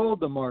controlled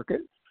the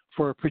market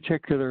for a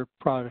particular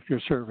product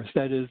or service.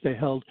 That is, they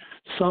held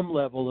some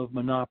level of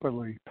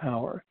monopoly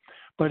power.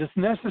 But it's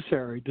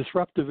necessary,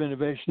 disruptive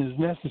innovation is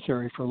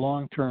necessary for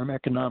long-term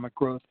economic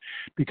growth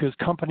because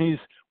companies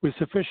with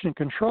sufficient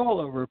control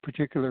over a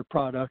particular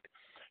product,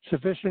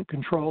 sufficient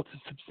control to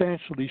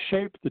substantially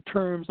shape the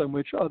terms on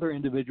which other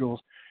individuals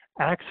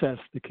access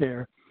the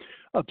care,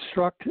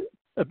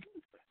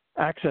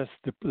 access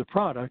the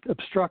product,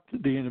 obstruct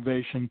the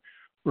innovation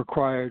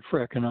required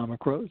for economic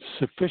growth.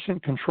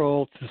 Sufficient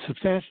control to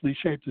substantially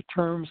shape the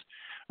terms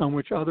on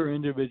which other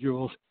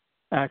individuals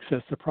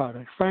access the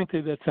product.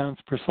 Frankly, that sounds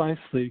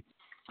precisely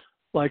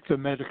like the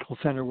medical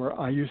center where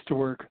I used to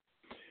work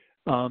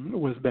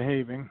was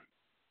behaving.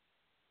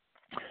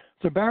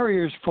 The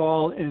barriers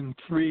fall in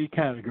three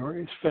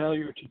categories: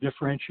 failure to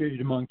differentiate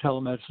among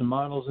telemedicine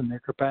models and their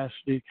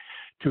capacity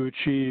to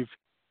achieve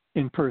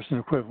in-person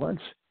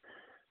equivalence.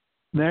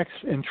 Next,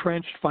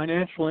 entrenched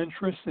financial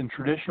interests in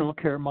traditional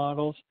care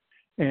models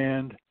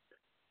and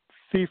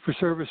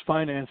fee-for-service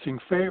financing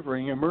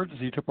favoring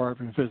emergency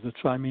department visits.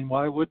 I mean,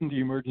 why wouldn't the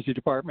emergency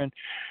department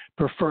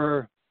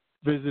prefer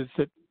visits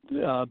that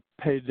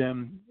paid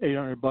them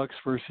 $800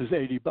 versus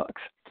 $80?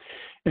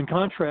 In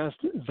contrast,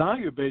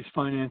 value-based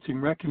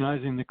financing,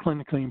 recognizing the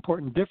clinically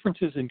important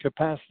differences in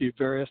capacity of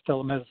various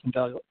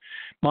telemedicine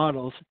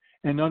models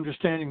and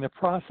understanding the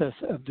process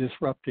of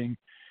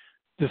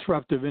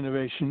disruptive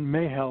innovation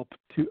may help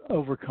to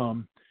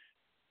overcome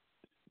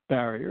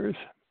barriers.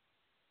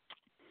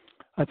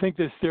 I think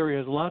this theory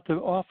has a lot to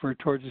offer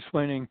towards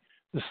explaining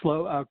the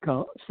slow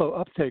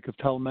uptake of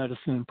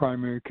telemedicine in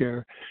primary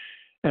care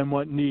and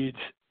what needs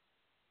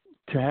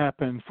to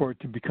happen for it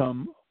to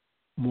become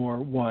more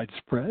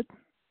widespread.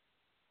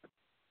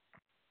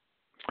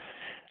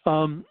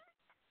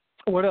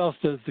 What else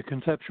does the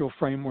conceptual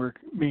framework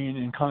mean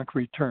in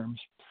concrete terms?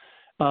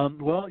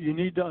 Well, you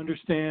need to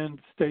understand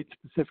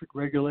state-specific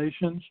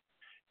regulations.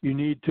 You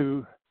need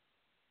to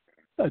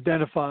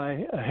identify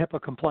a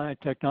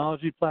HIPAA-compliant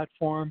technology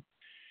platform.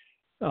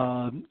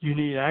 You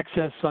need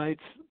access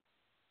sites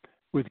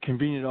with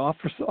convenient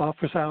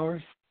office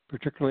hours,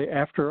 particularly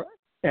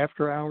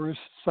after-hours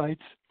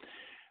sites.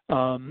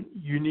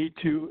 You need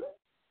to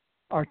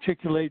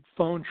articulate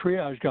phone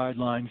triage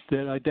guidelines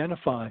that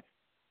identify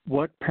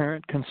what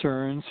parent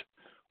concerns,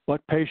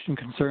 what patient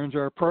concerns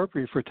are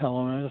appropriate for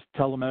telemedicine,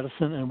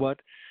 and what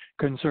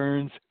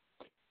concerns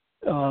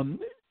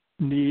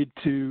need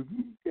to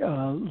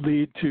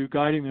lead to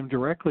guiding them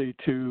directly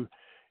to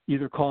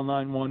either call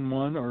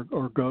 911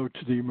 or go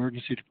to the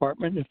emergency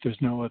department if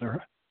there's no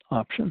other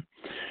option.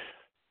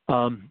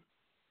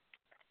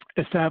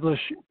 Establish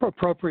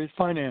appropriate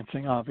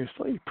financing,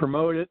 obviously.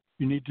 Promote it.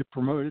 You need to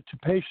promote it to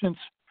patients,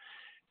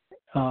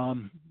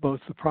 both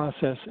the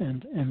process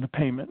and the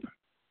payment.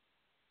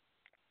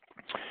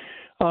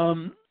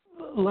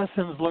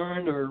 Lessons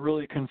learned are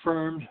really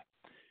confirmed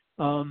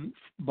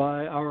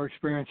by our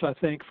experience, I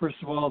think. First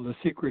of all, the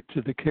secret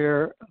to the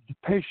care of the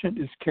patient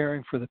is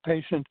caring for the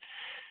patient,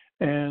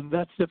 and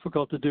that's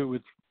difficult to do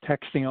with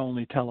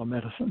texting-only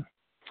telemedicine.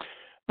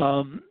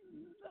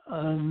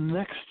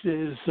 Next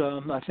is,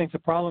 I think the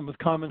problem with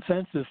common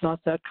sense is not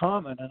that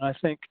common, and I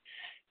think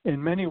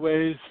in many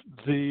ways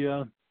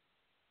the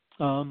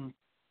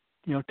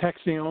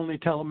texting-only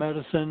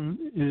telemedicine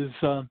is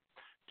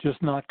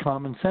just not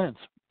common sense.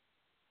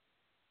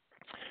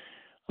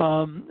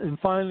 And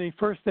finally,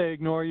 first they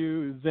ignore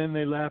you, then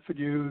they laugh at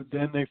you,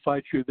 then they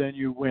fight you, then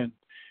you win.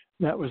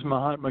 That was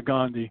Mahatma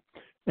Gandhi.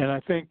 And I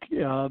think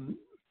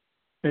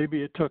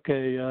maybe it took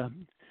a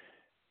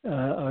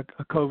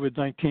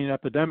COVID-19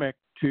 epidemic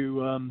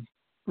to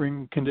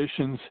bring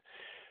conditions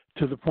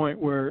to the point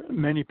where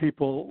many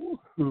people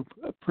who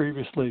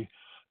previously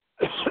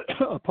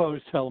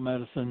opposed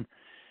telemedicine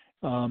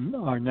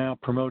are now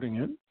promoting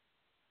it.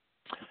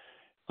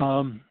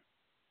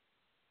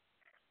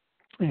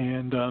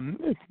 And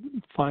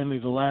finally,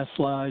 the last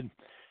slide,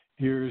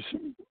 here's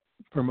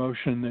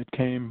promotion that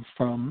came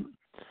from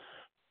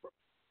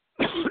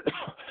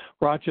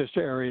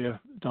Rochester area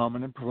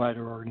dominant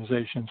provider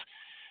organizations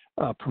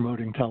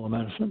promoting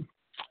telemedicine.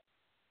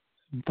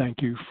 And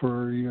thank you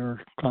for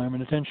your time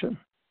and attention.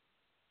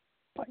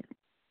 Bye.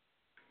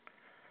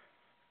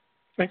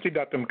 Thank you,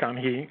 Dr.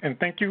 McConnochie, and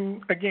thank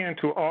you again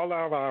to all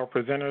of our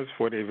presenters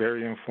for their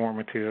very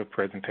informative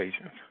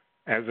presentations.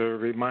 As a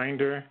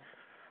reminder,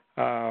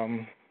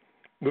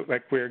 look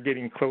like we're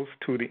getting close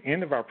to the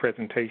end of our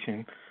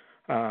presentation,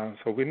 so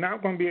we're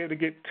not going to be able to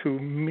get to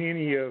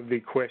many of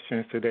the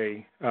questions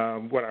today.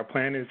 What our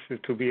plan is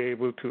to be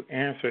able to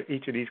answer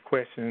each of these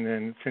questions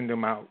and send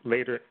them out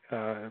later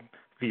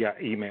via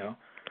email.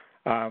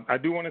 I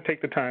do want to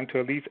take the time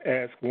to at least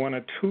ask one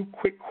or two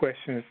quick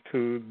questions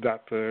to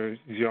Dr.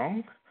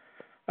 Xiong.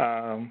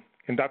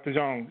 And Dr.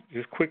 Xiong,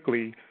 just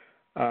quickly,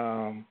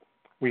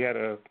 we had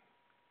a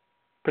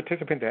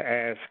participant that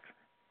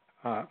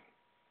asked,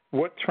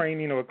 what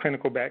training or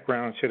clinical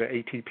background should an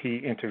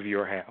ATP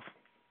interviewer have?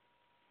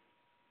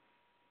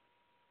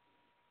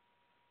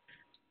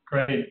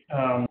 Great.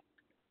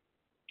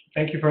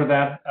 Thank you for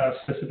that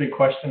specific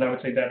question. I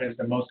would say that is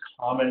the most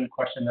common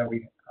question that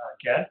we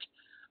get.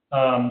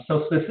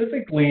 So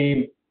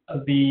specifically,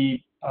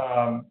 the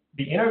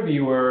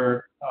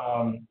interviewer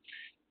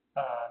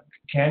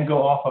can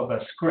go off of a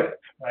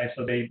script, right?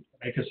 So they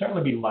could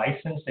certainly be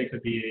licensed. They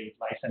could be a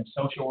licensed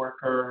social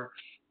worker,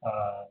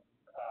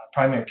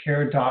 primary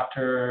care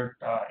doctor,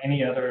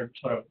 any other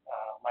sort of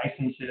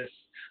licenses.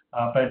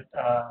 But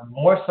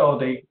more so,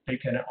 they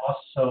can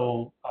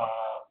also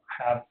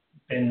have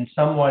been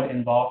somewhat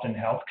involved in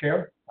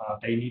healthcare.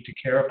 They need to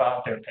care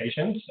about their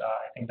patients.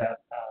 I think that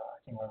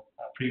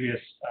previous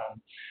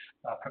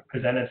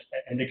presenters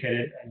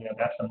indicated, and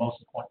that's the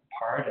most important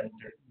part, and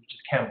you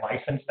just can't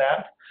license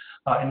that.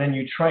 And then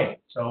you train.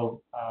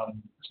 So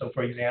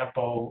for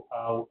example,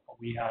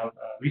 we have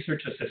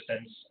research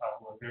assistants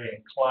who are very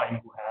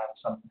inclined, who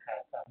have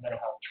mental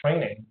health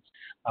training,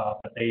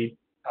 but they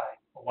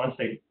once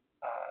they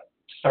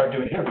start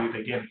doing interviews,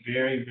 they get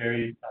very,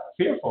 very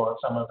fearful of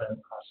some of them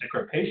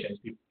sicker patients.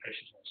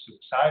 Patients who are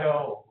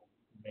suicidal or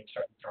who make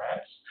certain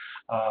threats.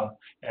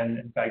 And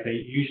in fact, they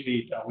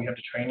usually, we have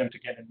to train them to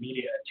get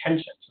immediate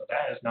attention. So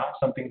that is not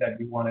something that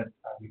we want to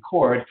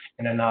record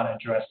and then not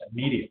address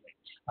immediately.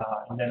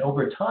 And then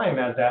over time,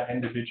 as that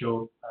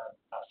individual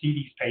see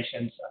these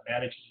patients,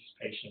 manages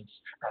these patients,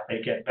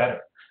 they get better.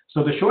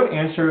 So the short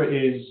answer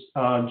is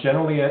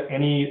generally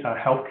any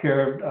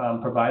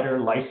healthcare provider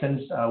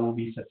license will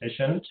be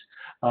sufficient.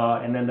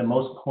 And then the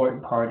most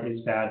important part is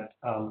that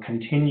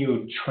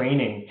continued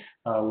training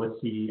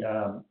with the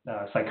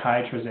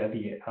psychiatrists at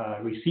the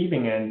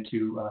receiving end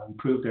to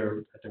improve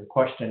their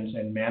questions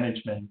and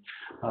management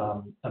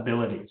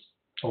abilities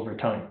over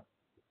time.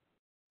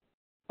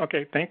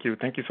 Okay, thank you.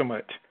 Thank you so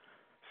much.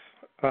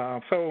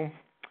 So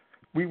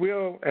we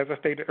will, as I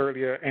stated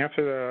earlier,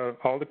 answer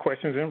all the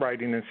questions in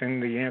writing and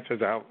send the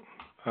answers out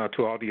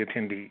to all the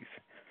attendees.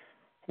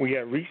 We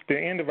have reached the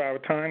end of our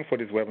time for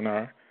this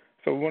webinar,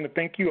 so we want to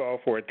thank you all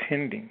for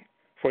attending.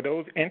 For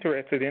those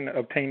interested in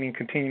obtaining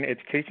continuing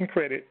education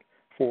credit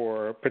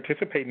for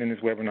participating in this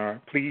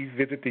webinar, please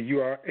visit the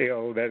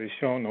URL that is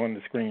shown on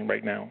the screen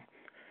right now.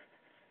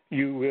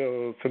 You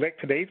will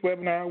select today's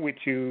webinar, which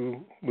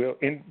you will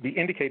be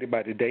indicated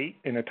by the date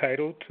and the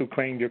title to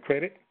claim your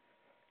credit.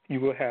 You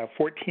will have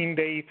 14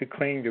 days to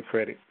claim your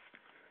credit.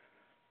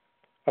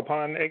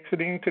 Upon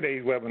exiting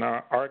today's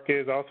webinar,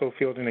 AHRQ is also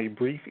fielding a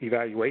brief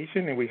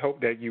evaluation, and we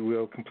hope that you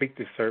will complete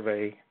this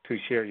survey to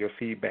share your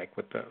feedback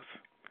with us.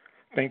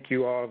 Thank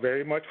you all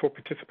very much for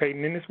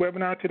participating in this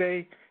webinar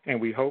today, and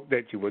we hope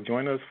that you will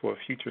join us for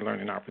future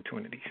learning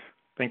opportunities.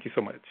 Thank you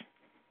so much.